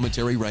Casey's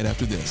commentary right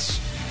after this.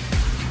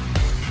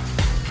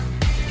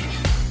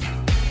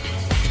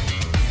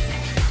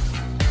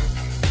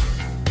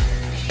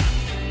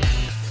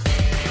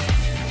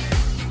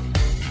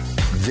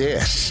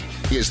 This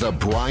is the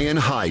Brian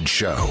Hyde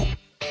Show.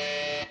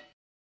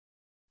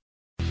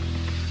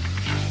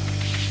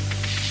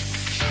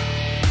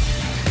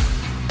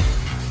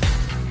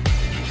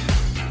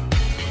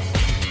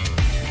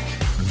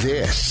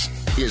 This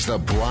is the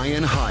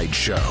Brian Hyde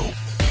Show.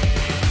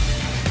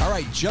 All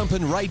right,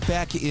 jumping right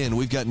back in.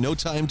 We've got no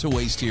time to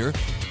waste here.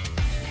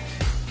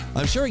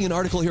 I'm sharing an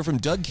article here from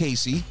Doug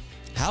Casey,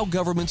 How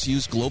Governments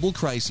Use Global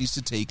Crises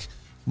to Take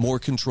More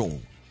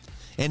Control.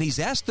 And he's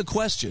asked the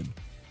question,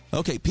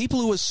 okay, people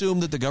who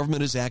assume that the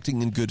government is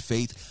acting in good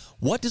faith,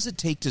 what does it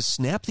take to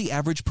snap the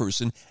average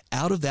person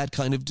out of that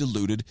kind of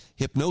diluted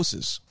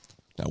hypnosis?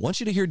 Now, I want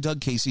you to hear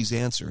Doug Casey's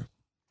answer.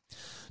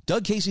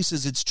 Doug Casey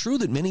says it's true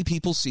that many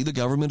people see the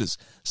government as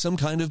some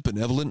kind of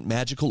benevolent,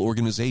 magical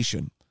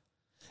organization.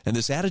 And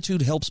this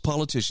attitude helps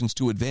politicians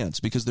to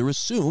advance because they're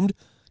assumed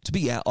to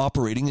be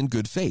operating in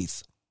good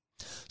faith.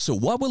 So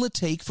what will it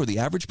take for the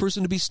average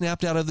person to be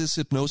snapped out of this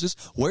hypnosis?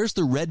 Where's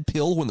the red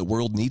pill when the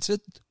world needs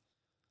it?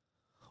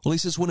 Well, he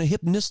says when a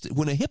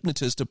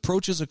hypnotist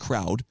approaches a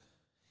crowd,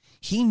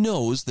 he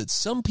knows that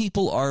some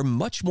people are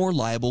much more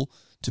liable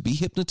to be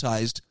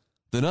hypnotized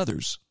than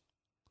others.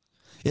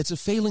 It's a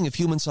failing of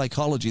human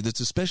psychology that's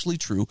especially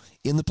true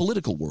in the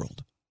political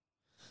world.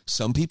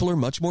 Some people are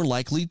much more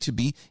likely to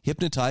be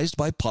hypnotized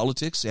by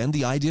politics and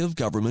the idea of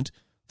government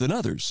than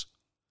others.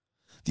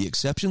 The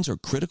exceptions are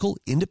critical,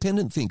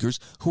 independent thinkers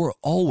who are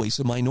always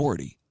a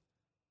minority.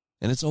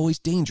 And it's always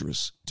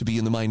dangerous to be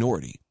in the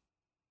minority.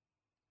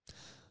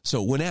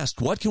 So when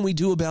asked, what can we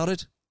do about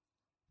it?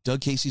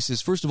 Doug Casey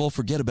says, first of all,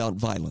 forget about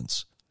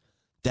violence.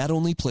 That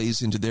only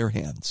plays into their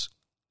hands.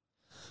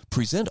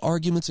 Present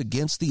arguments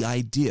against the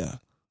idea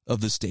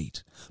of the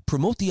state.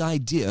 Promote the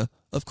idea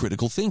of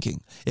critical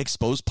thinking.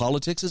 Expose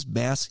politics as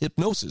mass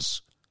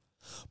hypnosis.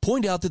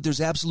 Point out that there's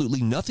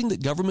absolutely nothing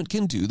that government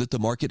can do that the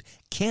market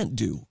can't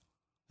do,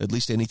 at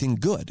least anything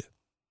good.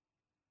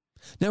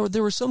 Now,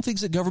 there are some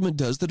things that government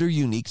does that are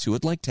unique to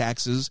it, like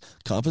taxes,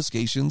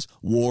 confiscations,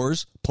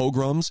 wars,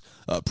 pogroms,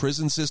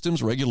 prison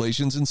systems,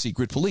 regulations, and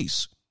secret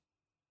police.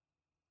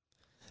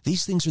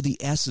 These things are the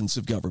essence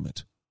of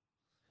government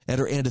and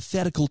are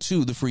antithetical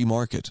to the free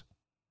market.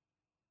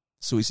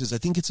 So he says, I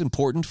think it's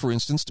important, for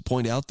instance, to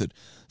point out that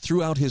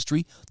throughout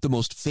history, the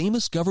most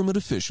famous government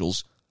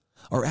officials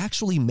are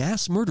actually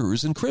mass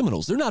murderers and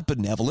criminals. They're not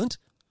benevolent.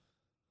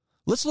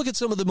 Let's look at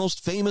some of the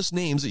most famous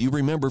names that you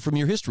remember from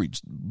your history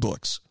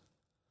books.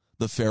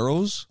 The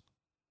pharaohs,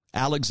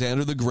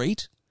 Alexander the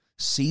Great,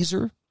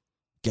 Caesar,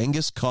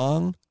 Genghis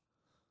Khan,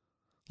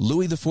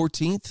 Louis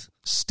XIV,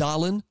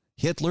 Stalin,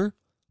 Hitler,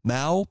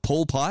 Mao,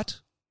 Pol Pot.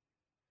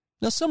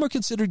 Now, some are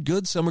considered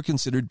good, some are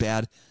considered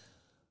bad,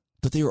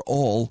 but they are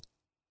all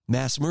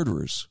mass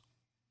murderers.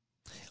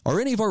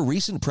 Are any of our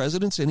recent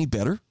presidents any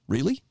better,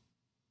 really?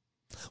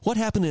 What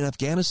happened in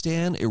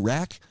Afghanistan,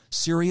 Iraq,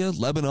 Syria,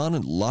 Lebanon,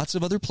 and lots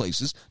of other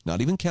places,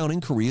 not even counting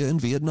Korea and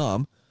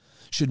Vietnam,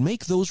 should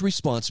make those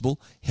responsible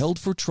held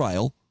for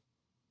trial,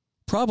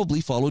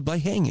 probably followed by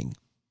hanging.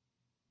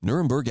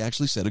 Nuremberg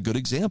actually set a good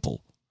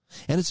example.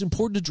 And it's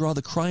important to draw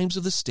the crimes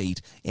of the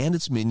state and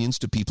its minions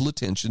to people's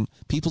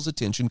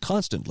attention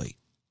constantly.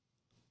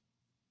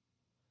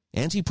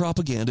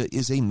 Anti-propaganda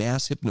is a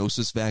mass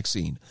hypnosis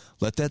vaccine.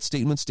 Let that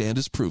statement stand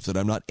as proof that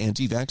I'm not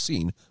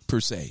anti-vaccine per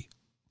se.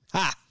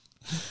 Ha!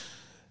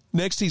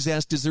 Next, he's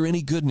asked, is there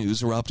any good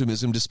news or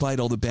optimism despite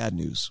all the bad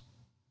news?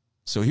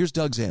 So here's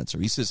Doug's answer.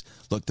 He says,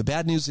 look, the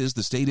bad news is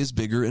the state is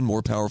bigger and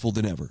more powerful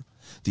than ever.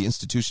 The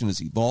institution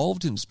has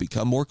evolved and has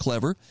become more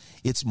clever.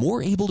 It's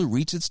more able to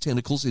reach its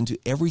tentacles into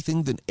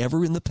everything than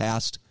ever in the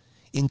past,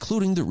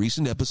 including the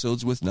recent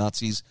episodes with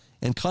Nazis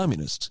and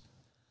communists.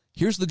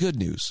 Here's the good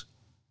news.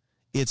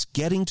 It's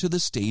getting to the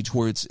stage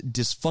where it's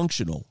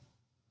dysfunctional.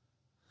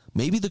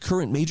 Maybe the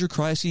current major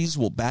crises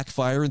will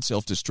backfire and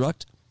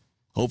self-destruct.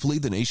 Hopefully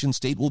the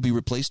nation-state will be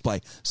replaced by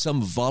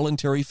some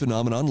voluntary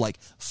phenomenon like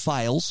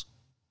files.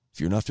 If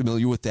you're not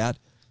familiar with that,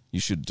 you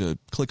should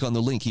click on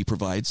the link he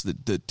provides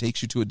that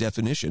takes you to a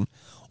definition,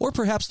 or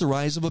perhaps the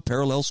rise of a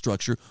parallel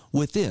structure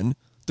within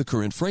the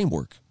current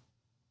framework.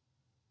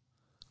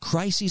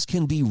 Crises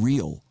can be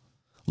real,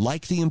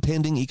 like the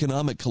impending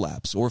economic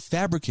collapse, or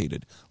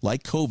fabricated,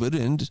 like COVID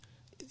and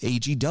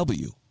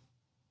AGW.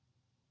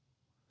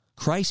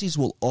 Crises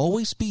will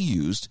always be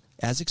used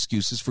as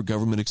excuses for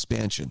government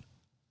expansion.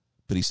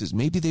 But he says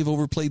maybe they've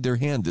overplayed their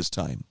hand this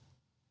time.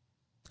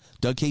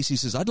 Doug Casey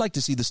says, I'd like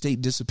to see the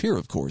state disappear,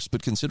 of course,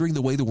 but considering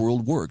the way the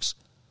world works,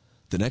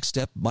 the next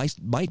step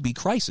might be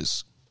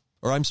crisis.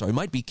 Or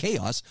might be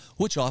chaos,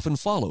 which often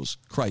follows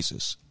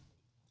crisis.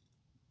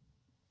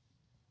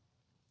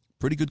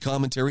 Pretty good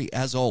commentary,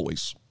 as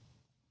always,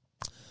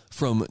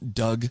 from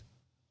Doug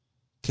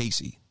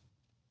Casey.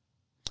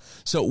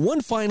 So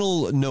one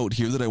final note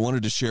here that I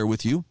wanted to share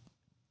with you.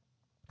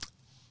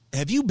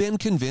 Have you been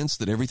convinced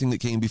that everything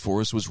that came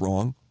before us was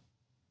wrong?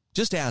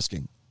 Just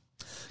asking.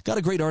 Got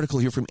a great article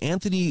here from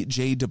Anthony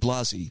J. de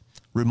Blasi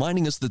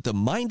reminding us that the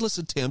mindless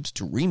attempt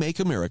to remake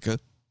America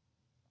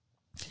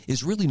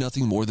is really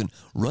nothing more than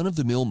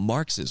run-of-the-mill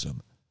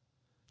Marxism,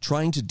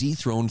 trying to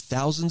dethrone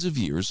thousands of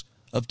years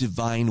of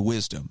divine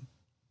wisdom.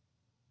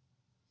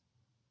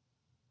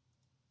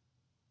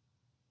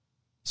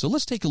 So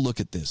let's take a look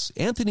at this.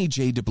 Anthony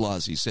J. de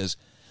Blasi says,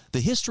 the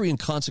history and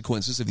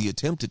consequences of the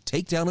attempt to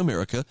take down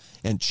America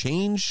and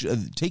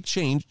take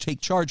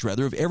charge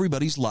of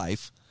everybody's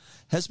life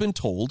has been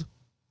told,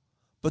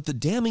 but the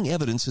damning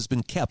evidence has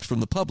been kept from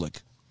the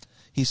public.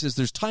 He says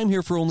there's time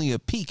here for only a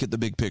peek at the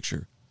big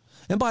picture.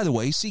 And by the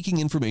way, seeking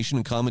information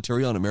and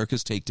commentary on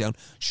America's takedown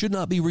should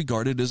not be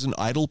regarded as an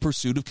idle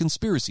pursuit of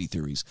conspiracy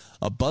theories,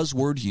 a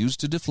buzzword used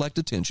to deflect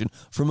attention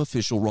from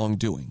official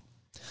wrongdoing.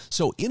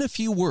 So in a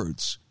few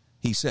words,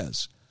 he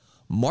says,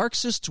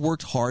 Marxists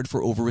worked hard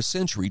for over a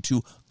century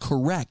to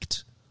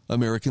correct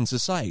American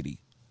society,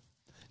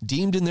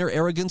 deemed in their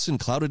arrogance and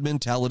clouded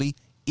mentality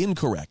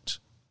incorrect.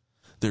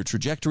 Their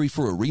trajectory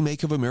for a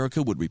remake of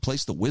America would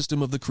replace the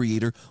wisdom of the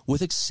Creator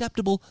with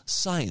acceptable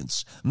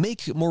science,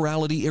 make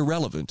morality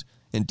irrelevant,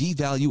 and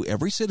devalue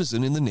every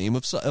citizen in the name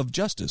of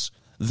justice,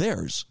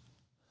 theirs.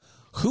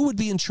 Who would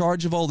be in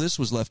charge of all this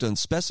was left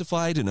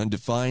unspecified and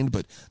undefined,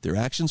 but their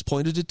actions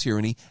pointed to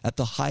tyranny at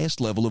the highest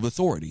level of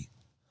authority.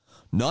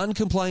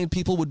 Non-compliant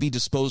people would be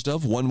disposed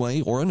of one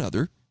way or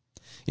another.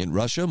 In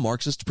Russia,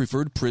 Marxists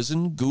preferred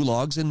prison,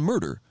 gulags, and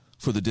murder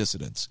for the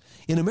dissidents.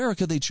 In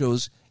America, they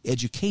chose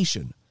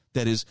education,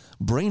 that is,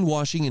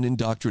 brainwashing and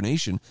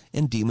indoctrination,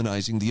 and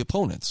demonizing the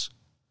opponents.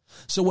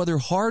 So whether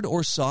hard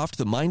or soft,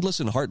 the mindless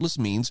and heartless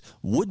means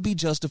would be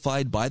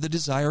justified by the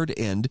desired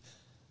end,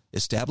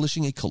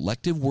 establishing a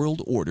collective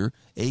world order,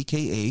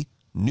 a.k.a.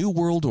 New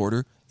World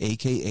Order,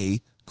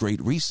 a.k.a.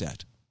 Great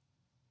Reset.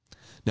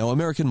 Now,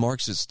 American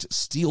Marxists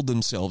steeled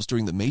themselves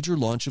during the major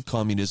launch of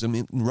communism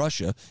in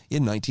Russia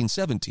in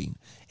 1917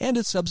 and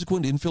its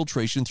subsequent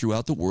infiltration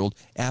throughout the world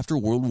after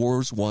World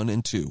Wars I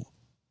and II.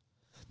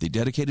 They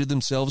dedicated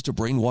themselves to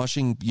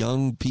brainwashing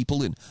young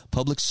people in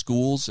public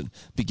schools and,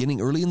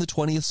 beginning early in the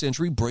 20th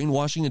century,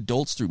 brainwashing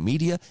adults through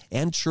media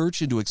and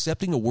church into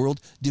accepting a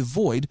world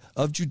devoid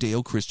of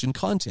Judeo-Christian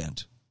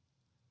content,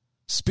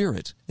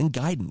 spirit, and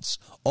guidance,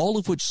 all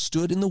of which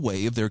stood in the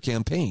way of their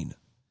campaign.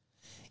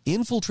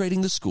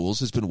 Infiltrating the schools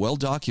has been well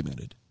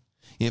documented.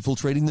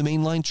 Infiltrating the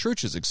mainline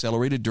churches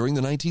accelerated during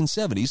the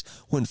 1970s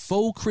when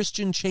faux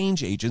Christian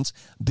change agents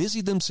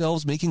busied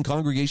themselves making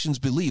congregations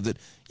believe that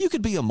you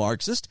could be a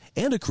Marxist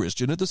and a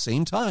Christian at the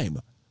same time.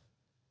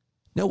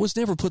 Now, it was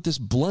never put this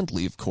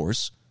bluntly, of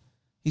course.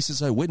 He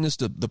says, I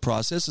witnessed the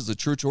process as a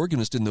church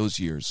organist in those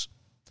years.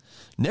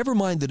 Never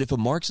mind that if a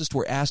Marxist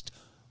were asked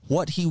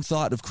what he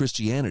thought of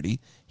Christianity,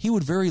 he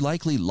would very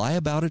likely lie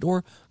about it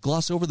or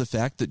gloss over the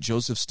fact that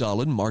Joseph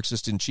Stalin,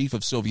 Marxist-in-chief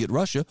of Soviet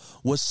Russia,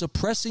 was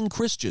suppressing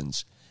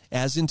Christians,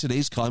 as in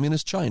today's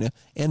communist China,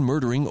 and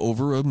murdering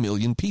over 1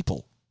 million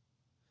people.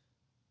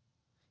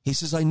 He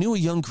says, I knew a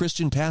young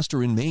Christian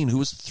pastor in Maine who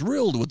was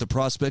thrilled with the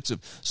prospects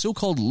of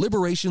so-called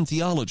liberation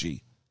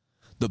theology,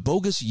 the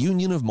bogus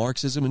union of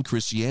Marxism and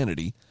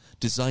Christianity,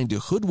 designed to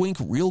hoodwink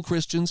real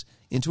Christians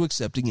into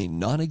accepting a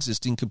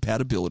non-existing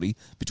compatibility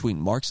between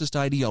Marxist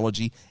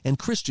ideology and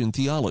Christian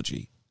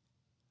theology.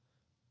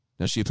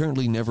 Now, she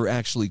apparently never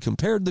actually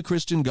compared the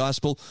Christian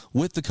gospel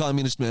with the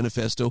Communist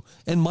Manifesto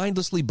and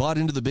mindlessly bought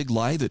into the big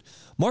lie that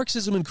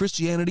Marxism and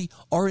Christianity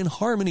are in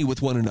harmony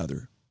with one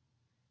another.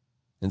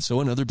 And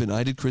so another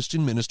benighted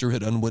Christian minister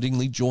had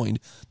unwittingly joined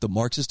the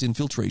Marxist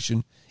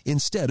infiltration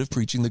instead of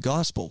preaching the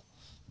gospel.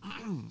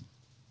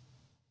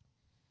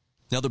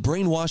 Now, the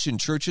brainwash in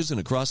churches and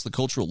across the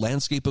cultural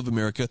landscape of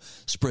America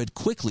spread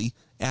quickly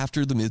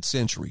after the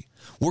mid-century,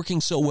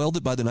 working so well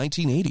that by the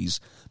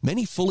 1980s,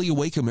 many fully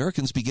awake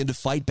Americans began to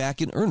fight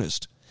back in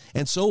earnest,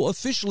 and so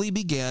officially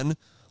began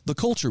the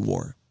culture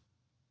war.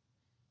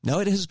 Now,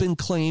 it has been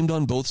claimed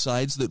on both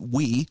sides that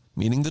we,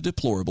 meaning the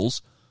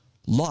deplorables,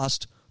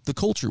 lost the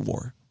culture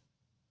war.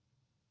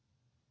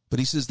 But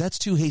he says that's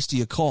too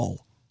hasty a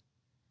call.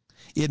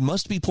 It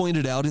must be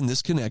pointed out in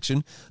this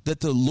connection that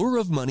the lure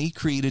of money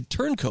created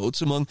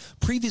turncoats among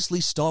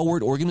previously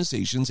stalwart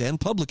organizations and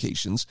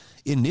publications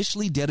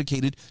initially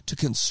dedicated to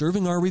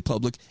conserving our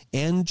republic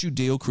and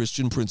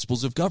Judeo-Christian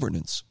principles of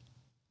governance.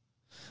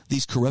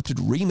 These corrupted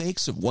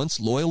remakes of once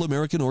loyal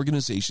American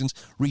organizations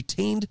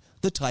retained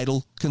the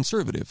title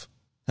conservative,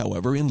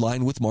 however, in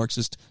line with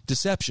Marxist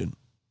deception.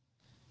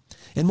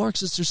 And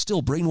Marxists are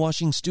still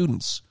brainwashing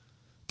students,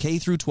 K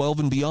through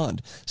 12 and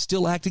beyond,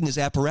 still acting as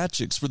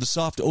apparatchiks for the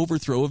soft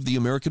overthrow of the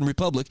American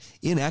Republic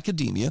in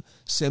academia,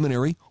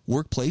 seminary,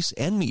 workplace,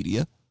 and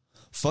media,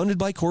 funded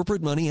by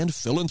corporate money and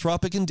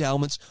philanthropic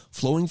endowments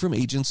flowing from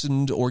agents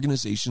and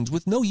organizations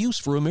with no use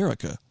for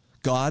America,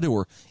 God,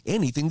 or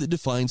anything that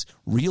defines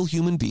real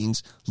human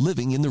beings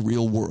living in the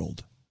real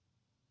world.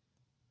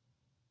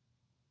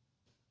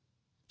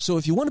 So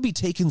if you want to be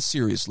taken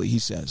seriously, he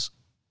says,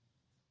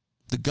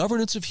 the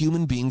governance of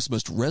human beings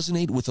must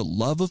resonate with a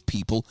love of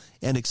people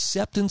and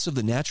acceptance of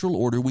the natural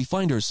order we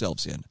find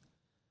ourselves in.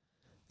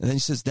 And then he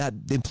says that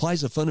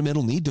implies a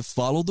fundamental need to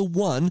follow the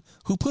one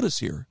who put us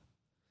here.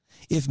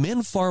 If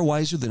men far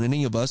wiser than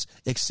any of us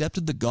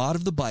accepted the God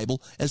of the Bible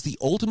as the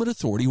ultimate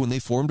authority when they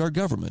formed our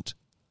government,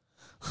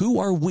 who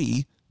are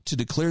we to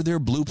declare their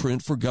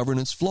blueprint for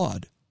governance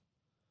flawed,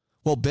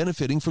 while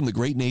benefiting from the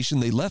great nation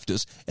they left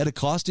us at a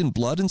cost in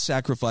blood and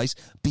sacrifice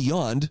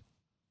beyond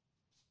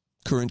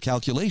current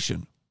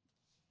calculation.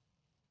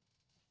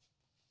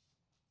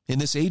 In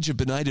this age of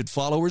benighted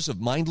followers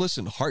of mindless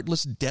and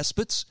heartless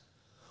despots,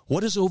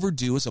 what is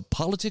overdue is a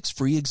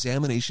politics-free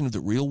examination of the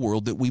real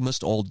world that we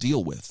must all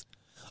deal with.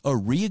 A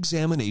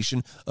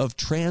re-examination of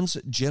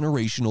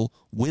transgenerational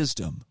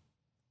wisdom.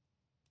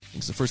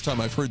 It's the first time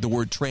I've heard the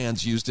word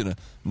trans used in a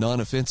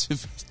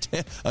non-offensive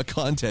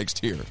context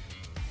here.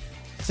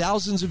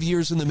 Thousands of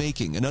years in the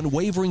making, an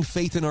unwavering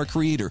faith in our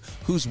Creator,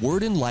 whose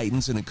word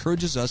enlightens and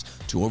encourages us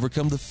to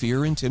overcome the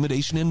fear,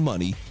 intimidation, and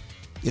money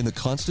in the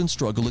constant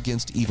struggle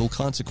against evil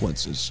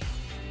consequences.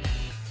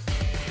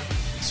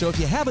 So if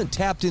you haven't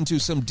tapped into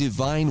some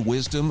divine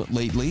wisdom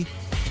lately,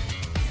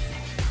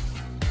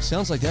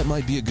 sounds like that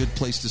might be a good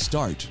place to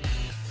start.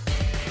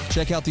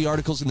 Check out the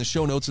articles in the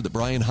show notes at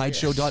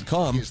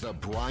thebrianhydeshow.com. This is The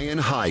Brian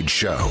Hyde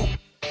Show.